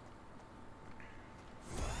 Okay.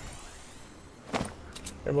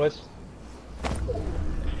 Here, boys.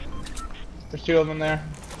 There's two of them there.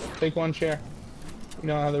 Take one chair. You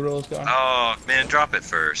know how the rules go. Oh man, drop it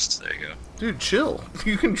first. There you go. Dude, chill.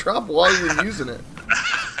 You can drop while you're using it.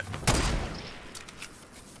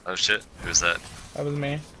 Oh shit, who's that? That was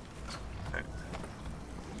me.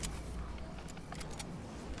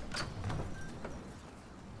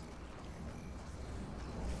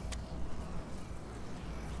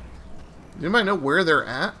 Anybody know where they're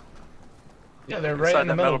at? Yeah, they're right Inside in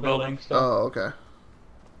the that middle metal building. building. So. Oh, okay.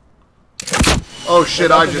 Oh shit,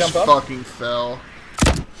 They're about I to just jump up? fucking fell.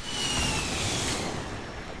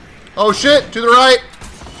 Oh shit, to the right!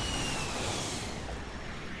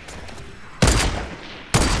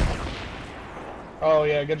 Oh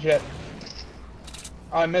yeah, good shit.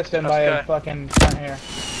 Oh, I missed him That's by a okay. fucking front hair.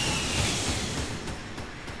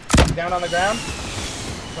 Down on the ground.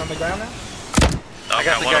 He's on the ground now. Oh, I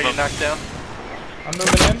got the one guy of you them. knocked down. I'm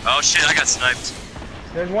moving in. Oh shit, I got sniped.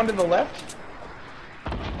 There's one to the left.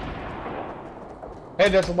 Hey,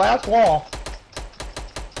 that's the last wall.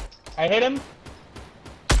 I hit him.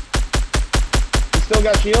 He still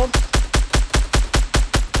got shield.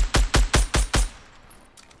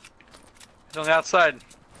 He's on the outside.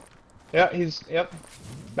 Yeah, yep.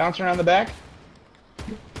 Bouncing around the back.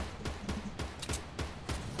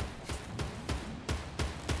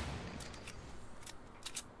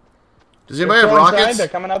 Does anybody have They're still inside, rockets? They're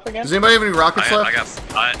coming up again. Does anybody have any rockets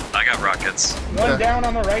left? I got rockets. One Okay. down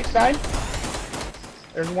on the right side.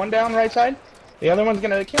 There's one down right side. The other one's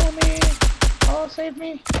gonna kill me. Oh, save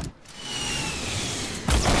me.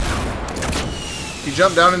 He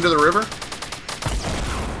jumped down into the river.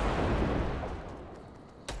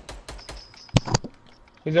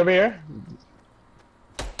 He's over here.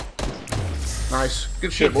 Nice.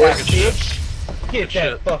 Good shit, Get that boys. bitch. Get that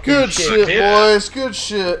shit. fucking Good shit, Yeah. boys. Good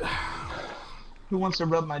shit. Who wants to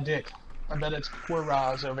rub my dick? I bet it's poor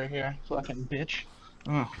Roz over here. Fucking bitch.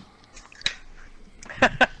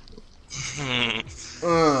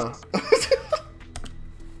 Ugh.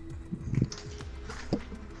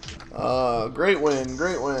 Great win.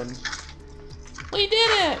 Great win. We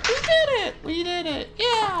did it! We did it! We did it!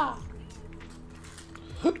 Yeah!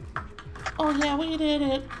 Oh yeah, we did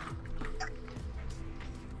it.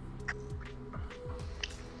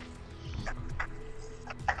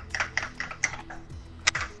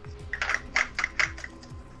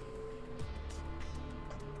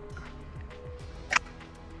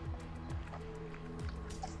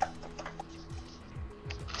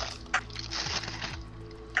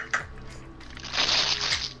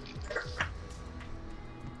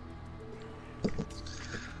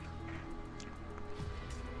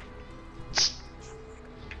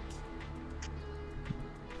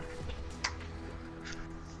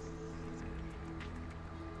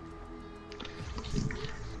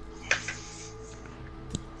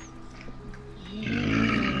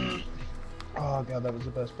 Oh god, that was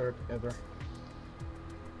the best perk ever.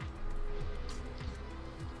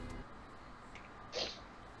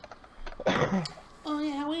 Oh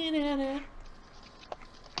yeah, we did it.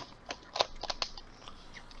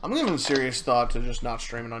 I'm giving serious thought to just not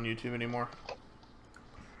streaming on YouTube anymore.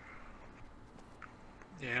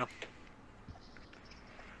 Yeah.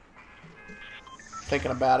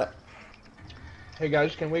 Thinking about it. Hey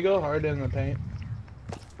guys, can we go hard in the paint?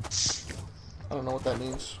 I don't know what that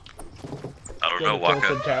means. I don't Go know, to Waka.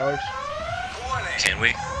 Tilted Towers. Can we?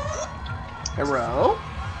 Hello?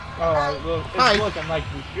 Oh, well, it's Hi. looking like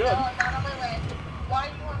we should. No, not on my way. Why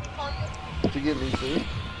do you want me to call you? To get me food?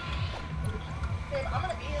 Babe, I'm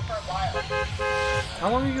gonna be here for a while. How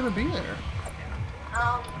long are you gonna be there?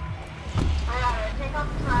 I gotta take out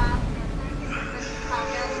the trash and finish the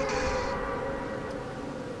packet.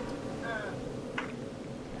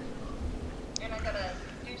 And I gotta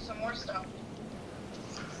do some more stuff.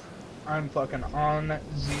 I'm fucking on the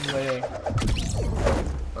way.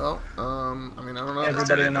 Well, I mean, I don't know.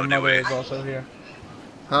 Everybody in the no mother way. is also here.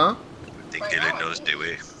 Huh? I think Dylan knows the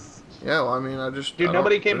way. Yeah, well, I mean, I just. Dude, I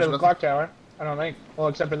nobody don't- came to there's the nothing- clock tower. I don't think. Well,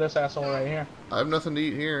 except for this asshole right here. I have nothing to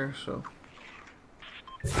eat here, so.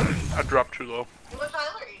 I dropped too low. What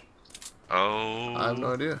Tyler eat? Oh. I have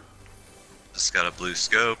no idea. Just got a blue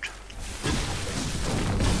scoped.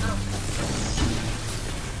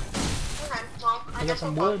 Okay, well, I got guess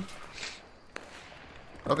some I'll wood.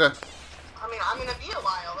 Okay. I mean, I'm gonna be a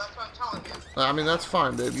while, that's what I'm telling you. I mean, that's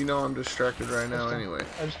fine, babe. You know I'm distracted right now anyway.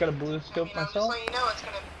 I just got a blue I scope mean, I'm just myself. letting you know it's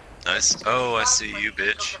gonna... Nice. Oh, I see you,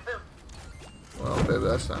 bitch. Well, babe,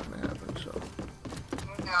 that's not gonna happen, so.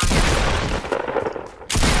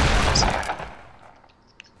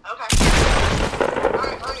 Okay.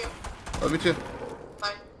 Alright, love you. Love you too.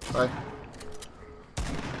 Bye. Bye.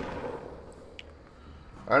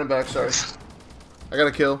 Alright, I'm back, sorry. I got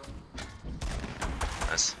a kill.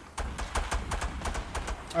 Nice.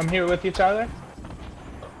 I'm here with you, Tyler.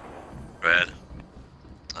 Red.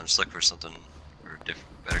 I'm just looking for something or a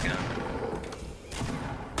different, better gun.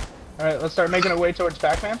 Alright, let's start making our way towards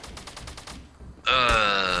Pac-Man.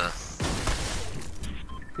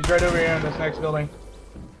 He's right over here in this next building.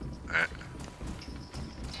 Alright.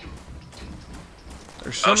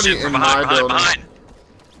 There's Oh somebody shit, in from my behind, building. behind.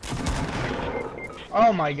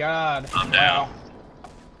 Oh my god. I'm down. Wow.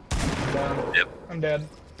 I'm down. Yep. I'm dead.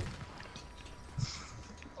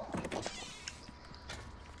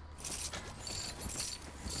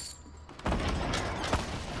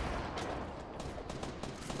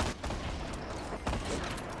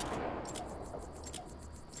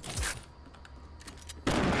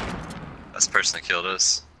 That's the person that killed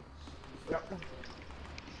us. Yep.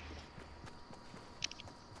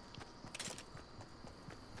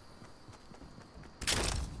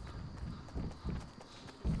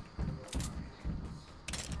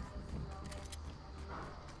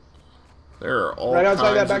 There are all Right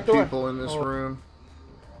outside that kinds back of door. people in this Oh. room.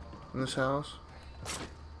 In this house.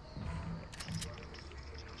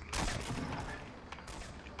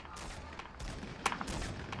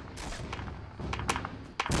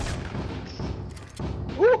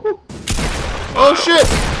 Woo-hoo. Oh shit!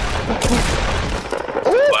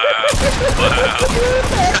 Woo!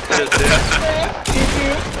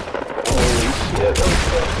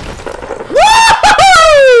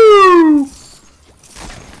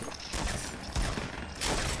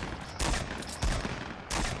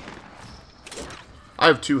 I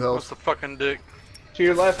have 2 What's health. the fucking dick? To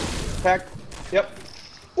your left, Pack. Yep.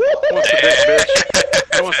 What's the dick,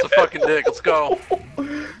 bitch? Who wants the fucking dick? Let's go.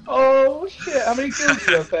 Oh shit! How many kills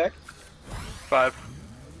do you have, Pack? 5.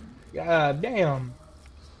 God damn.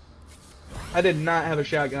 I did not have a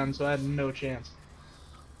shotgun, so I had no chance.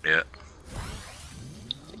 Yeah.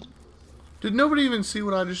 Did nobody even see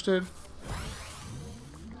what I just did?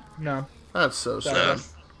 No. That's so sad. No.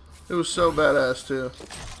 It was so badass too.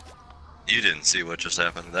 You didn't see what just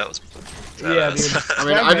happened. That was. Yeah, badass. dude. I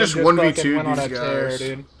mean, I Pac-Man just fucking 1v2'd went on these a tear, guys.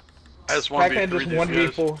 dude. I just Pac-Man 1v3 just these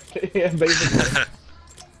guys. 1v4. Yeah, basically.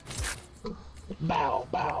 Bow,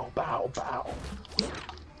 bow, bow, bow.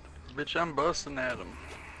 Bitch, I'm busting at him.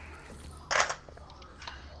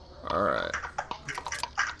 Alright.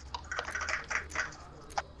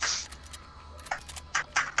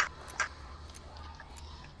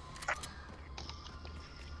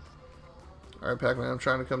 Alright, Pac-Man, I'm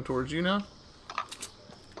trying to come towards you now.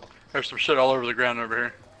 There's some shit all over the ground over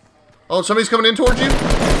here. Oh, somebody's coming in towards you? Okay,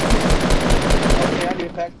 I do,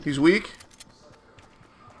 Pac. He's weak.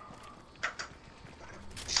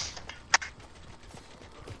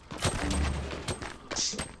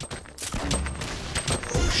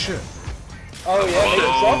 Oh, shit. Oh yeah, make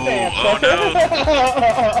a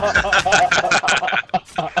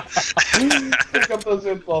dance. Pick up those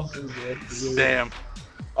impulses, dude. Damn.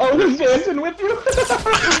 Oh, he's dancing with you?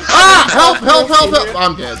 Ah! Help, help, help, help!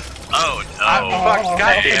 I'm dead. Oh no! Fuck,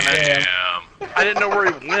 god damn it. Damn! I didn't know where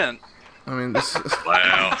he went. I mean, this is...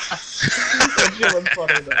 Wow. That shit was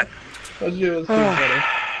funny, though. That shit was too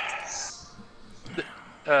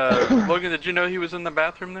funny. Logan, did you know he was in the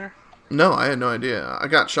bathroom there? No, I had no idea. I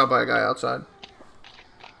got shot by a guy outside.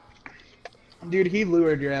 Dude, he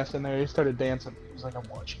lured your ass in there. He started dancing. He's like, I'm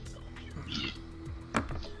watching.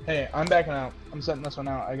 Hey, I'm backing out. I'm setting this one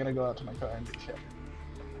out. I gotta go out to my car and do shit.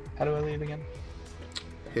 How do I leave again?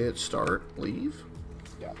 Hit start, leave.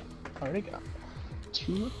 Got it. Already got it.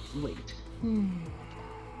 Too late.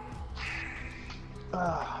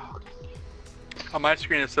 Ah. On my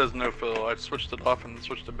screen it says no fill. I switched it off and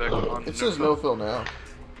switched it back on. It says no fill now.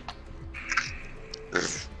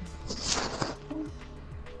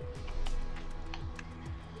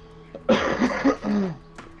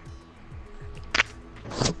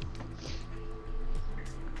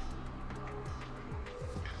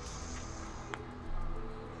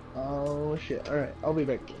 Oh shit. Alright, I'll be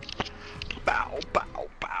back. Bow, bow,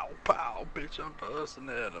 bow, bow. Bitch, I'm busting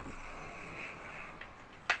at him.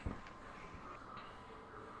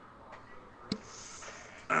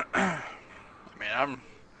 I mean,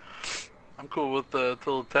 I'm cool with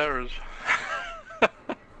Tilted Towers. I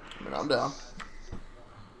mean, I'm down.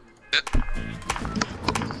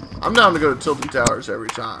 I'm down to go to Tilted Towers every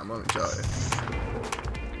time, let me tell you.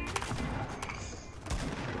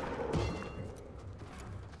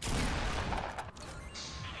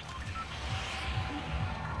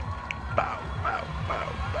 Bow, bow, bow,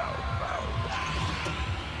 bow, bow.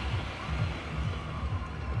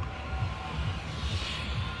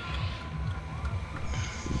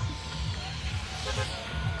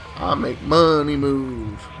 I make money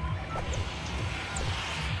move.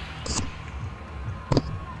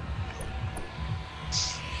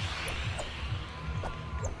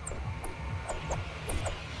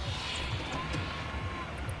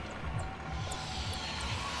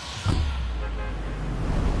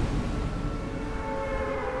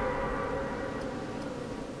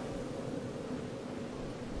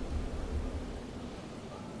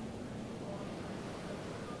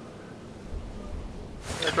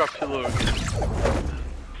 I dropped too low again.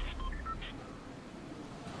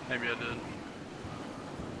 Maybe I did.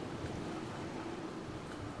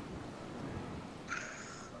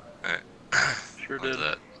 Alright. Sure On to did.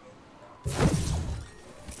 that.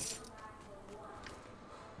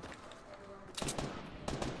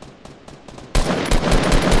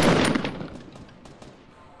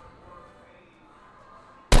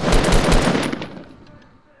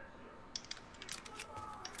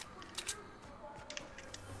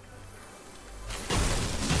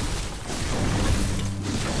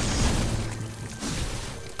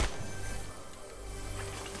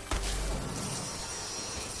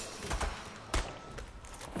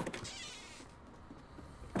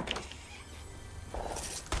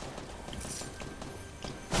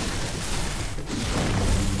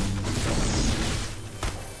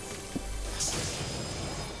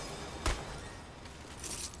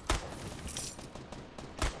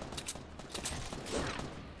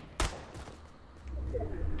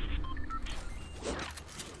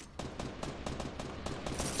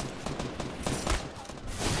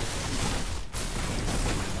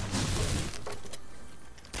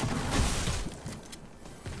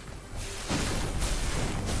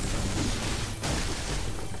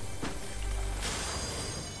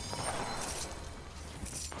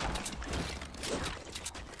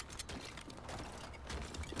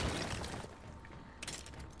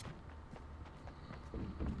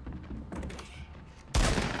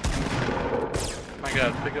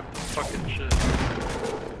 pick up the fucking shit.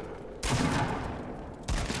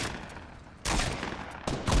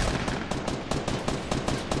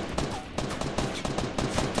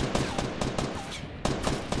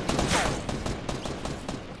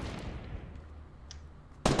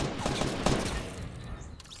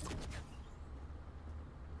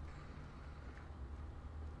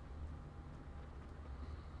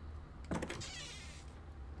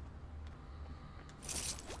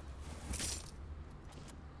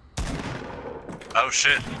 Oh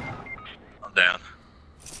shit. I'm down.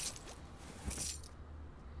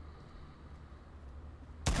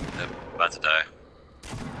 Yep, about to die.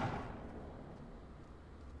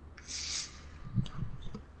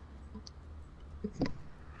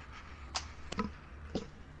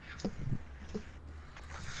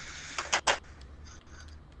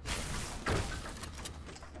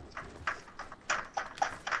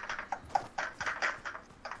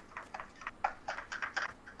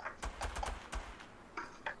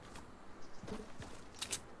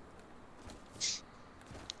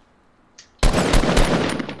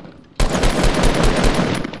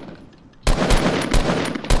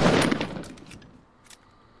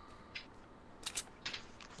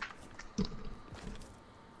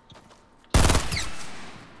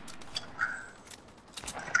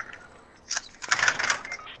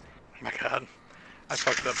 My god. I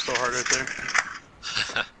fucked up so hard right there.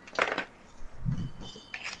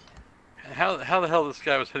 And how the hell this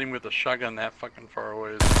guy was hitting with a shotgun that fucking far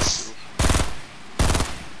away is ridiculous.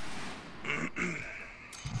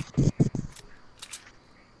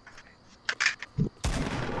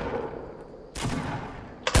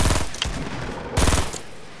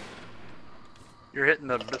 You're hitting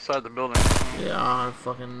the beside the building. Yeah, I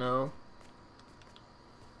fucking know.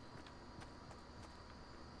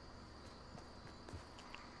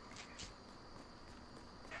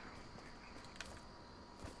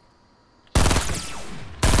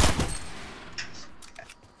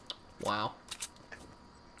 Wow.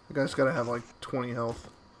 The guy's gotta have like 20 health.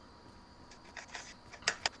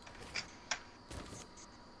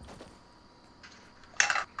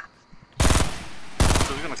 I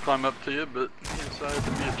was gonna climb up to you, but he decided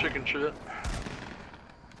to be a chicken shit.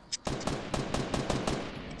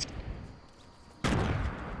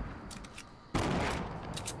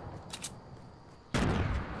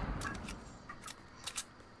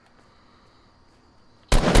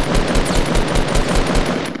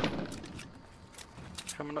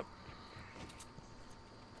 Coming up.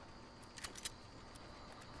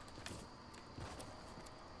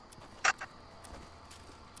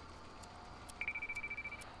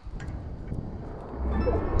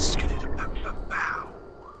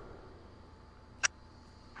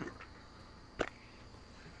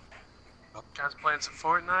 Guys playing some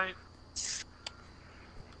Fortnite?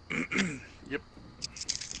 Yep.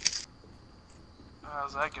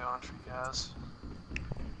 How's that going for you guys?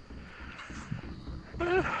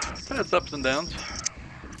 That's ups and downs.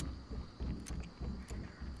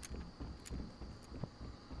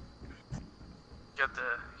 Got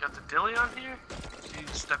the dilly on here? He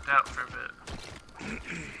stepped out for a bit.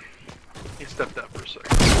 He stepped out for a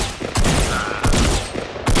second.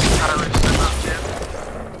 Tyler stepped up too.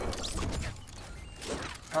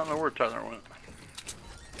 I don't know where Tyler went.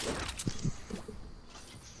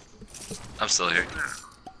 I'm still here.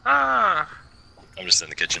 Ah! I'm just in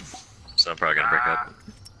the kitchen, so I'm probably gonna break up.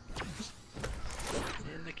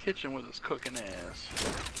 In the kitchen with his cooking ass.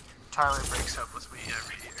 Tyler breaks up with me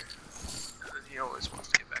every year. And then he always wants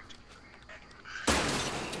to get back to me.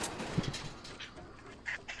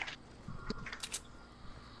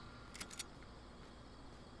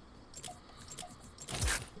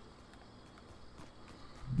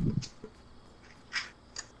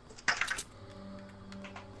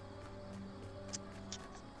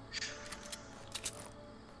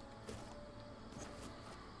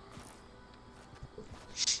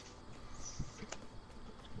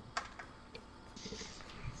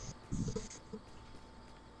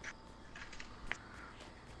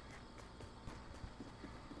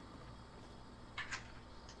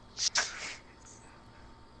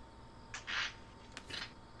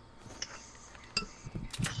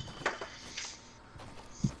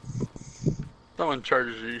 Someone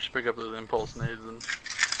charges you, you should pick up those impulse nades and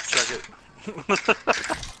chuck it.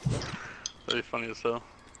 That'd be funny as hell.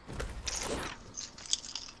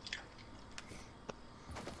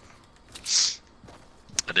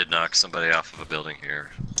 I did knock somebody off of a building here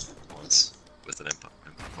once with an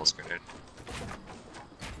impulse grenade.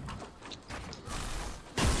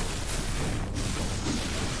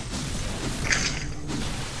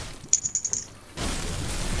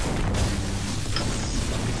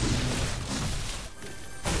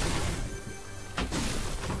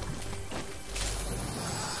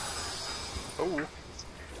 Oh,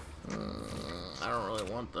 I don't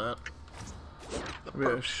really want that. the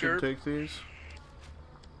Maybe I perp should skirt. take these.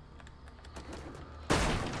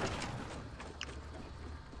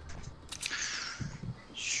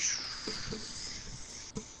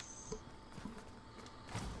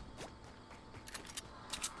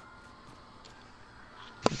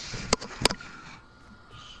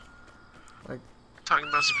 Talking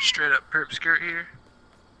about some straight up perp skirt here.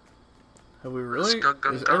 Have we really? Skunk,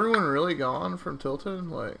 gunk, Is gunk. everyone really gone from Tilted?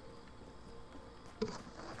 Like,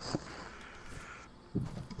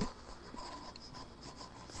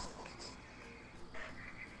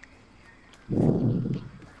 I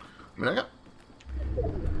mean, I got.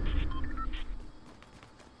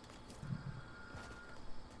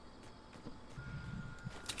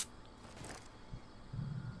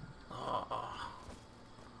 Ah.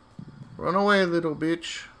 Run away, little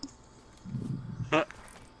bitch.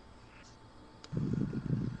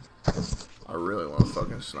 I really want to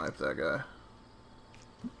fucking snipe that guy.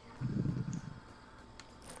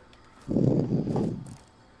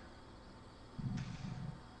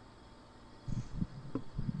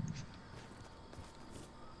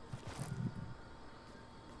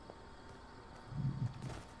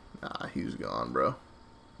 Nah, he's gone, bro.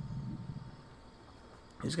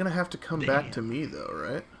 He's gonna have to come back to me, though,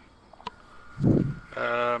 right?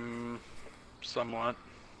 Somewhat.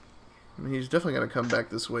 I mean, he's definitely gonna come back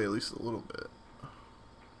this way at least a little bit.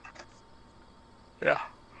 Yeah.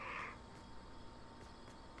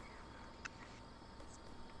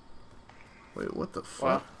 Wait, what the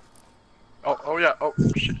fuck? Wow. Oh yeah. Oh,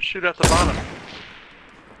 shoot at the bottom.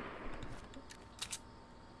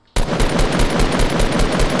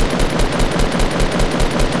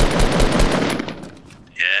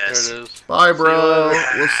 Yes. There it is. Bye, bro. later.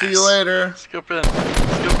 We'll see you later. Scoop in.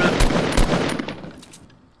 Scoop in.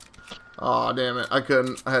 Aw, damn it. I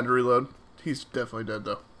couldn't. I had to reload. He's definitely dead,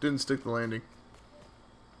 though. Didn't stick the landing.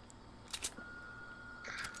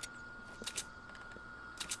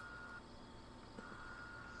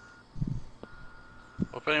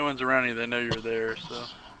 Well, if anyone's around you, they know you're there, so.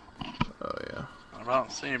 Oh, yeah. I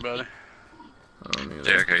don't see anybody. I don't either.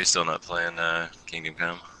 Derek, are you still not playing Kingdom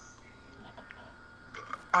Come?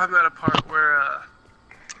 I'm at a part where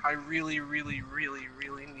I really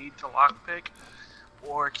need to lockpick,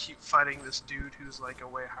 or keep fighting this dude who's like a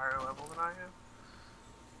way higher level than I am.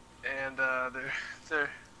 And they're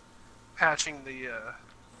patching the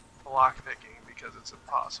lockpicking because it's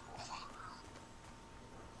impossible.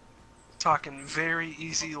 Talking very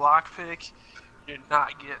easy lockpick, you're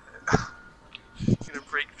not getting it. You're gonna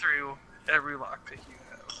break through every lockpick you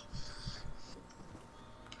have.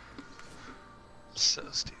 So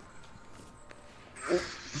stupid.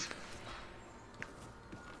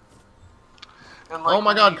 And Oh my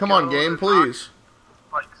when god, you come on, go game, to knock- please.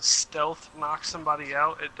 like stealth knock somebody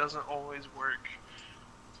out, it doesn't always work.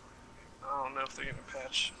 I don't know if they're gonna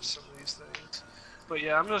patch some of these things, but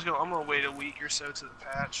yeah, I'm gonna wait a week or so to the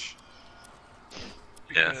patch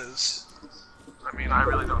because I mean I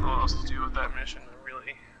really don't know what else to do with that mission. I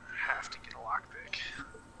really have to get a lockpick.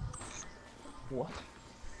 What?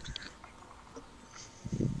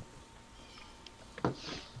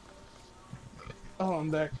 Oh,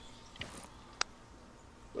 I'm back.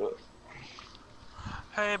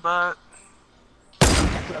 Hey, but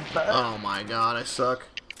Oh my god, I suck.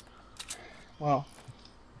 Well,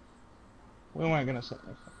 we weren't gonna say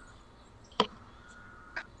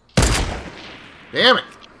Damn it!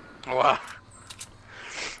 Oh, wow.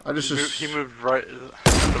 I just He moved right at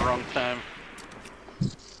the wrong time.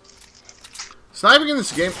 sniping in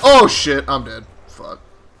this game. Oh shit, I'm dead. Fuck.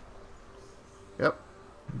 Yep.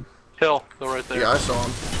 Hill, go right there. Yeah, I saw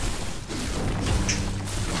him.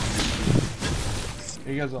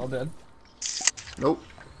 Are you guys all dead? Nope.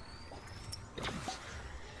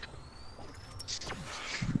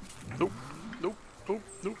 Nope. Nope. Nope.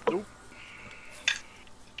 Nope. Nope.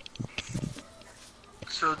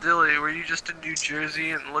 so Dilly, were you just in New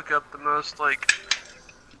Jersey and look up the most like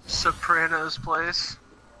Sopranos place?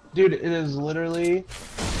 Dude, it is literally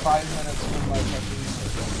 5 minutes from my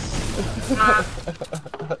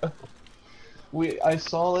fucking I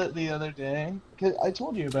saw it the other day. 'Cause I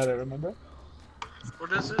told you about it, remember?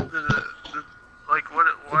 What is it? Like what?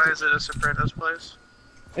 Why is it a Sopranos place?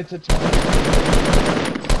 It's a Tony.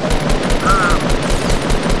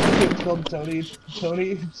 It's called Tony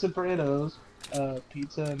Sopranos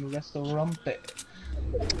Pizza and Restaurante.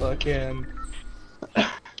 Fucking.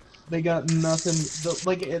 They got nothing.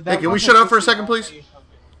 Hey, can we shut up for a second, please?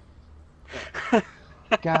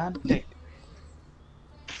 God damn.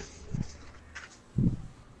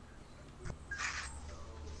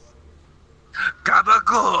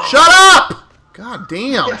 Gabagool! Shut up! God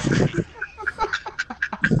damn. What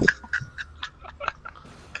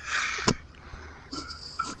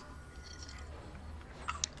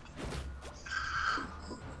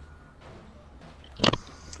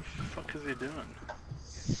the fuck is he doing?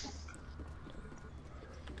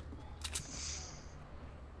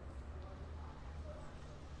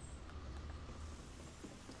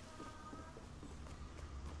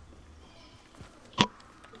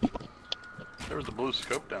 There was a blue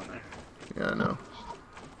scope down there. Yeah, I know.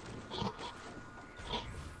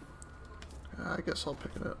 I guess I'll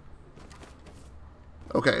pick it up.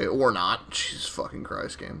 Okay, or not. Jesus fucking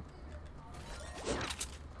Christ, game.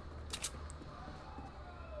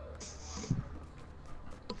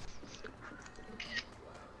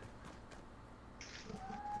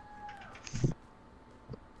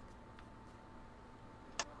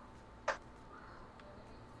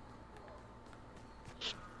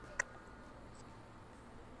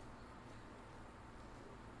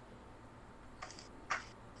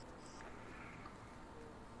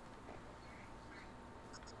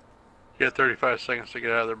 You got 35 seconds to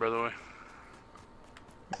get out of there, by the way.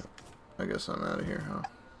 I guess I'm out of here, huh?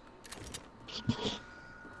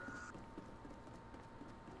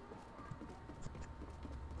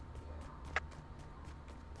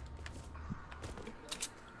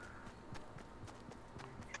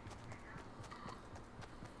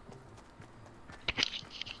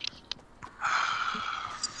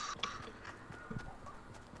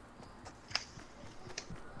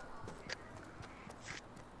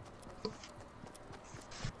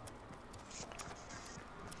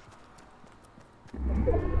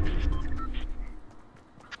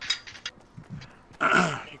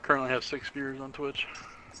 You currently have 6 viewers on Twitch.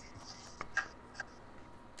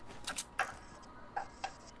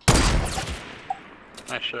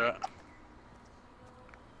 Nice shot.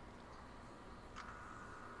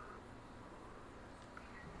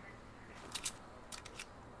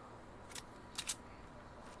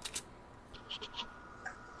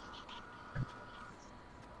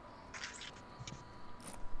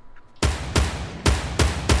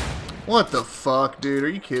 What the fuck, dude? Are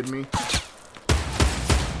you kidding me?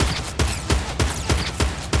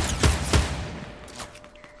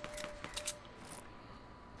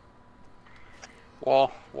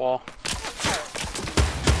 Wall.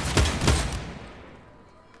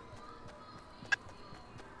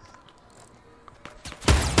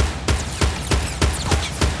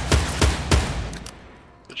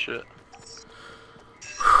 Good shit.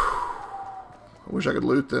 I wish I could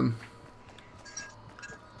loot them.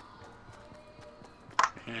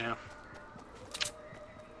 Yeah.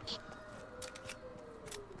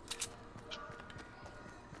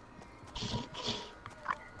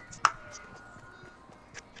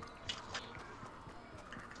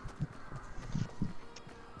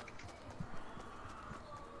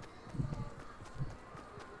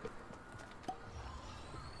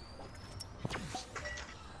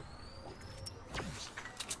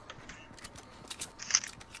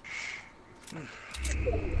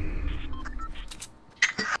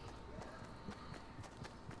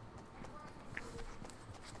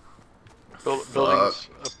 Buildings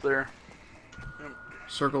up there. Yep.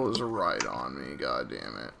 Circle is right on me, god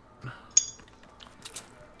damn it.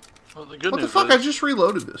 Well, the good What the news fuck? is, I just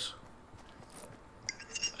reloaded this.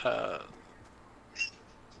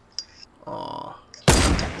 Aw.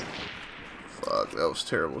 Fuck, that was a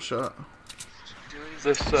terrible shot.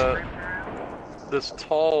 this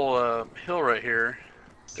tall hill right here,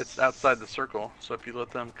 it's outside the circle. So if you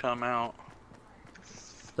let them come out,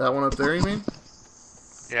 That one up there, you mean?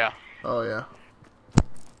 yeah. Oh, yeah.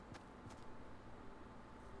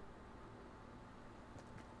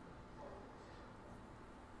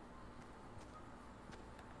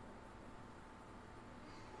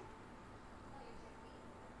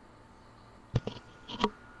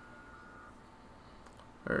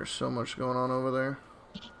 There's so much going on over there.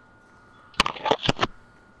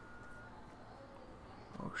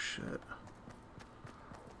 Oh, shit.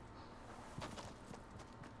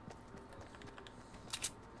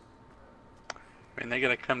 I mean, they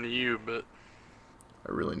gotta come to you, but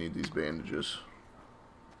I really need these bandages.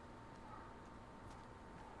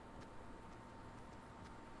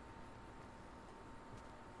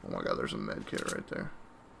 Oh my god, there's a med kit right there.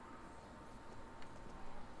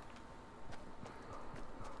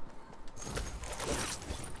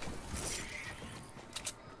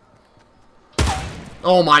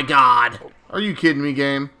 Oh my god! Are you kidding me,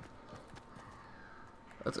 game?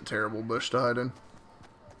 That's a terrible bush to hide in.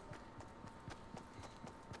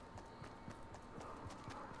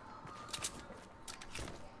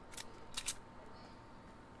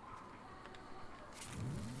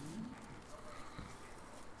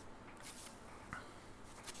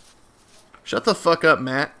 Shut the fuck up,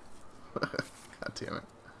 Matt. God damn it.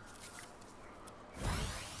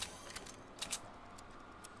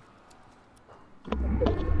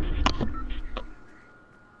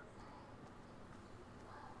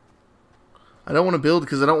 I don't want to build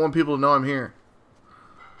because I don't want people to know I'm here.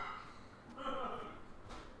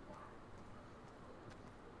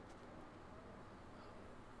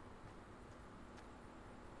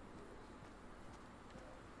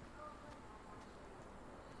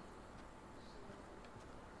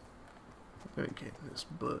 I'm gonna get in this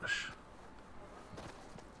bush.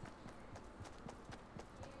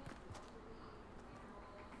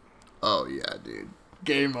 Oh yeah, dude.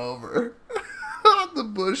 Game over. The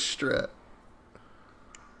bush strat.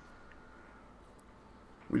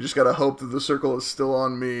 We just gotta hope that the circle is still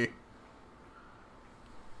on me.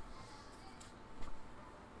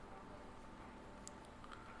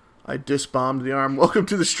 I disbombed the arm. Welcome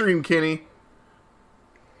to the stream, Kenny.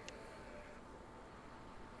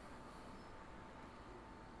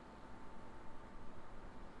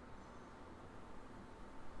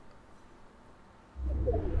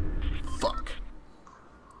 Fuck.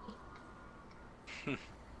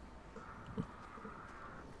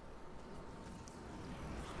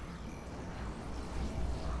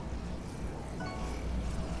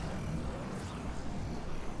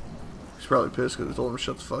 He's probably pissed because I told him to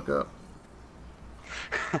shut the fuck up.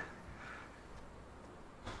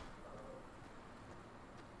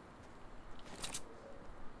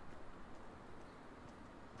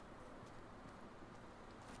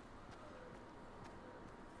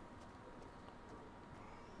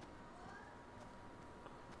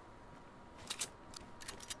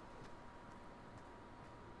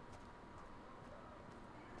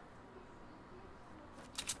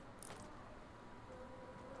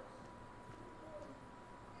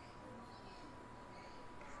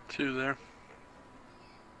 Two there.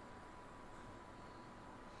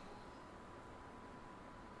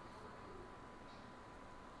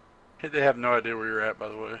 Hey, they have no idea where you're at, by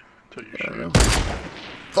the way, until you shoot.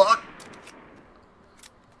 Fuck!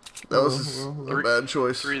 That was a bad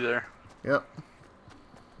choice. Three there. Yep.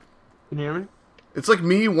 Can you hear me? It's like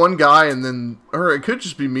me, one guy, and then... Or it could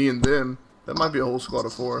just be me and them. That might be a whole squad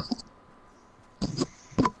of 4.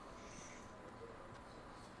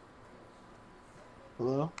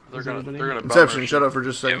 Hello? They're gonna bomb Inception, our shut shit. up for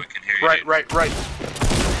just a Yeah, second. we can hear you. Right.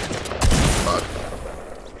 Fuck.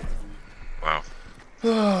 Wow.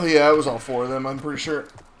 Oh, yeah, it was all 4 of them, I'm pretty sure.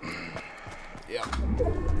 Yeah.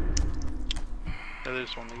 Yeah, they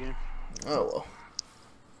just won the game. Oh, well.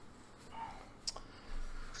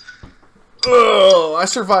 Oh, I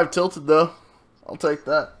survived Tilted, though. I'll take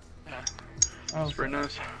that. Yeah. That's pretty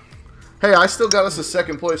nice. Hey, I still got us a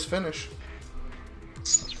 2nd place finish.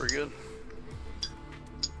 That's pretty good.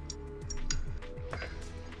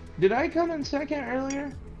 Did I come in second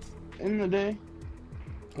earlier in the day?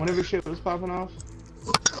 Whenever shit was popping off?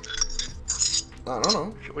 I don't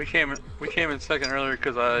know. We came in second earlier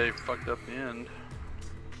because I fucked up the end.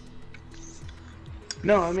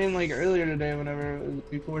 No, I mean like earlier today whenever it was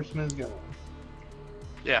before Smith got on.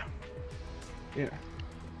 Yeah. Yeah.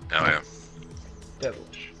 Oh yeah.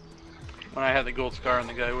 Devilish. When I had the gold scar and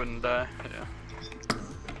the guy wouldn't die. Yeah.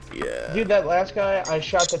 Yeah. Dude, that last guy, I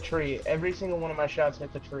shot the tree. Every single one of my shots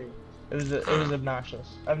hit the tree. It was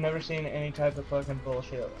obnoxious. I've never seen any type of fucking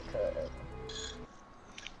bullshit like that ever.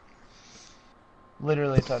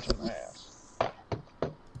 Literally touching my ass.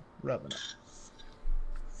 Rubbing it.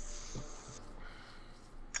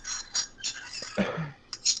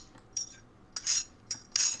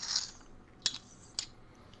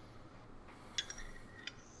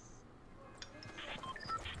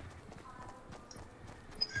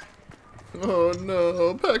 Oh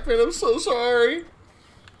no, Pac-Man, I'm so sorry.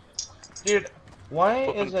 Dude, why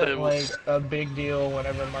Flipping is it tables. like a big deal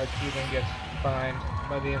whenever Mark Cuban gets fined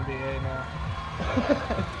by the NBA now? You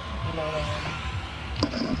know what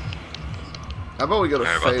I mean? How about we go to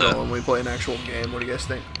Sorry about that. Fatal and we play an actual game? What do you guys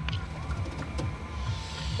think?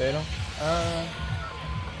 Fatal?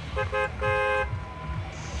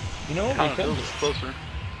 You know what we Haunted could Hills do? is closer.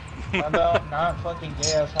 How about not fucking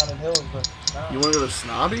gay ass Haunted Hills, but no. You want to go to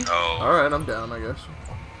Snobby? Oh. Alright, I'm down, I guess.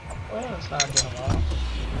 Well, it's not getting off.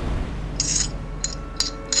 It's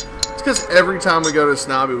because every time we go to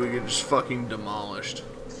Snobby, we get just fucking demolished.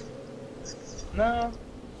 No.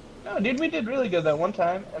 No, dude, we did really good that one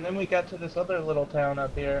time, and then we got to this other little town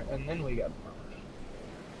up here, and then we got demolished.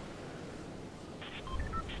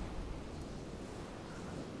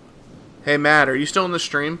 Hey, Matt, are you still in the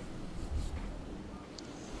stream?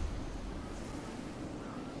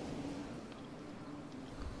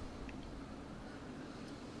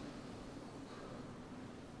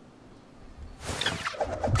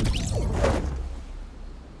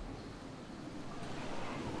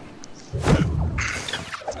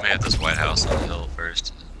 this White House on the hill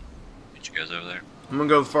first. Get you guys over there. I'm gonna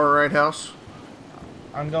go far right house.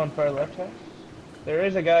 I'm going far left house. There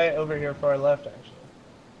is a guy over here far left, actually.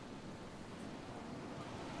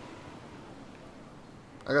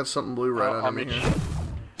 I got something blue right I'll under me meet you. here.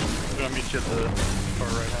 I'm gonna meet you at the far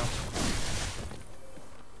right house.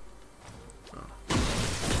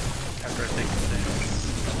 After I take the damage.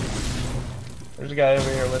 There's a guy over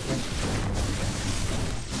here with me.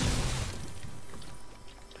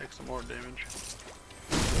 Take some more damage.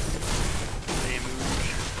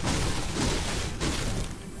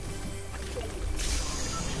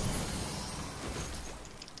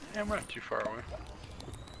 Yeah, we're not too far away.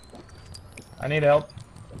 I need help.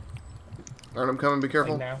 Alright, I'm coming. Be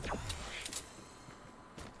careful. Like now.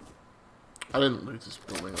 I didn't loot this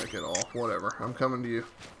building like at all. Whatever. I'm coming to you.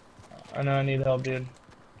 I know I need help, dude.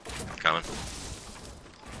 Coming.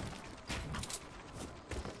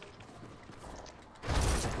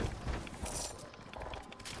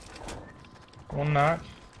 One knock.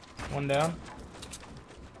 One down.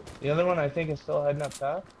 The other one I think is still heading up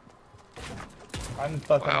top. I'm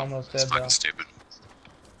fucking Wow, almost that's dead fucking though. stupid.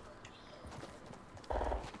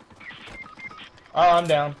 Oh, I'm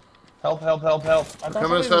down. Help, help, help, help. I thought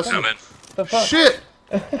coming as somebody was fast as- Coming. The fuck? Shit!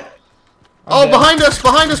 I'm Oh, dead. behind us!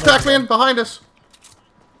 Behind us, Pac-Man! Behind us!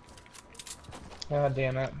 God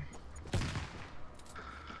damn it.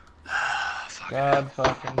 Fuck. God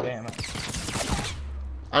fucking damn it.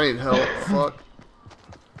 I need help. Fuck.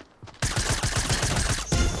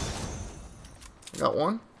 I got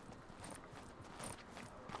one.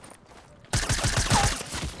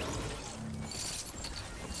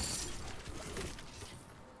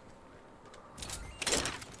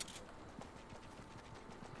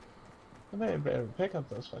 I better pick up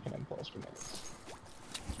those fucking impulse grenades.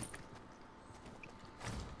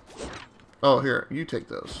 Oh, here. You take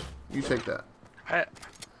those. You take that. I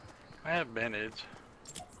have band-aids.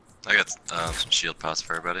 I got some shield pots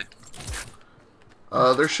for everybody.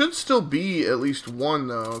 There should still be at least one,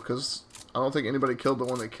 though, because I don't think anybody killed the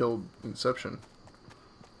one that killed Inception.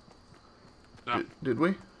 No. Did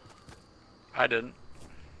we? I didn't.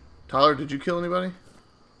 Tyler, did you kill anybody?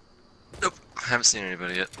 Nope. Haven't seen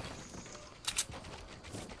anybody yet.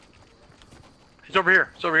 He's over here.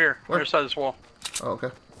 He's over here. Where? Other side of this wall. Oh, okay.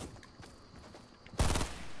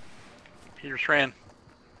 He just ran.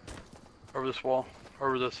 Over this wall.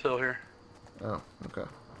 Over this hill here. Oh, okay.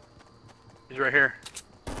 He's right here.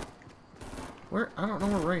 Where? I don't know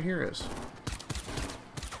where right here is.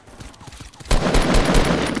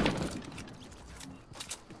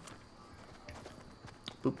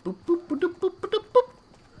 Boop, boop, boop, boop, boop, boop, boop, boop.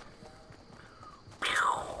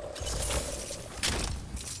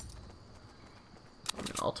 I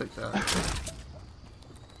mean, I'll take that.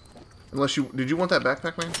 Unless you... Did you want that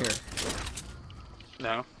backpack, man? Here.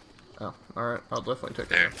 No. Oh, alright. I'll definitely take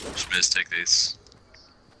There. that. Schmiz, take these.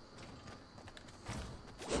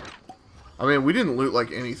 I mean, we didn't loot,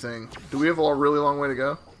 like, anything. Do we have a really long way to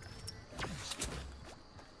go?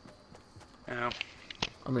 Yeah.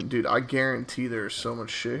 I mean, dude, I guarantee there's so much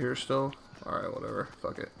shit here still. Alright, whatever.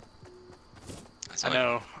 Fuck it. That's I like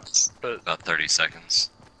know. But about 30 seconds.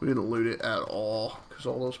 We didn't loot it at all. Because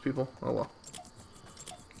all those people. Oh, well.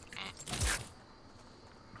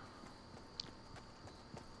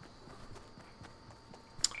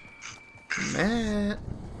 Matt.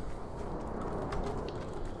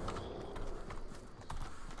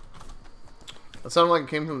 That sounded like it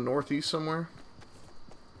came from the northeast somewhere.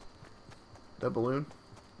 That balloon.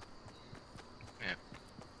 Yeah.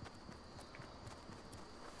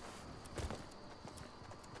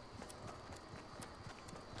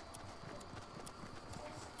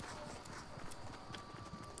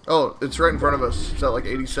 Oh, it's right in front of us. It's at like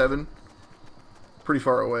 87. Pretty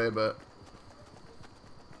far away, but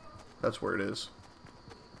that's where it is.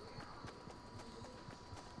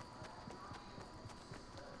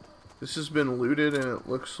 This has been looted and it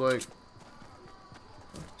looks like...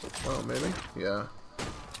 Oh, maybe? Yeah.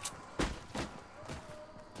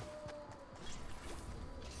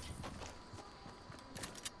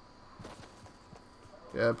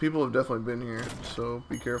 Yeah, people have definitely been here, so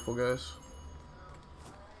be careful, guys.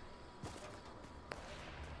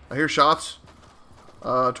 I hear shots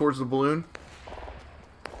towards the balloon.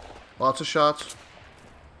 Lots of shots.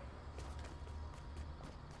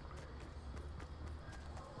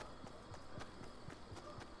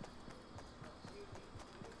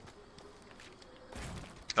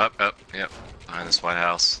 Up, yep. Behind this White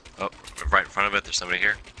House. Oh, right in front of it, there's somebody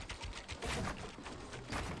here.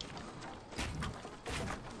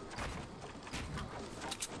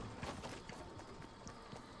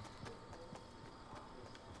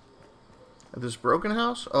 At this broken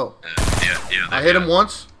house? Oh. Yeah. I hit him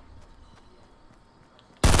once.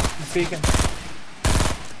 He's peeking.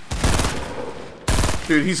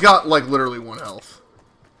 Dude, he's got like literally 1 health.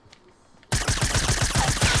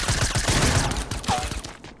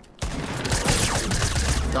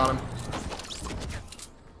 Got him.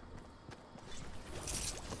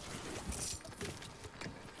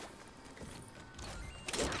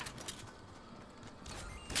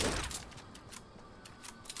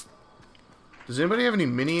 Does anybody have any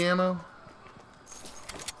mini ammo?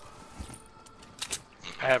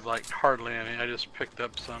 I have like hardly any. I just picked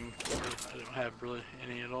up some. I don't have really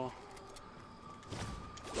any at all.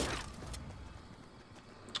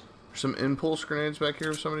 Some impulse grenades back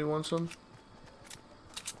here if somebody wants them.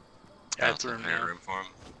 Yeah, I That's threw a 'em fair down. room for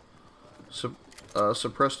him.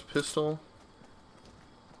 Suppressed pistol.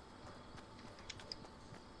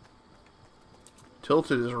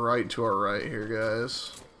 Tilted is right to our right here,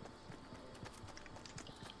 guys.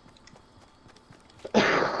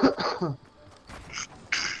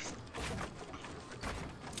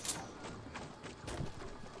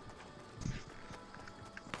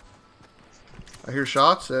 I hear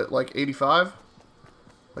shots at like 85,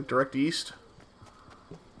 like direct east.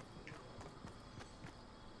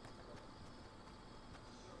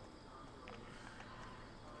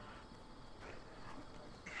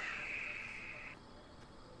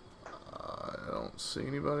 I don't see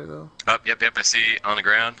anybody though. Oh, yep. I see on the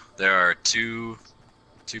ground. There are two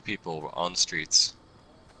people on the streets.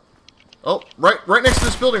 Oh, right next to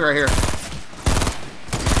this building right here.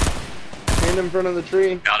 Stand in front of the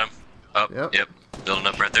tree. Got him. Oh, Yep. yep. Building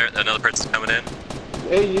up right there. Another person's coming in.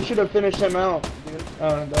 Hey, you should have finished him out, dude.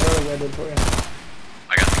 That other guy did for you.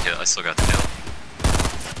 I got the kill. I still got the kill.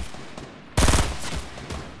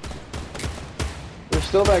 There's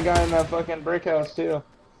still that guy in that fucking brick house, too.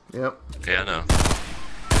 Yep. Yeah, I know.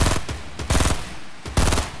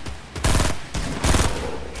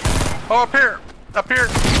 Oh, up here! Up here!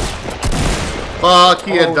 Fuck,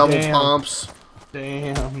 he had Oh, double damn. pumps.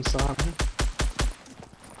 Damn, son.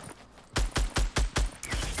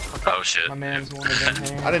 Oh shit. My man's one of them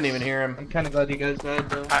hands. I didn't even hear him. I'm kind of glad you guys died,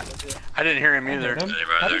 though. I didn't hear him either. Him? Hey,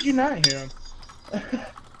 How brother. did you not hear him?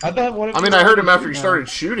 I bet one of I you mean, I heard him was after he shooting started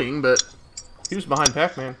shooting, but he was behind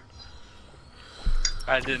Pac-Man.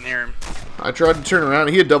 I didn't hear him. I tried to turn around.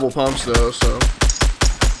 He had double pumps though, so.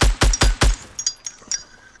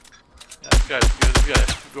 Yeah, this guy's good. He's got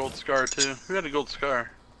a gold scar too. Who had a gold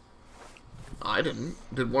scar? I didn't.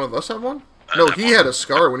 Did one of us have one? No, he had a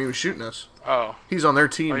scar when he was shooting us. Oh, He's on their Oh,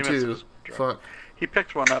 team he must have too. just dropped. Fuck. he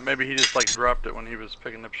picked one up. Maybe he just like dropped it when he was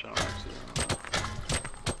picking up shit on accident.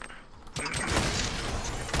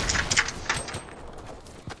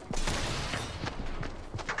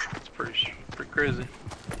 It's pretty crazy.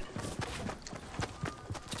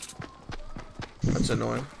 That's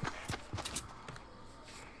annoying.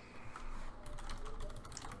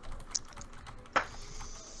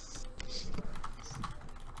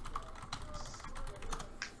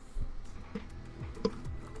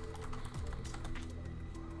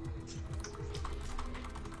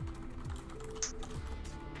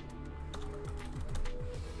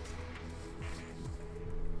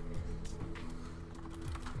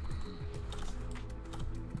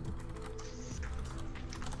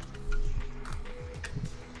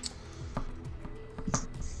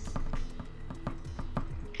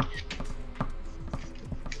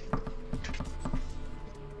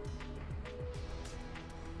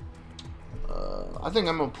 I think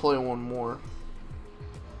I'm gonna play one more.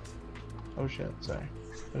 Oh shit, sorry.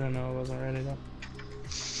 I didn't know I wasn't ready though.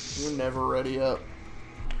 You're never ready up.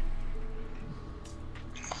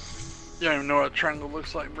 You don't even know what a triangle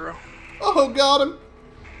looks like, bro. Oh, got him.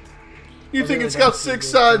 You I think really it's got don't see 6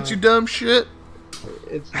 this, sides, you dumb shit?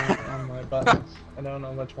 It's not on my buttons. I don't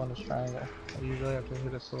know which one is triangle. I usually have to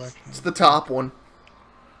hit a selection. It's the top one.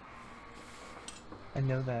 I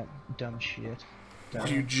know that dumb shit.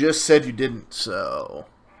 You just said you didn't, so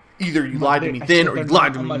either you lied to me then or you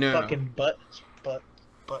lied to me now. Fucking butt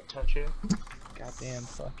toucher. Goddamn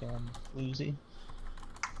fucking floozy.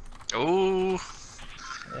 Ooh.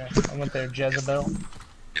 Yeah, I went there, Jezebel. You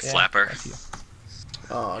Yeah, flapper. fuck you.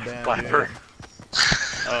 Oh damn. Flapper.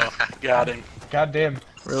 Oh, got him. Goddamn.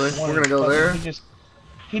 Really? One We're gonna go fucking- there?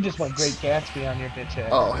 He just went Great Gatsby on your bitch ass.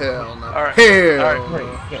 Oh hell no. All right. Hell All right.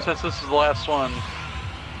 no. Yeah. Since this is the last one,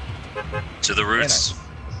 To the roots.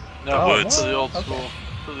 no, Oh, to the old okay. school.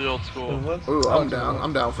 To the old So school. what's- Ooh, oh, I'm so down. what's-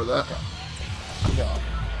 I'm down for that. Go.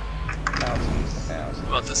 Now. What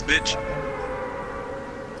about this bitch?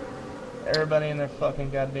 Everybody in their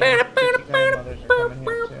fucking goddamn grandmothers are coming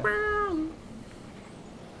here too.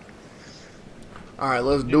 Alright,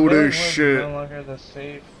 let's Dude, do Wailing this Woods is shit. No longer the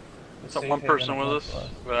safe. It's not one person with us,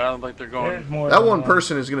 but I don't think they're going. There's more That than one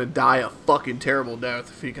person is gonna die a fucking terrible death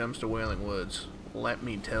if he comes to Wailing Woods. Let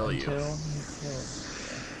me tell you. Until he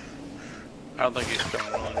kills. I don't think he's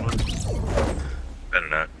coming Wailing Woods. Better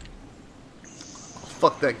not.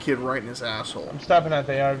 Fuck that kid right in his asshole. I'm stopping at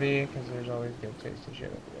the RV because there's always good tasty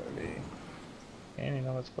shit at the RV. And you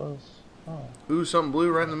know what's close. Oh. Ooh, something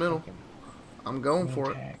blue right in the middle. I'm going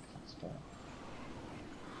for it. Let's go.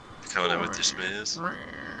 Coming in with your smiz.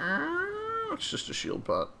 It's just a shield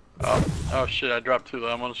pot. Oh shit! I dropped too low.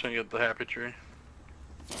 I'm just gonna get the happy tree.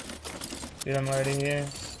 Dude, I'm already here.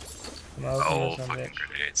 I'm open Oh, this one, fucking bitch.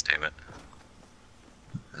 grenades, damn it.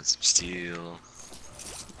 That's some steel.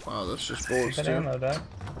 Wow, that's just bullets Good too. ammo, dog.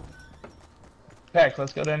 Pack,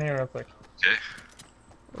 let's go down here real quick. Okay.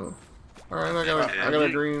 Oh. Alright, I got a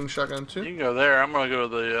green shotgun You too. can go there. I'm gonna go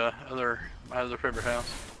to the my other favorite house.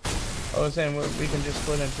 I was saying we can just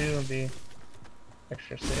split in two and be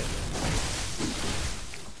extra safe.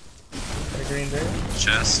 Got a green there?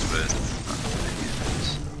 Chest with.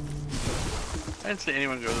 I didn't see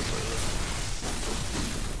anyone go this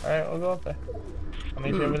way. Alright, we'll go up there. I'll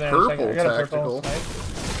meet you Ooh, over there in a second. I got a purple purple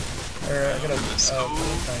snipe. Or I got a Let's blue go.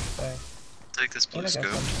 snipe thing. Take this And blue I got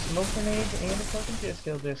scope. some smoke grenades and a fucking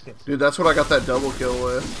disco biscuits. Dude, that's what I got that double kill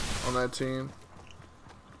with on that team.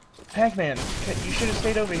 Pac-Man, you should have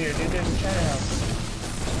stayed over here, dude. There's a China house.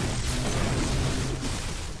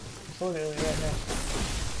 It's literally right now.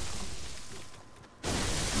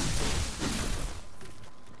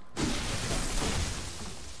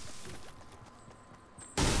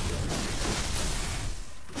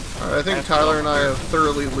 Alright, I think Tyler and I have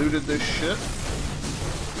thoroughly looted this shit.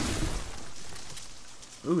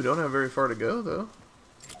 Ooh, we don't have very far to go though.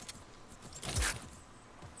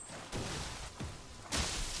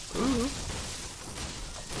 Ooh.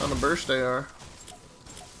 On a burst they are.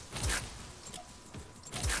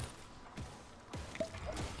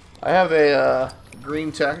 I have a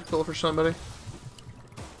green tactical for somebody.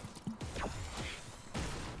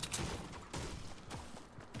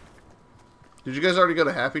 Did you guys already go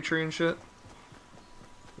to Happy Tree and shit?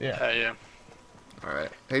 Yeah. Yeah.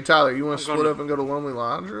 Alright. Hey Tyler, you want I'm to going split to- up and go to Lonely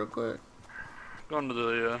Lodge real quick? Going to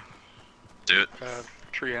the Do it.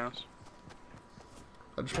 tree house.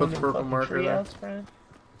 I just put the purple marker there. Alright.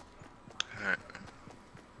 Alright.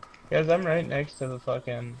 Guys, I'm right next to the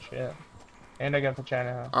fucking shit. And I got the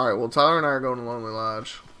China house. Alright, well Tyler and I are going to Lonely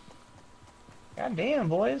Lodge. God damn,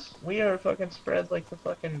 boys. We are fucking spread like the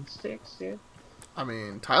fucking sticks, dude. I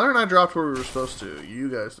mean, Tyler and I dropped where we were supposed to. You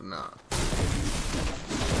guys did not.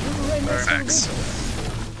 Facts.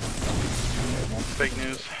 Fake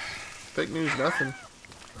news. Fake news, nothing.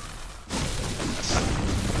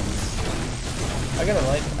 I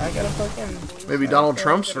got a fucking... Maybe Donald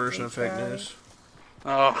Trump's version of fake news.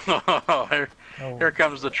 Oh, here Oh.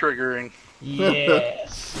 comes the triggering.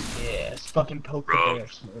 Yes. Yes. Fucking poke the Bro. bear.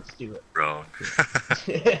 Let's do it. Wrong.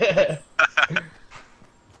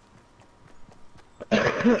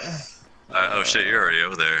 Oh shit, you're already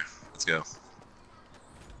over there. Let's go.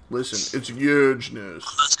 Listen, it's huge news.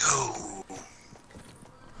 Let's go.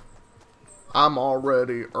 I'm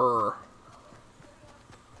already,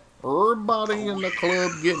 everybody in the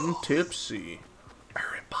club getting tipsy.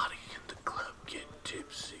 Everybody in the club getting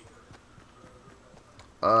tipsy.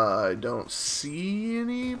 I don't see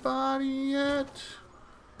anybody yet.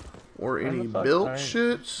 Or Where any the fuck built are you?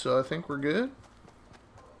 shit, so I think we're good.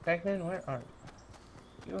 Pac-Man, where are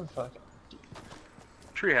you? You fucking...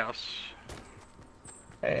 Treehouse.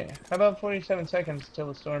 Hey, how about 47 seconds till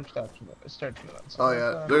the storm starts moving? So Oh let's,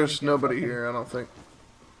 yeah, there's get nobody fucking- here, I don't think.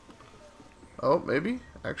 Oh, maybe?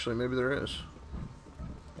 Actually, maybe there is.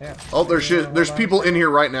 Yeah. Oh, there's Maybe, shit. There's hold on. people in here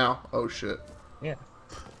right now. Oh shit. Yeah.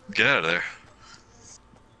 Get out of there.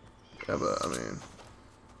 Yeah, but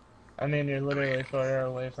I mean, you're literally far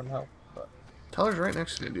away from help. But Tyler's right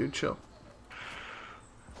next to me, dude. Chill.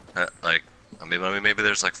 Like, I mean, maybe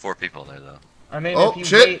there's like 4 people there though. I mean, Oh, if you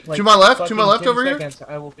shit! wait, like, To my left, to fucking my left 10 over here. seconds,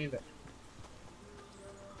 I will be there.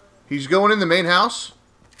 He's going in the main house.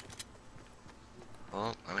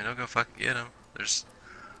 Well, I mean, I'll go fucking get him. There's,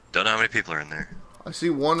 don't know how many people are in there. I see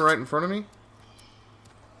one right in front of me.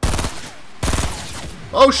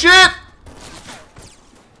 Oh shit!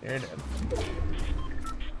 You're dead.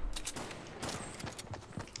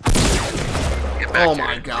 Get back Oh here.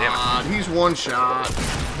 my Damn it. god, he's one shot.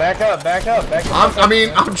 Back up, back up, back up.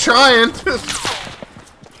 I'm trying.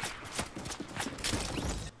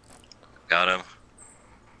 Got him.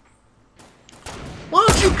 Why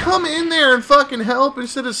don't you come in there and fucking help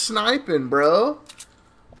instead of sniping, bro?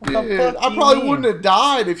 What the Dude, fuck I do you probably mean? wouldn't have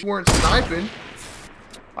died if you weren't sniping.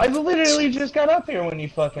 I literally just got up here when you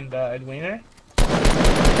fucking died, Wiener.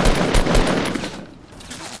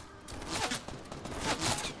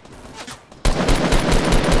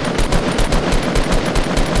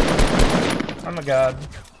 I'm a god.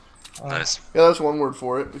 Nice. Yeah, that's one word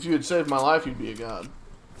for it. If you had saved my life, you'd be a god.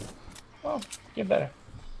 Well, get better.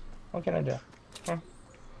 What can I do? Huh?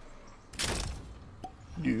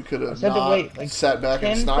 You could I have said to not wait, like, sat back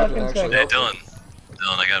and 10 sniped and fucking actually. Hey, seconds.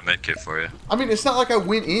 Dylan, I got a med kit for you. I mean, it's not like I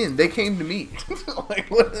went in. They came to me. Like,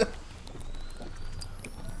 what?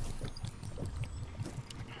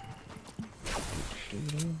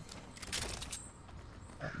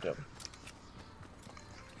 Dope.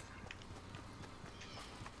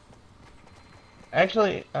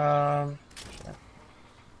 Actually,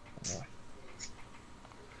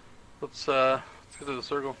 Let's go to the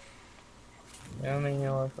circle. yeah, let me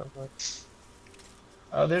heal up real quick.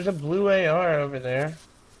 Oh, there's a blue AR over there.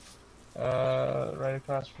 Right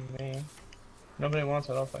across from me. Nobody wants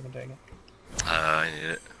it, I'll fucking take it. I need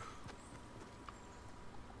it.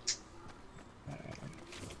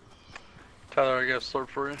 Tyler, I got a sword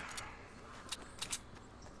for you.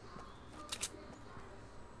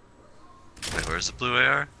 Wait, where's the blue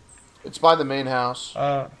AR? It's by the main house. It's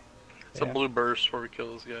Yeah. a blue burst where we kill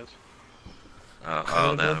those guys.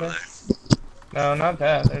 Oh, that over there. No, not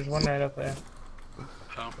that. There's one right up there.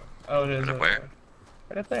 Oh. Oh, it is. Right up over where? there.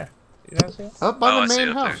 Right up there. You don't see it? Up by Oh, I the see main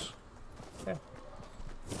it up there. house.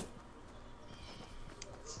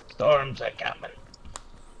 Storms are coming.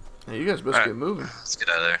 Hey, you guys best Alright. get moving. Let's get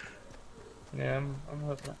out of there. Yeah, I'm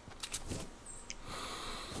hooking it.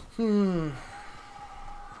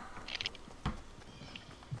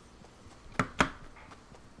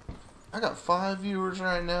 I got 5 viewers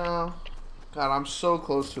right now. God, I'm so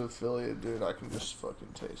close to affiliate, dude. I can just fucking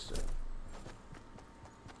taste it.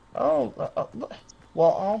 Oh,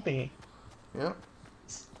 well, I'll be. Yep.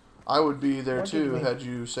 I would be there What did too we- had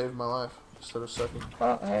you saved my life instead of second.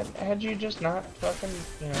 Well, had you just not fucking,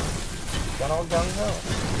 you know, got all gung ho.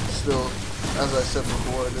 Still, as I said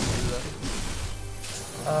before, I didn't do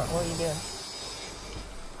that. Well, you did.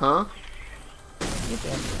 Huh? You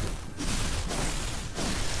did.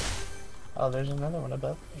 Oh, there's another one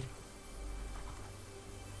above me.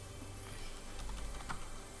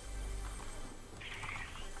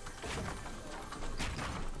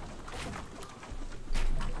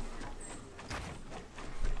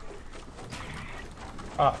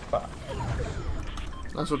 Oh, fuck.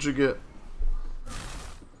 That's what you get.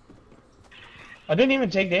 I didn't even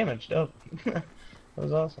take damage, dope. That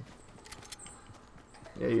was awesome.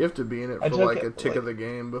 Yeah, you have to be in it I for took like it, a tick of the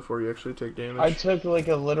game before you actually take damage. I took like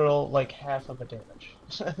a literal, like, half of a damage.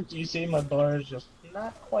 Do you see my bars just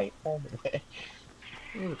not quite all the way?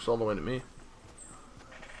 It looks all the way to me.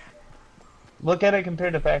 Look at it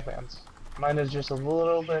compared to Pac-Man's. Mine is just a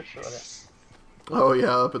little bit shorter. Oh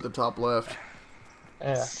yeah, up at the top left.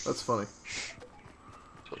 Yeah. That's funny.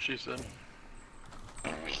 That's what she said.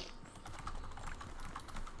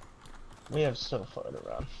 We have so far to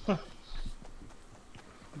run.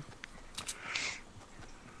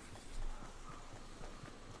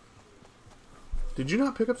 Did you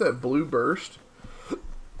not pick up that blue burst?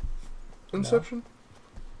 Inception?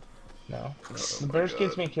 No. Oh The my burst God.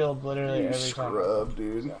 gets me killed literally You every time. scrub,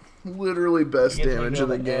 dude. So, Literally it best gets me damage in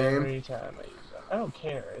the killed game. Every time I use it. I don't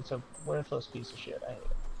care. It's a worthless piece of shit. I hate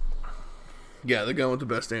it. Yeah, the gun with the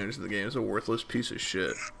best damage in the game is a worthless piece of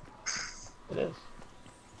shit. It is.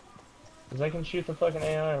 Because I can shoot the fucking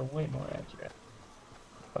AR way more accurate.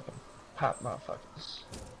 Fucking pop motherfuckers.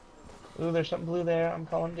 Ooh, there's something blue there. I'm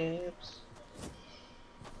calling dibs.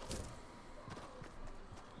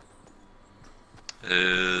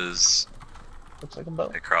 Is Looks like a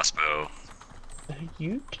bow. a crossbow.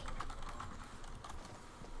 Ute.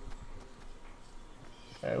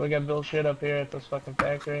 Alright, we got bullshit up here at this fucking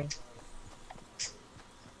factory.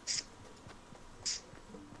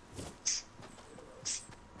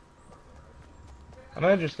 I'm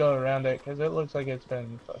gonna just go around it because it looks like it's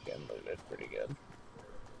been fucking looted pretty good.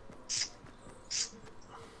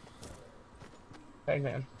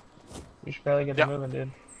 Pac-Man, you should probably get Yeah. to moving,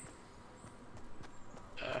 dude.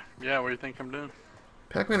 Yeah, what do you think I'm doing?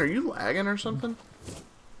 Pac-Man, are you lagging or something?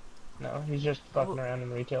 No, he's just fucking around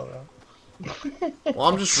in retail row. Well,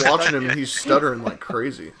 I'm just watching him and he's stuttering like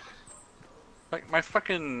crazy. Like, my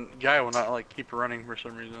fucking guy will not, like, keep running for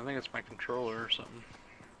some reason. I think it's my controller or something.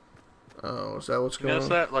 Oh, is that what's You going notice on?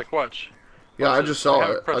 that? Like, watch. Yeah, Watch I this. just saw have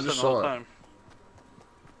it. I pressed just the whole saw it. time.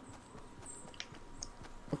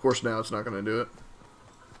 Of course, now it's not going to do it.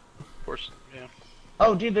 Of course, yeah.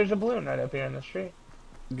 Oh, dude, there's a balloon right up here in the street.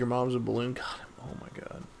 Your mom's a balloon? God, oh my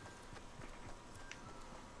God.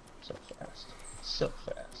 So fast. So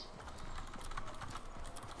fast.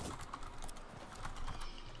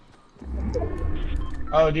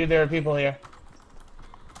 Oh, dude, there are people here.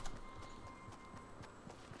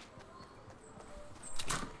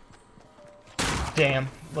 Damn,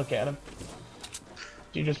 look at him.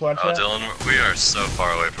 Did you just watch Oh, that? Dylan, we are so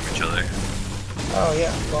far away from each other. Oh,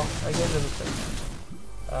 yeah, well, I get into the thing.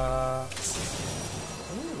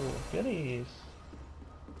 Ooh, goodies.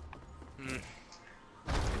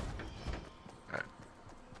 Alright.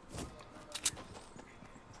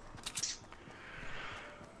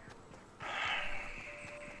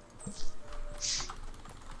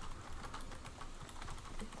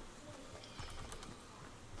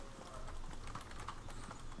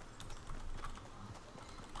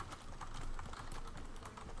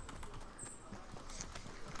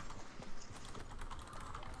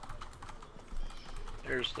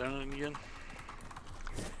 There's down again.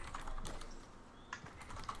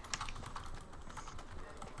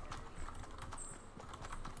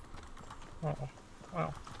 Oh,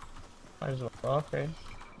 wow. Might as well upgrade.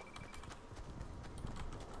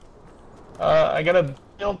 I got a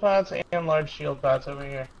shield pots and large shield pots over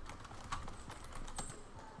here.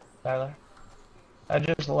 Tyler. I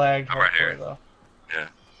just lagged. Oh, right here. Though. Yeah.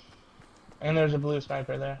 And there's a blue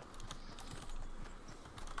sniper there.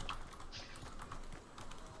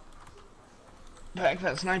 Pack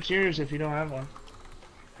that snipe's yours if you don't have one.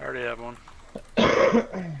 I already have one.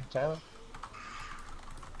 Tyler.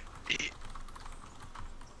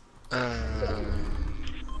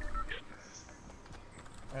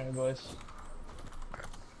 Alright, boys.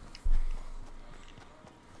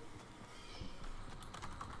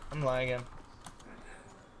 I'm lagging.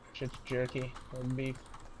 Shit's jerky. Or beef.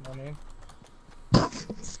 You know what I mean?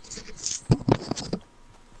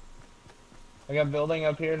 I got building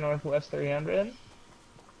up here, northwest 300.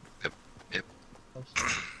 Yep. Yep.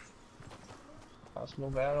 Possible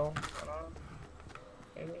battle going on.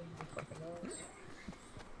 Maybe. Who fucking knows?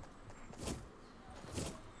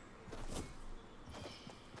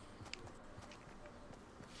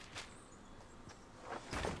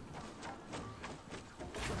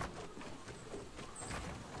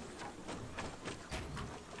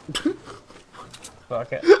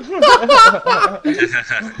 Fuck it.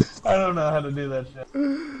 I don't know how to do that shit.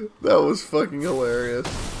 That was fucking hilarious.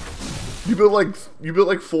 You built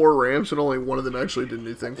like 4 ramps and only one of them actually did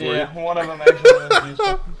anything for you. Yeah, one of them actually was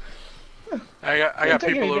useful. I got Didn't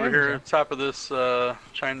take people any over here damage, at the top of this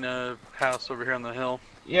China house over here on the hill.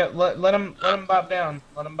 Yeah, let him bop down.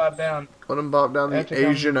 Let him bop down. Let him bop down They have the to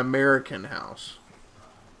come- Asian American house.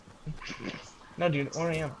 No, dude,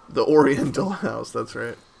 Oriental. The Oriental house, that's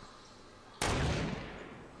right.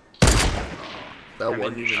 That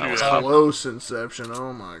wasn't even shoot close, Inception.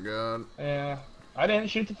 Oh my god. Yeah, I didn't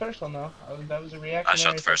shoot the first one though. That was a reaction. I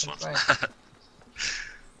shot the first one.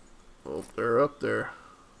 Well, they're up there.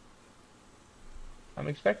 I'm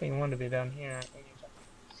expecting one to be down here.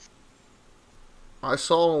 I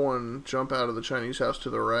saw one jump out of the Chinese house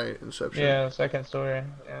to the right, Inception. Yeah, second story.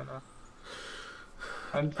 Yeah, no.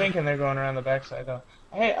 I'm thinking they're going around the backside though.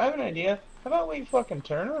 Hey, I have an idea. How about we fucking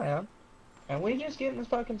turn around and we just get in this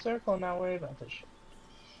fucking circle and not worry about this shit?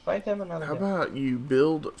 Fight them another How day. about you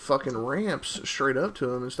build fucking ramps straight up to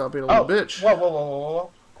them and stop being a little bitch? Whoa, whoa, whoa, whoa,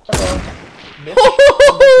 whoa. Hello. Bitch.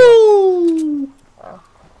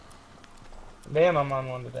 Damn, I'm on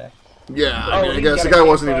one today. Yeah, I mean, I he's guess got the a guy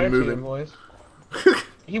wasn't campfire even too, moving. boys.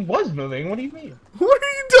 He was moving. What do you mean? What are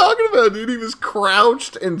you talking about, dude? He was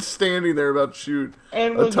crouched and standing there about to shoot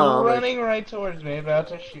And was Atomic. running right towards me, about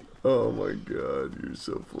to shoot. Oh my god, you're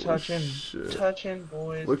so full Touching, of shit. touching,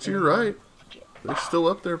 boys. Look to your right. They're still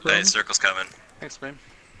up there, Hey, probably. circle's coming. Thanks, man.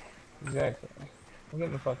 Exactly. I'm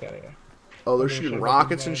getting the fuck out of here. Oh, they're They're shooting shooting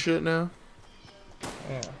rockets fucking and guys. shit now?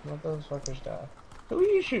 Yeah, let those fuckers die. Who are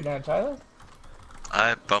you shooting at, Tyler?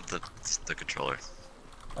 I bumped the controller.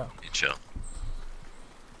 Oh. You chill.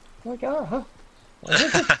 Like, huh?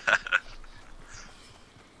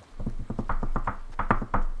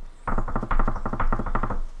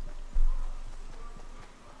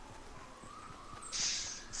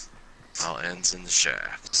 All ends in the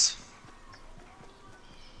shafts.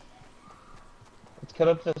 Let's cut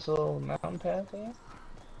up this little mountain path here.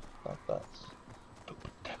 Fuck that.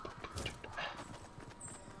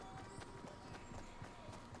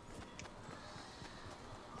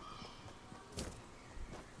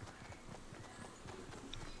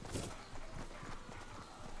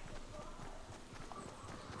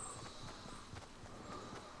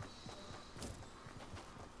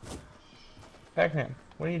 Pac-Man,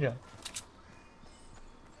 what are you doing?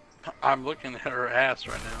 I'm looking at her ass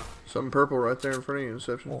right now. Something purple right there in front of you,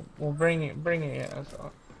 Inception. We'll bring it in. That's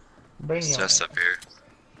all. Bring It's you just up here.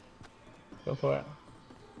 Go for it.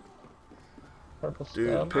 Purple Dude,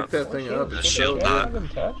 stub. pick that Oh, thing shit, up. The shit, shield shit, not. I haven't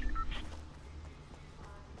touched.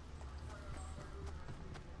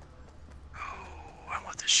 Oh, I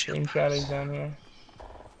want the shield. Screenshotting down here.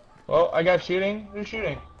 Well, I got shooting. Who's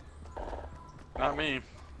shooting? Not me.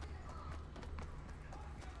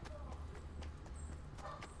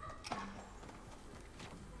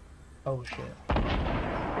 Oh shit.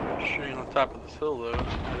 Shooting on top of this hill though, I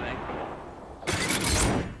think.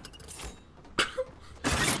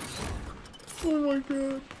 Oh my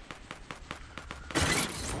god.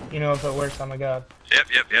 You know if it works, oh my god.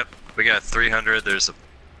 Yep. We got 300. There's a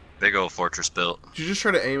big old fortress built. Did you just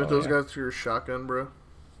try to aim at Oh, those yeah. guys with your shotgun, bro?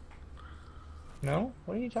 No?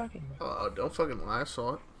 What are you talking about? Don't fucking lie, I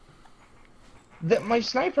saw it. My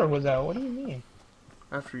sniper was out. What do you mean?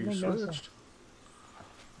 After you Makes no switched.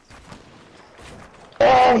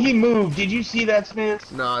 Oh, he moved. Did you see that,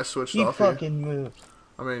 Smith? No, I switched He off you. fucking moved.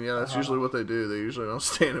 I mean, yeah, that's usually what they do. They usually don't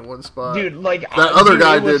stand in one spot. Dude, like that other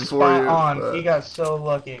guy it was did for spot you, on. but- He got so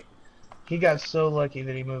lucky. He got so lucky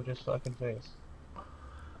that he moved his fucking face.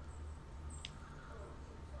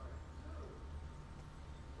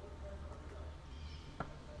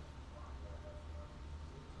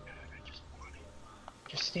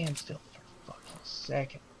 Just stand still for a fucking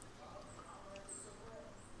second.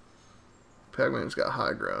 Pac-Man's got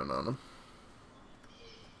high ground on him.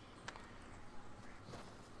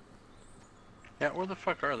 Yeah, where the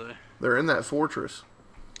fuck are they? They're in that fortress.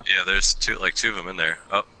 Yeah, there's two of them in there.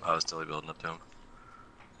 Oh, I was Dilly building up to him.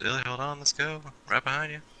 Dilly, hold on, let's go. Right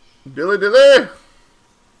behind you. Dilly dilly!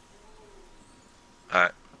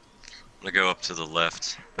 Alright. I'm gonna go up to the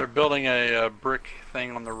left. They're building a brick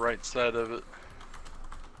thing on the right side of it.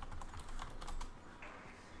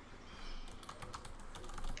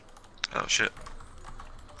 Oh shit.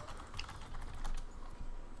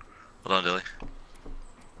 Hold on, Dilly.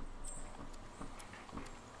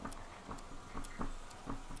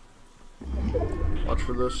 Watch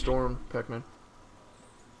for the storm, Pac-Man.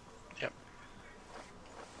 Yep.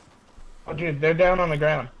 Oh, dude, they're down on the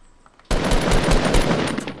ground.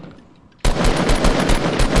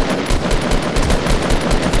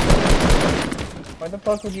 Why the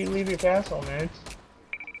fuck would you leave your castle, nerds?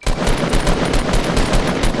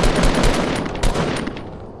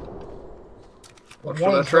 Watch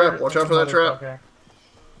for that trap. Watch out for that trap. Motherfucker.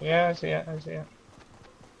 Yeah, I see it. I see it.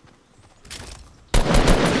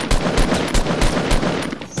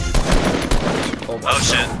 Oh my Oh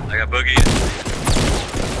shit, I got boogied.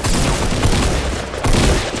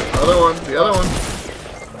 The other one. The other one.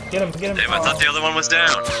 Get him, get him. Damn, I thought the other one was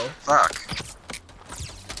down. Fuck.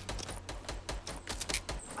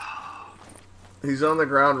 He's on the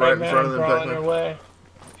ground right in front of them, Pac-Man. Way.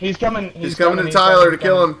 He's coming. He's coming to Tyler to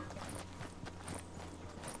kill him.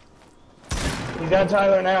 He's at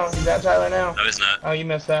Tyler now. He's at Tyler now. No, he's not. Oh, you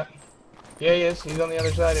missed that. Yeah, he is. He's on the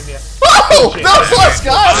other side of you. Oh! Shit. No plus,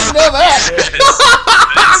 guys! I didn't know that!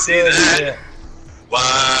 I didn't see Good that. shit.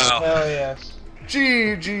 Wow. Hell yes.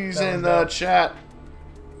 GG's That was in the dope. chat.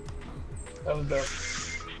 That was dope.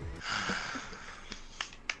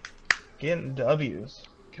 Getting W's.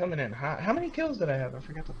 Coming in hot. How many kills did I have? I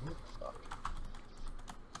forgot to look. Fuck.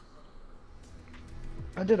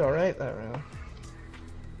 I did alright that round.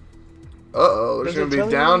 Uh-oh, there's Does gonna it be tell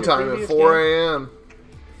you in your downtime at previous 4 a.m.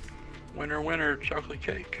 Winner, winner, chocolate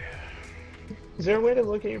cake. Is there a way to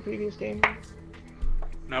look at your previous game?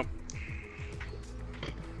 Nope.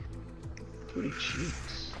 Booty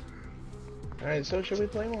cheeks. Alright, so should we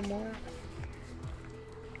play one more?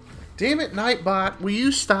 Damn it, Nightbot, will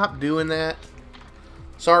you stop doing that?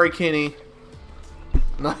 Sorry, Kenny.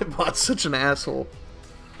 Nightbot's such an asshole.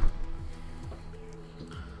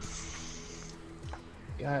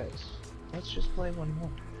 Guys, let's just play one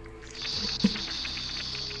more.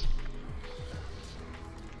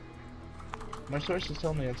 My sources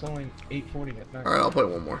tell me it's only 8:40 at night. Alright, I'll play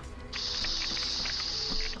one more.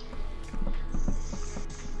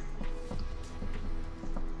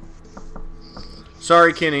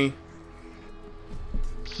 Sorry, Kenny.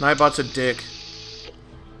 Nightbot's a dick.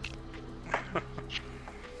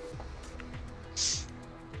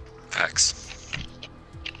 Facts.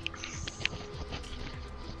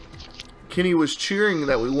 Kenny was cheering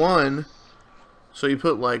that we won, so he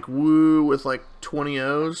put like woo with like 20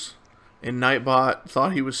 O's, and Nightbot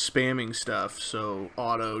thought he was spamming stuff, so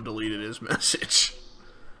auto deleted his message.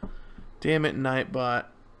 Damn it, Nightbot.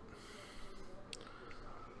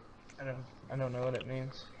 I don't know what it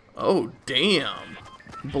means. Oh, damn.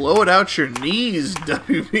 Blow it out your knees,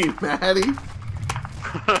 WB Maddie.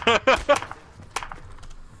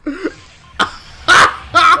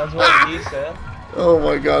 That's what he said. Oh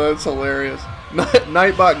my god, that's hilarious.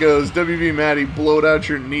 Nightbot goes, WB Maddie, blowed out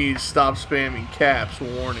your knees, stop spamming caps,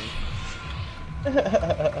 warning.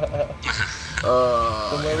 The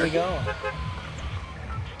way we go.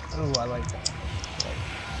 Ooh, I like that.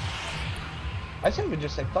 I think we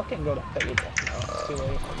just say fucking go to Fatal. No, it's too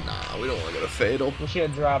late. Nah, we don't want to go to Fatal. We should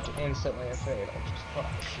have dropped instantly at Fatal. Just fuck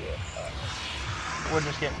shit up. We're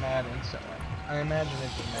just getting mad instantly. I imagine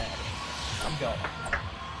it'd be mad. I'm going.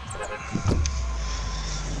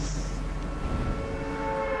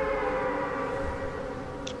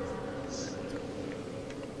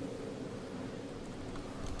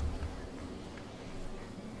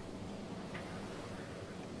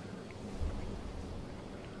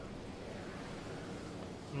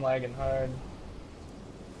 I'm lagging hard.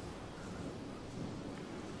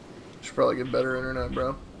 Should probably get better internet,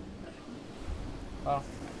 bro. Oh.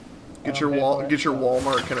 Get your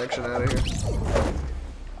Walmart connection out of here.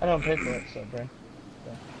 I don't pay for it, so bro.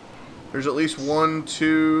 There's at least 1,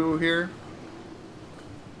 2 here.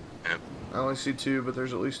 Yep. I only see 2, but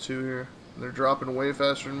there's at least 2 here. They're dropping way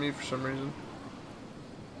faster than me for some reason.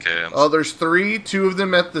 Okay, I'm Oh, there's 3. 2 of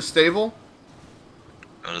them at the stable.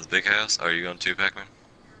 going to the big house. Are you going to, Pac-Man?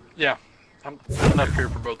 Yeah, I'm up here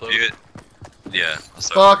for both of them. You get... Yeah. I'll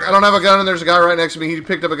start Fuck, I don't have a gun and there's a guy right next to me. He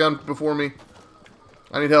picked up a gun before me.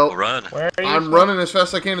 I need help. We'll run. Where are you? I'm running as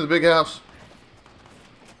fast as I can to the big house.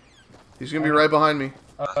 He's gonna be right behind me.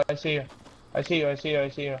 Oh, I see you. I see you. I see you. I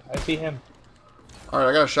see you. I see him. Alright,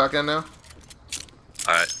 I got a shotgun now.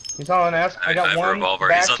 Alright. He's hauling ass. I got have a one revolver.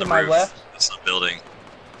 back He's on to the my roof. left. It's the building.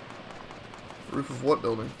 Roof of what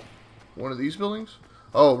building? One of these buildings?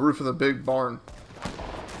 Oh, roof of the big barn.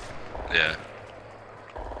 Yeah.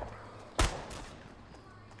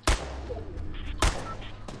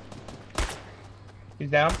 He's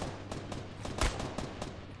down.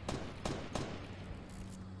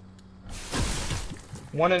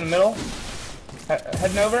 One in the middle.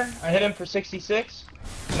 Heading over. I hit him for 66.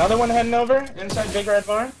 Another one heading over. Inside Big Red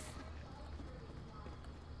Barn.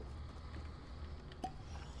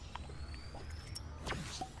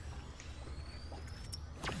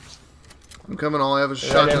 I'm coming, all I have is a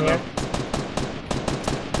Right in shotgun here.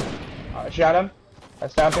 though. I shot him. I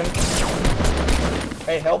stopped him.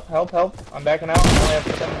 Hey, help, help, help. I'm backing out. I only have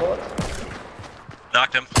 7 bullets.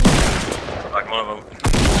 Knocked him. Knocked one of them.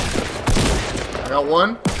 I got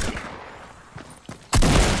one.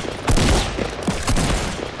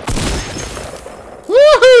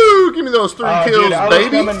 Woohoo! Give me those 3 kills, dude,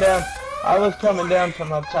 baby! I was coming down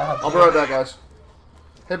from up top. I'll be right back, guys.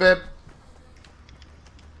 Hey, babe.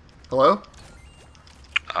 Hello?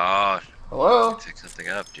 Oh, Hello? pick something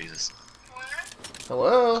up, Jesus.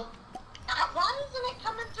 Hello? Why isn't it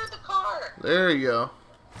coming through the car? There you go.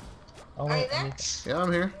 Oh, Are you wait, there? Yeah,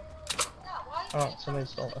 I'm here. Yeah, why isn't Oh, it somebody coming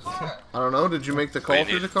stole through it. the car? I don't know. Did you make the call What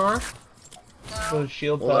do you through the need? car? Those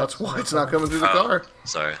shield Well, that's pots. why it's not coming through the Oh, car.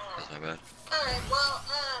 Sorry, that's my bad. Alright, well,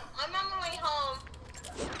 I'm on my way home.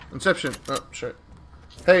 Inception. Oh, shit.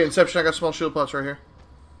 Hey, Inception, I got small shield pots right here.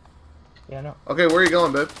 Yeah, no. Okay, where are you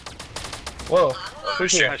going, babe? Whoa. I don't know.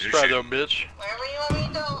 Who's here? Nice try though, bitch. Wherever you want me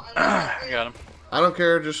to go, I'm I got him. I don't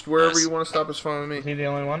care. Just wherever Nice. you want to stop is fine with Is me. he the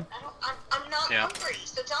only one? I'm not Yeah. hungry,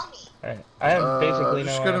 so tell me. Alright. I have basically no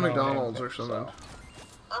Just go to ammo McDonald's here, or something.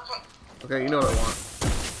 Okay. Okay, you know what I want.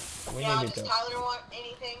 so we Yeah, need does to go. Tyler want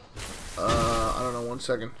anything? I don't know. 1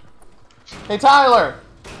 second. Hey, Tyler!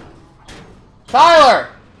 Tyler!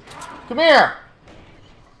 Come here!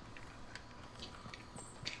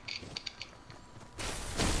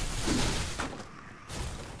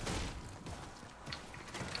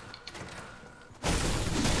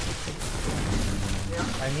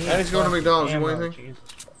 I need to go to McDonald's. You want ammo, anything?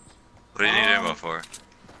 Jesus. What do you need ammo for?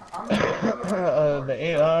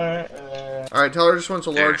 The AR, Alright, Tyler just wants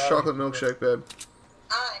a large Here. chocolate milkshake, babe.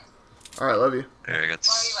 Alright. Alright, love you. Here, I got.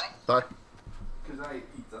 Bye, bye. Bye. Because I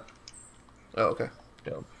ate pizza. Oh, okay.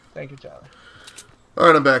 dope. Thank you, Tyler.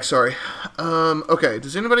 Alright, I'm back, sorry. Okay,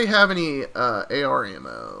 does anybody have any AR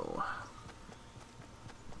ammo?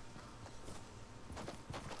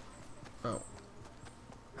 Oh.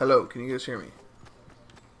 Hello, can you guys hear me?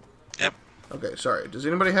 Yep. Okay, sorry. Does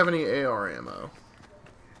anybody have any AR ammo?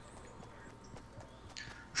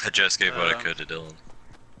 I just gave what I could to Dylan.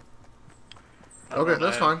 Okay,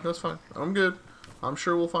 that's fine, that's fine. I'm good. I'm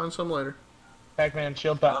sure we'll find some later. Pac-Man,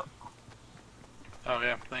 shield pop. Oh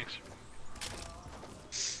yeah, thanks.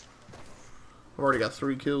 I've already got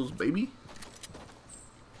 3 kills, baby.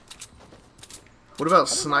 What about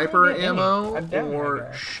sniper get any. ammo I doubt or I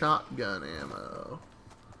got. shotgun ammo?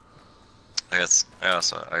 I got some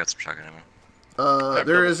shotgun ammo. I've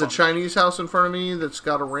There double is a pump. Chinese house in front of me that's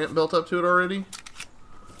got a ramp built up to it already.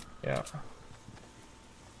 Yeah.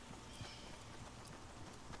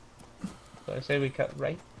 So I say we cut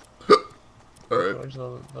right Alright. towards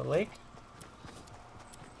the lake.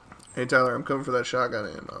 Hey Tyler, I'm coming for that shotgun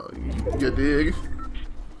ammo. You dig?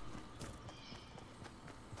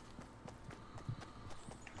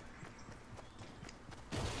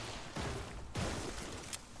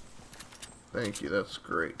 Thank you, that's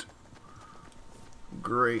great.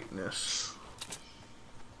 Greatness.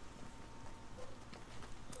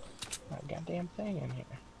 Not a goddamn thing in here.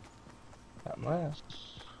 Unless.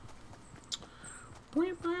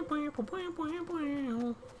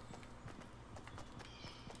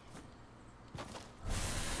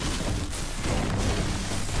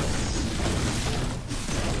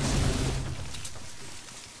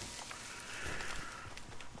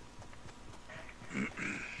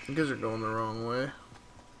 You guys are going the wrong way.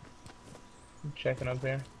 I'm checking up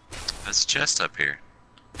here. There's a chest up here.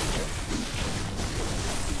 There's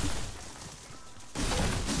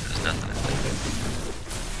nothing in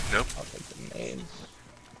there. Nope. I'll take the nades.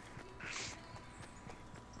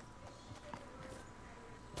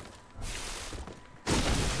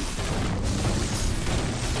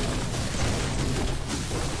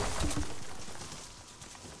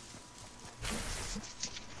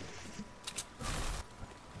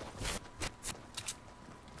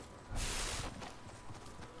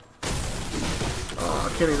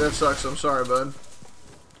 Aw, Kenny, that sucks. I'm sorry, bud.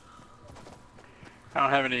 I don't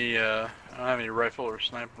have any rifle or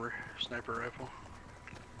sniper rifle.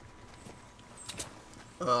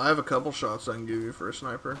 I have a couple shots I can give you for a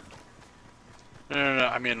sniper. No.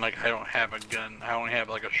 I mean, like, I don't have a gun. I only have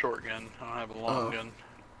like a short gun. I don't have a long gun.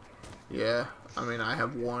 Yeah, I mean, I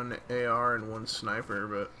have one AR and one sniper,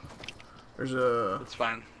 but there's a. That's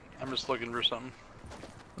fine. I'm just looking for something.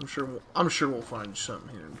 I'm sure we'll find something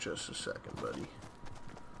here in just a second, buddy.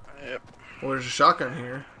 Yep. Well, there's a shotgun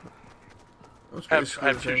here. That's I basically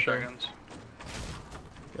have the two same thing. shotguns.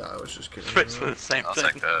 Yeah, I was just kidding. It's basically the same I'll thing.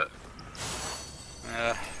 take that.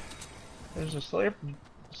 There's a slurp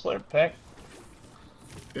pack.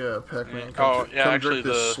 Yeah, Pac-Man. Oh, Come yeah, come actually drink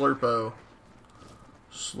this Slurpo.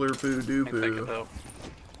 Slurpoo I think it doopoo. though.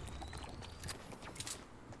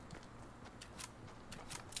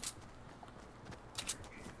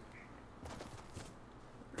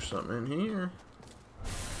 There's something in here.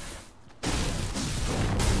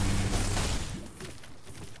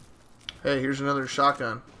 Hey, here's another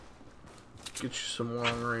shotgun. Get you some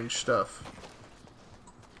long-range stuff.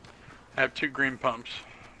 I have 2 green pumps.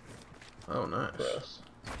 Oh, nice. Gross.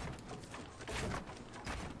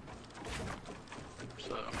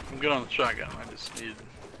 So I'm good on the shotgun. I just need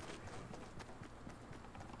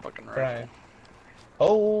fucking rifle. Right.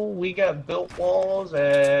 Oh, we got built walls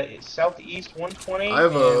at southeast 120. I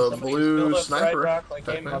have a and somebody's blue built up sniper. Red Rock like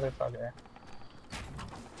a Pac-Man. motherfucker.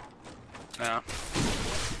 No.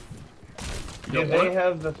 You Dude, got they what?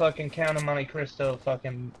 have the fucking Count of Monte Cristo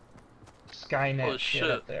fucking Skynet Holy shit shit.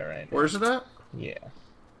 up there right now. Where's it at? Yeah.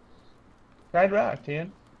 Red Rock,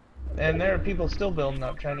 dude. And there are people still building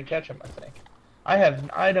up trying to catch them, I think.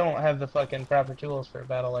 I don't have the fucking proper tools for a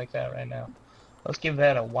battle like that right now. Let's give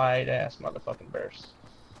that a wide ass motherfucking burst.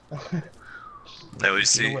 No, we Get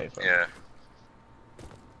see. away from Yeah.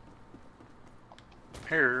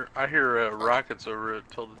 I hear rockets over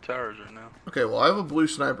at Tilted Towers right now. Okay, well, I have a blue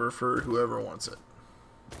sniper for whoever wants it.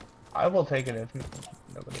 I will take it if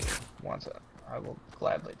nobody wants it. I will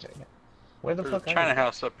gladly take it. Where the There's a fuck are China you?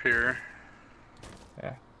 house up here.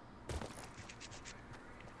 Yeah.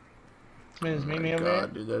 Meet Oh me my over god, here.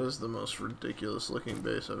 dude, that is the most ridiculous looking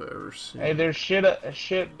base I've ever seen. Hey, there's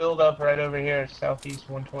shit build up right over here, southeast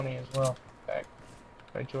 120 as well. Back,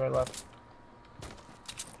 right to our left.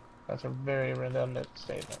 That's a very redundant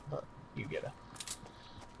statement, but you get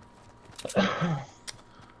it.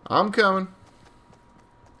 I'm coming.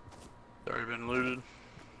 It's already been looted.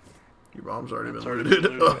 Your bomb's already It's been already looted.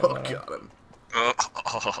 been looted, Oh, yeah. got him.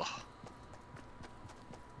 Oh.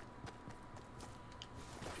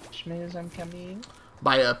 Schmiz, I'm coming.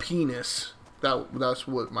 By a penis. That's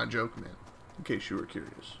what my joke meant, in case you were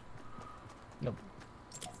curious. Nope.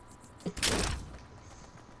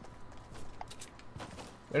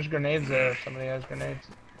 There's grenades there. If somebody has grenades.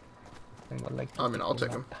 And would like to I mean, I'll pick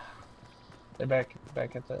take them. up. They're back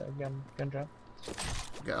at the gun drop.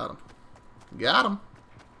 Got him. Got him.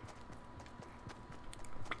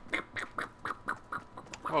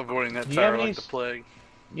 I'm avoiding that Do you have tower any like the plague.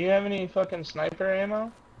 Do you have any fucking sniper ammo?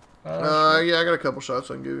 Yeah, I got a couple shots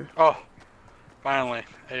I can give you. Oh, finally,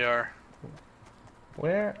 AR.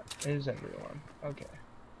 Where is everyone? Okay.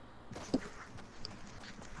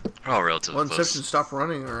 We're all relatively Well, close. Inception, stop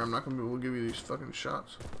running, or I'm not gonna be able to give you these fucking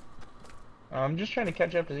shots. I'm just trying to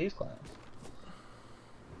catch up to these clowns.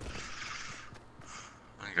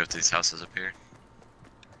 I go to these houses up here.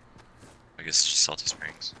 I guess it's just Salty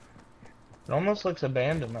Springs. It almost looks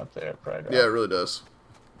abandoned up there, Pride Rock. Yeah, it really does.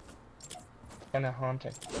 Kind of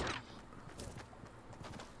haunting.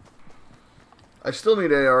 I still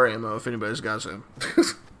need AR ammo if anybody's got some.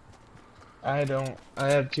 I don't. I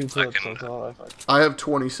have 2 clips. can- That's all I fucking. I have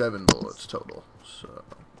 27 bullets total. So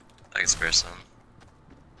I can spare some.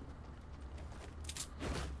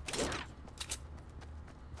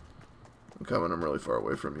 I'm coming. I'm really far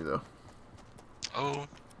away from you though. Oh,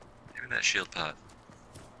 even that shield pot.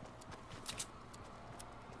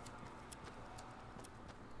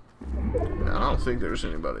 No, I don't think there's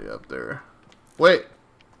anybody up there. Wait.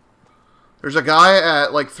 There's a guy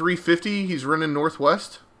at like 350. He's running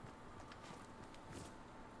northwest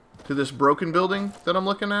to this broken building that I'm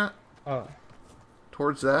looking at. Oh.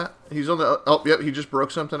 Towards that. He's on the... Oh, yep. He just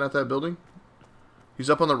broke something at that building. He's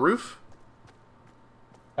up on the roof.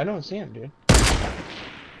 I don't see him, dude.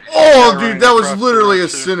 Oh, running dude. That was across the literally road,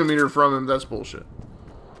 a too. centimeter from him. That's bullshit.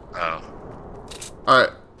 Oh, Alright.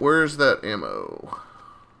 Where's that ammo?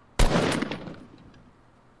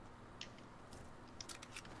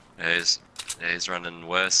 yeah, he's running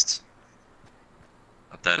west.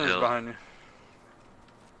 Up that He's hill. behind you.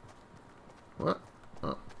 What?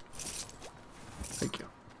 Oh. Thank you.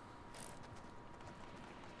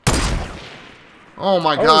 Oh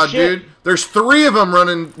my god, shit. dude. There's 3 of them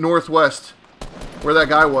running northwest. Where that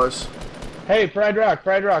guy was. Hey, Pride Rock,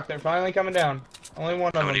 Pride Rock. They're finally coming down. Only one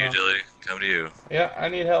of Coming them. to you, though. Dilly. Coming to you. Yeah, I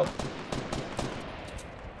need help.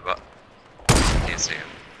 Well, can't see him.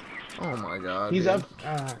 Oh my god. He's dude. up.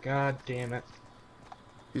 Ah, god damn it.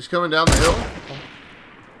 He's coming down the hill?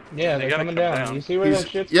 Yeah, They they're gotta coming come down. down. You see where He's, that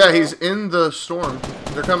shit's yeah, going? he's in the storm.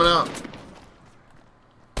 They're coming out.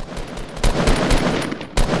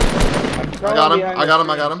 I'm got him, behind I the got him,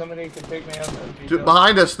 I tree. got him. Somebody can pick me up. That'd be Dude, dope.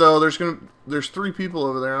 behind us though, there's 3 people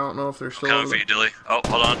over there. I don't know if they're still Coming over for you, Dilly. Oh,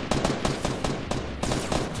 hold on.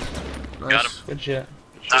 there. Got Nice. him. Good shit.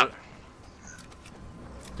 Ah,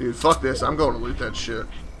 Dude, fuck this. I'm going to loot that shit.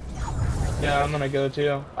 Yeah, I'm gonna go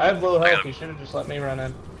too. I have low I health. got You should have just let me run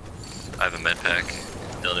in. I have a med pack.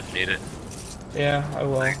 Dylan, if you need it. Yeah, I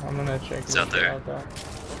will. I'm gonna check It's this out there. out though.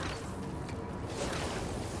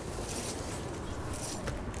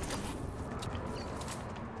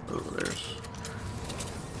 Oh, there's...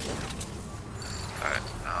 Alright.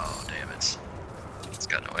 Oh, damn it. It's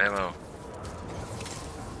got no ammo.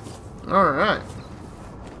 Alright.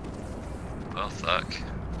 Well, fuck.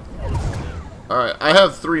 Alright, I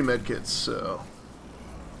have 3 medkits, so...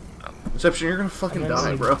 Um, Inception, you're gonna fucking I'm gonna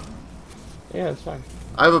die, need- bro. Yeah, it's fine.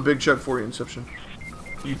 I have a big chug for you, Inception.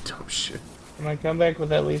 You dumb shit. I'm gonna come back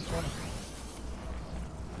with at least one.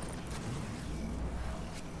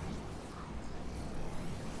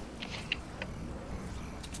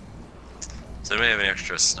 Does anybody have any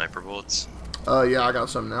extra sniper bullets? Yeah, I got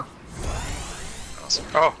some now. Awesome.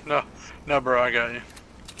 Oh, no. No, bro, I got you.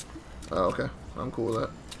 Oh, okay. I'm cool with that.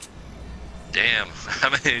 Damn, how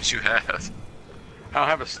many did you have? I don't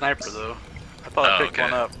have a sniper, though. I thought I Oh, picked okay.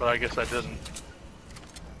 one up, but I guess I didn't.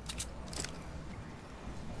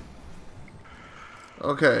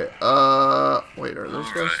 Okay, wait, are those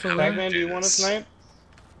guys Alright, still how there? about- Pac-Man, do you want a Dudes. snipe?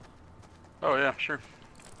 Oh, yeah, sure.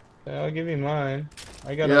 Yeah, I'll give you mine.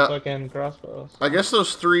 I got Yeah. a fucking crossbow. I guess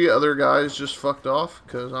those 3 other guys just fucked off,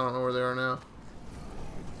 because I don't know where they are now.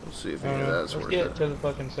 Let's see if any of that's Let's worth get it. to the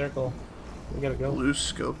fucking circle. We gotta go. Blue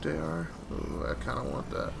scoped AR? Ooh, I kind of want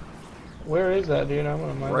that. Where is that, dude? I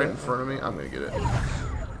wanna mine Right that. in front of me. I'm gonna get it.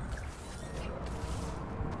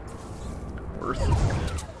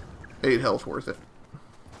 Worth 8 health, worth it.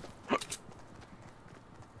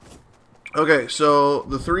 Okay, so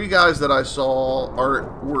the 3 guys that I saw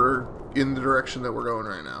were in the direction that we're going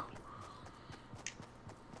right now.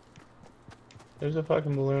 There's a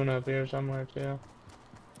fucking balloon up here somewhere too.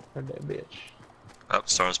 Or that bitch. Oh,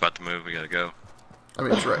 storm's about to move. We gotta go. I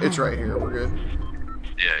mean, it's right here. We're good,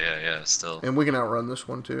 Yeah. Still. and we can outrun this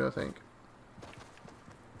one too. I think.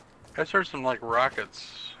 I just heard some, like,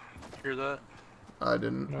 rockets. Hear that? I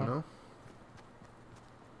didn't No. know.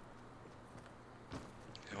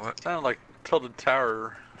 You know what? Sounded like Tilted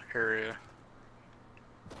Tower area.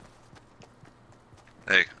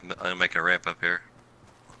 Hey, I'm gonna make a ramp up here.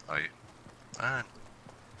 Oh, you? Fine.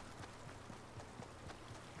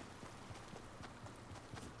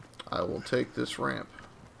 I will take this ramp.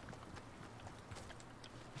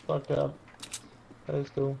 Fucked up. That is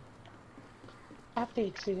cool. I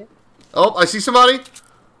fix it. Oh, I see somebody.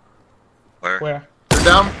 Where? Where? They're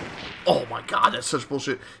down. Oh my god, that's such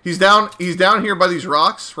bullshit. He's down here by these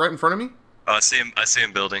rocks right in front of me. Oh, I see him. I see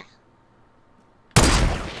him building.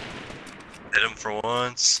 Hit him for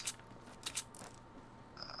once.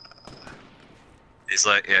 He's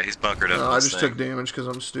like, yeah, he's bunkered up. No, in I this just thing. took damage because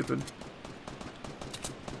I'm stupid.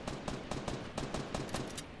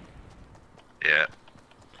 Yeah.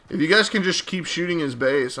 If you guys can just keep shooting his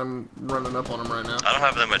base, I'm running up on him right now. I don't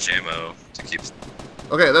have that much ammo to keep.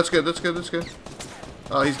 Okay, that's good, that's good, that's good.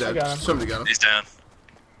 Oh, he's dead. got him. Somebody got him. He's down.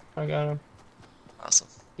 I got him. Awesome.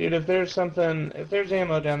 Dude, if there's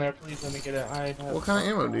ammo down there, please let me get it. I have What kind of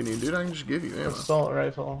ammo do you need, dude? I can just give you ammo. assault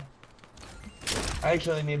rifle. I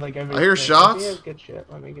actually need like everything. I hear shots. If he has good shit,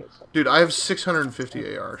 let me get some. Dude, I have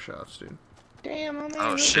 650 AR shots, dude. Damn, I'm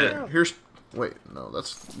Oh, shit. Here's... Wait, no,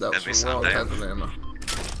 that Give me was the some, wrong damn. type of ammo.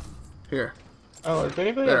 Here. Oh, if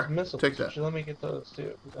anybody There, has missiles, take that. let me get those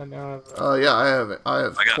too. 'Cause I now have. Yeah, I have it. I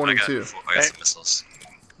have I got 22. I got some missiles.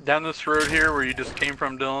 Down this road here where you just came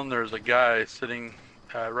from, Dylan, there's a guy sitting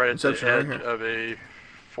right at Inception the right edge here. of a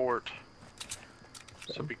fort.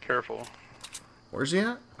 So be careful. Where's he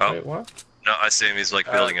at? Oh, Wait, what? no, I see him. He's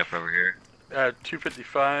like building up over here.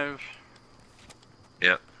 255.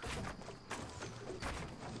 Yep.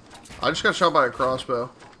 I just got shot by a crossbow.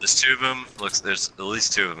 There's two of them. There's at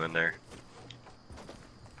least two of them in there.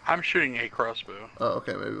 I'm shooting a crossbow. Oh,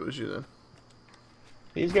 okay, maybe it was you then.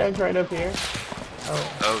 These guys right up here.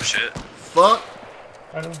 Oh, Oh shit. Fuck!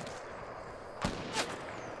 I don't.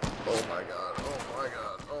 Oh my god, oh my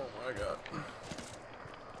god, oh my god.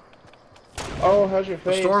 Oh, how's your The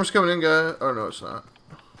face? storm's coming in, guys. Oh, no, it's not.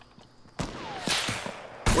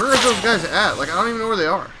 Where are those guys at? Like, I don't even know where they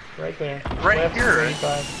are. Right there. Right Left here.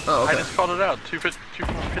 35. Oh, I okay. just called it out.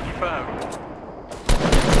 255.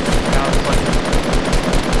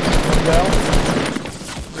 One down.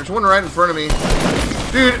 There's one right in front of me.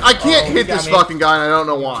 Dude, I can't Oh, he hit got this me. fucking guy, and I don't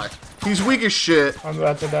know why. He's weak as shit. I'm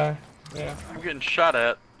about to die. Yeah. I'm getting shot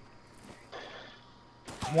at.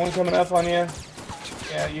 One coming up on you.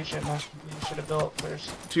 Yeah, you should have built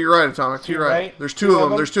first. To your right, Atomic. To your right. There's two of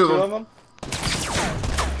them. There's two of them.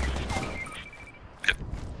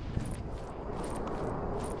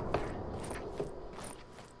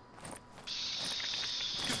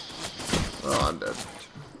 Oh, I'm dead.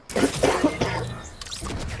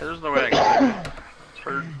 There's no way I can do it. It's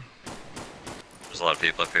hurt. There's a lot of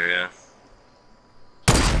people up here. Yeah.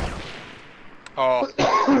 Oh,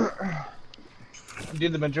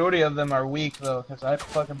 Dude, the majority of them are weak though, because I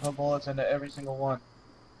fucking put bullets into every single one.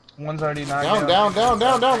 One's already knocked Down,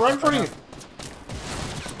 right in front of you.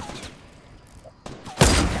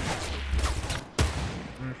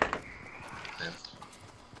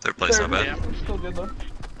 Third place, not bad. Yeah, still good though.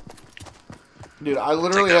 Dude, I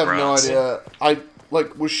literally Take that have no rounds. idea. I,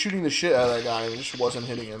 like, was shooting the shit out of that guy and it just wasn't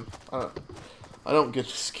hitting him. I don't get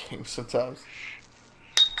this game sometimes.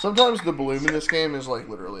 Sometimes the bloom in this game is, like,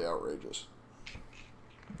 literally outrageous.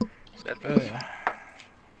 Yeah.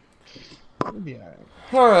 It'll be alright.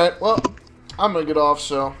 Alright, well, I'm gonna get off,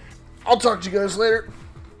 so I'll talk to you guys later.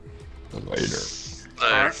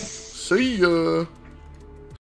 Later. See ya.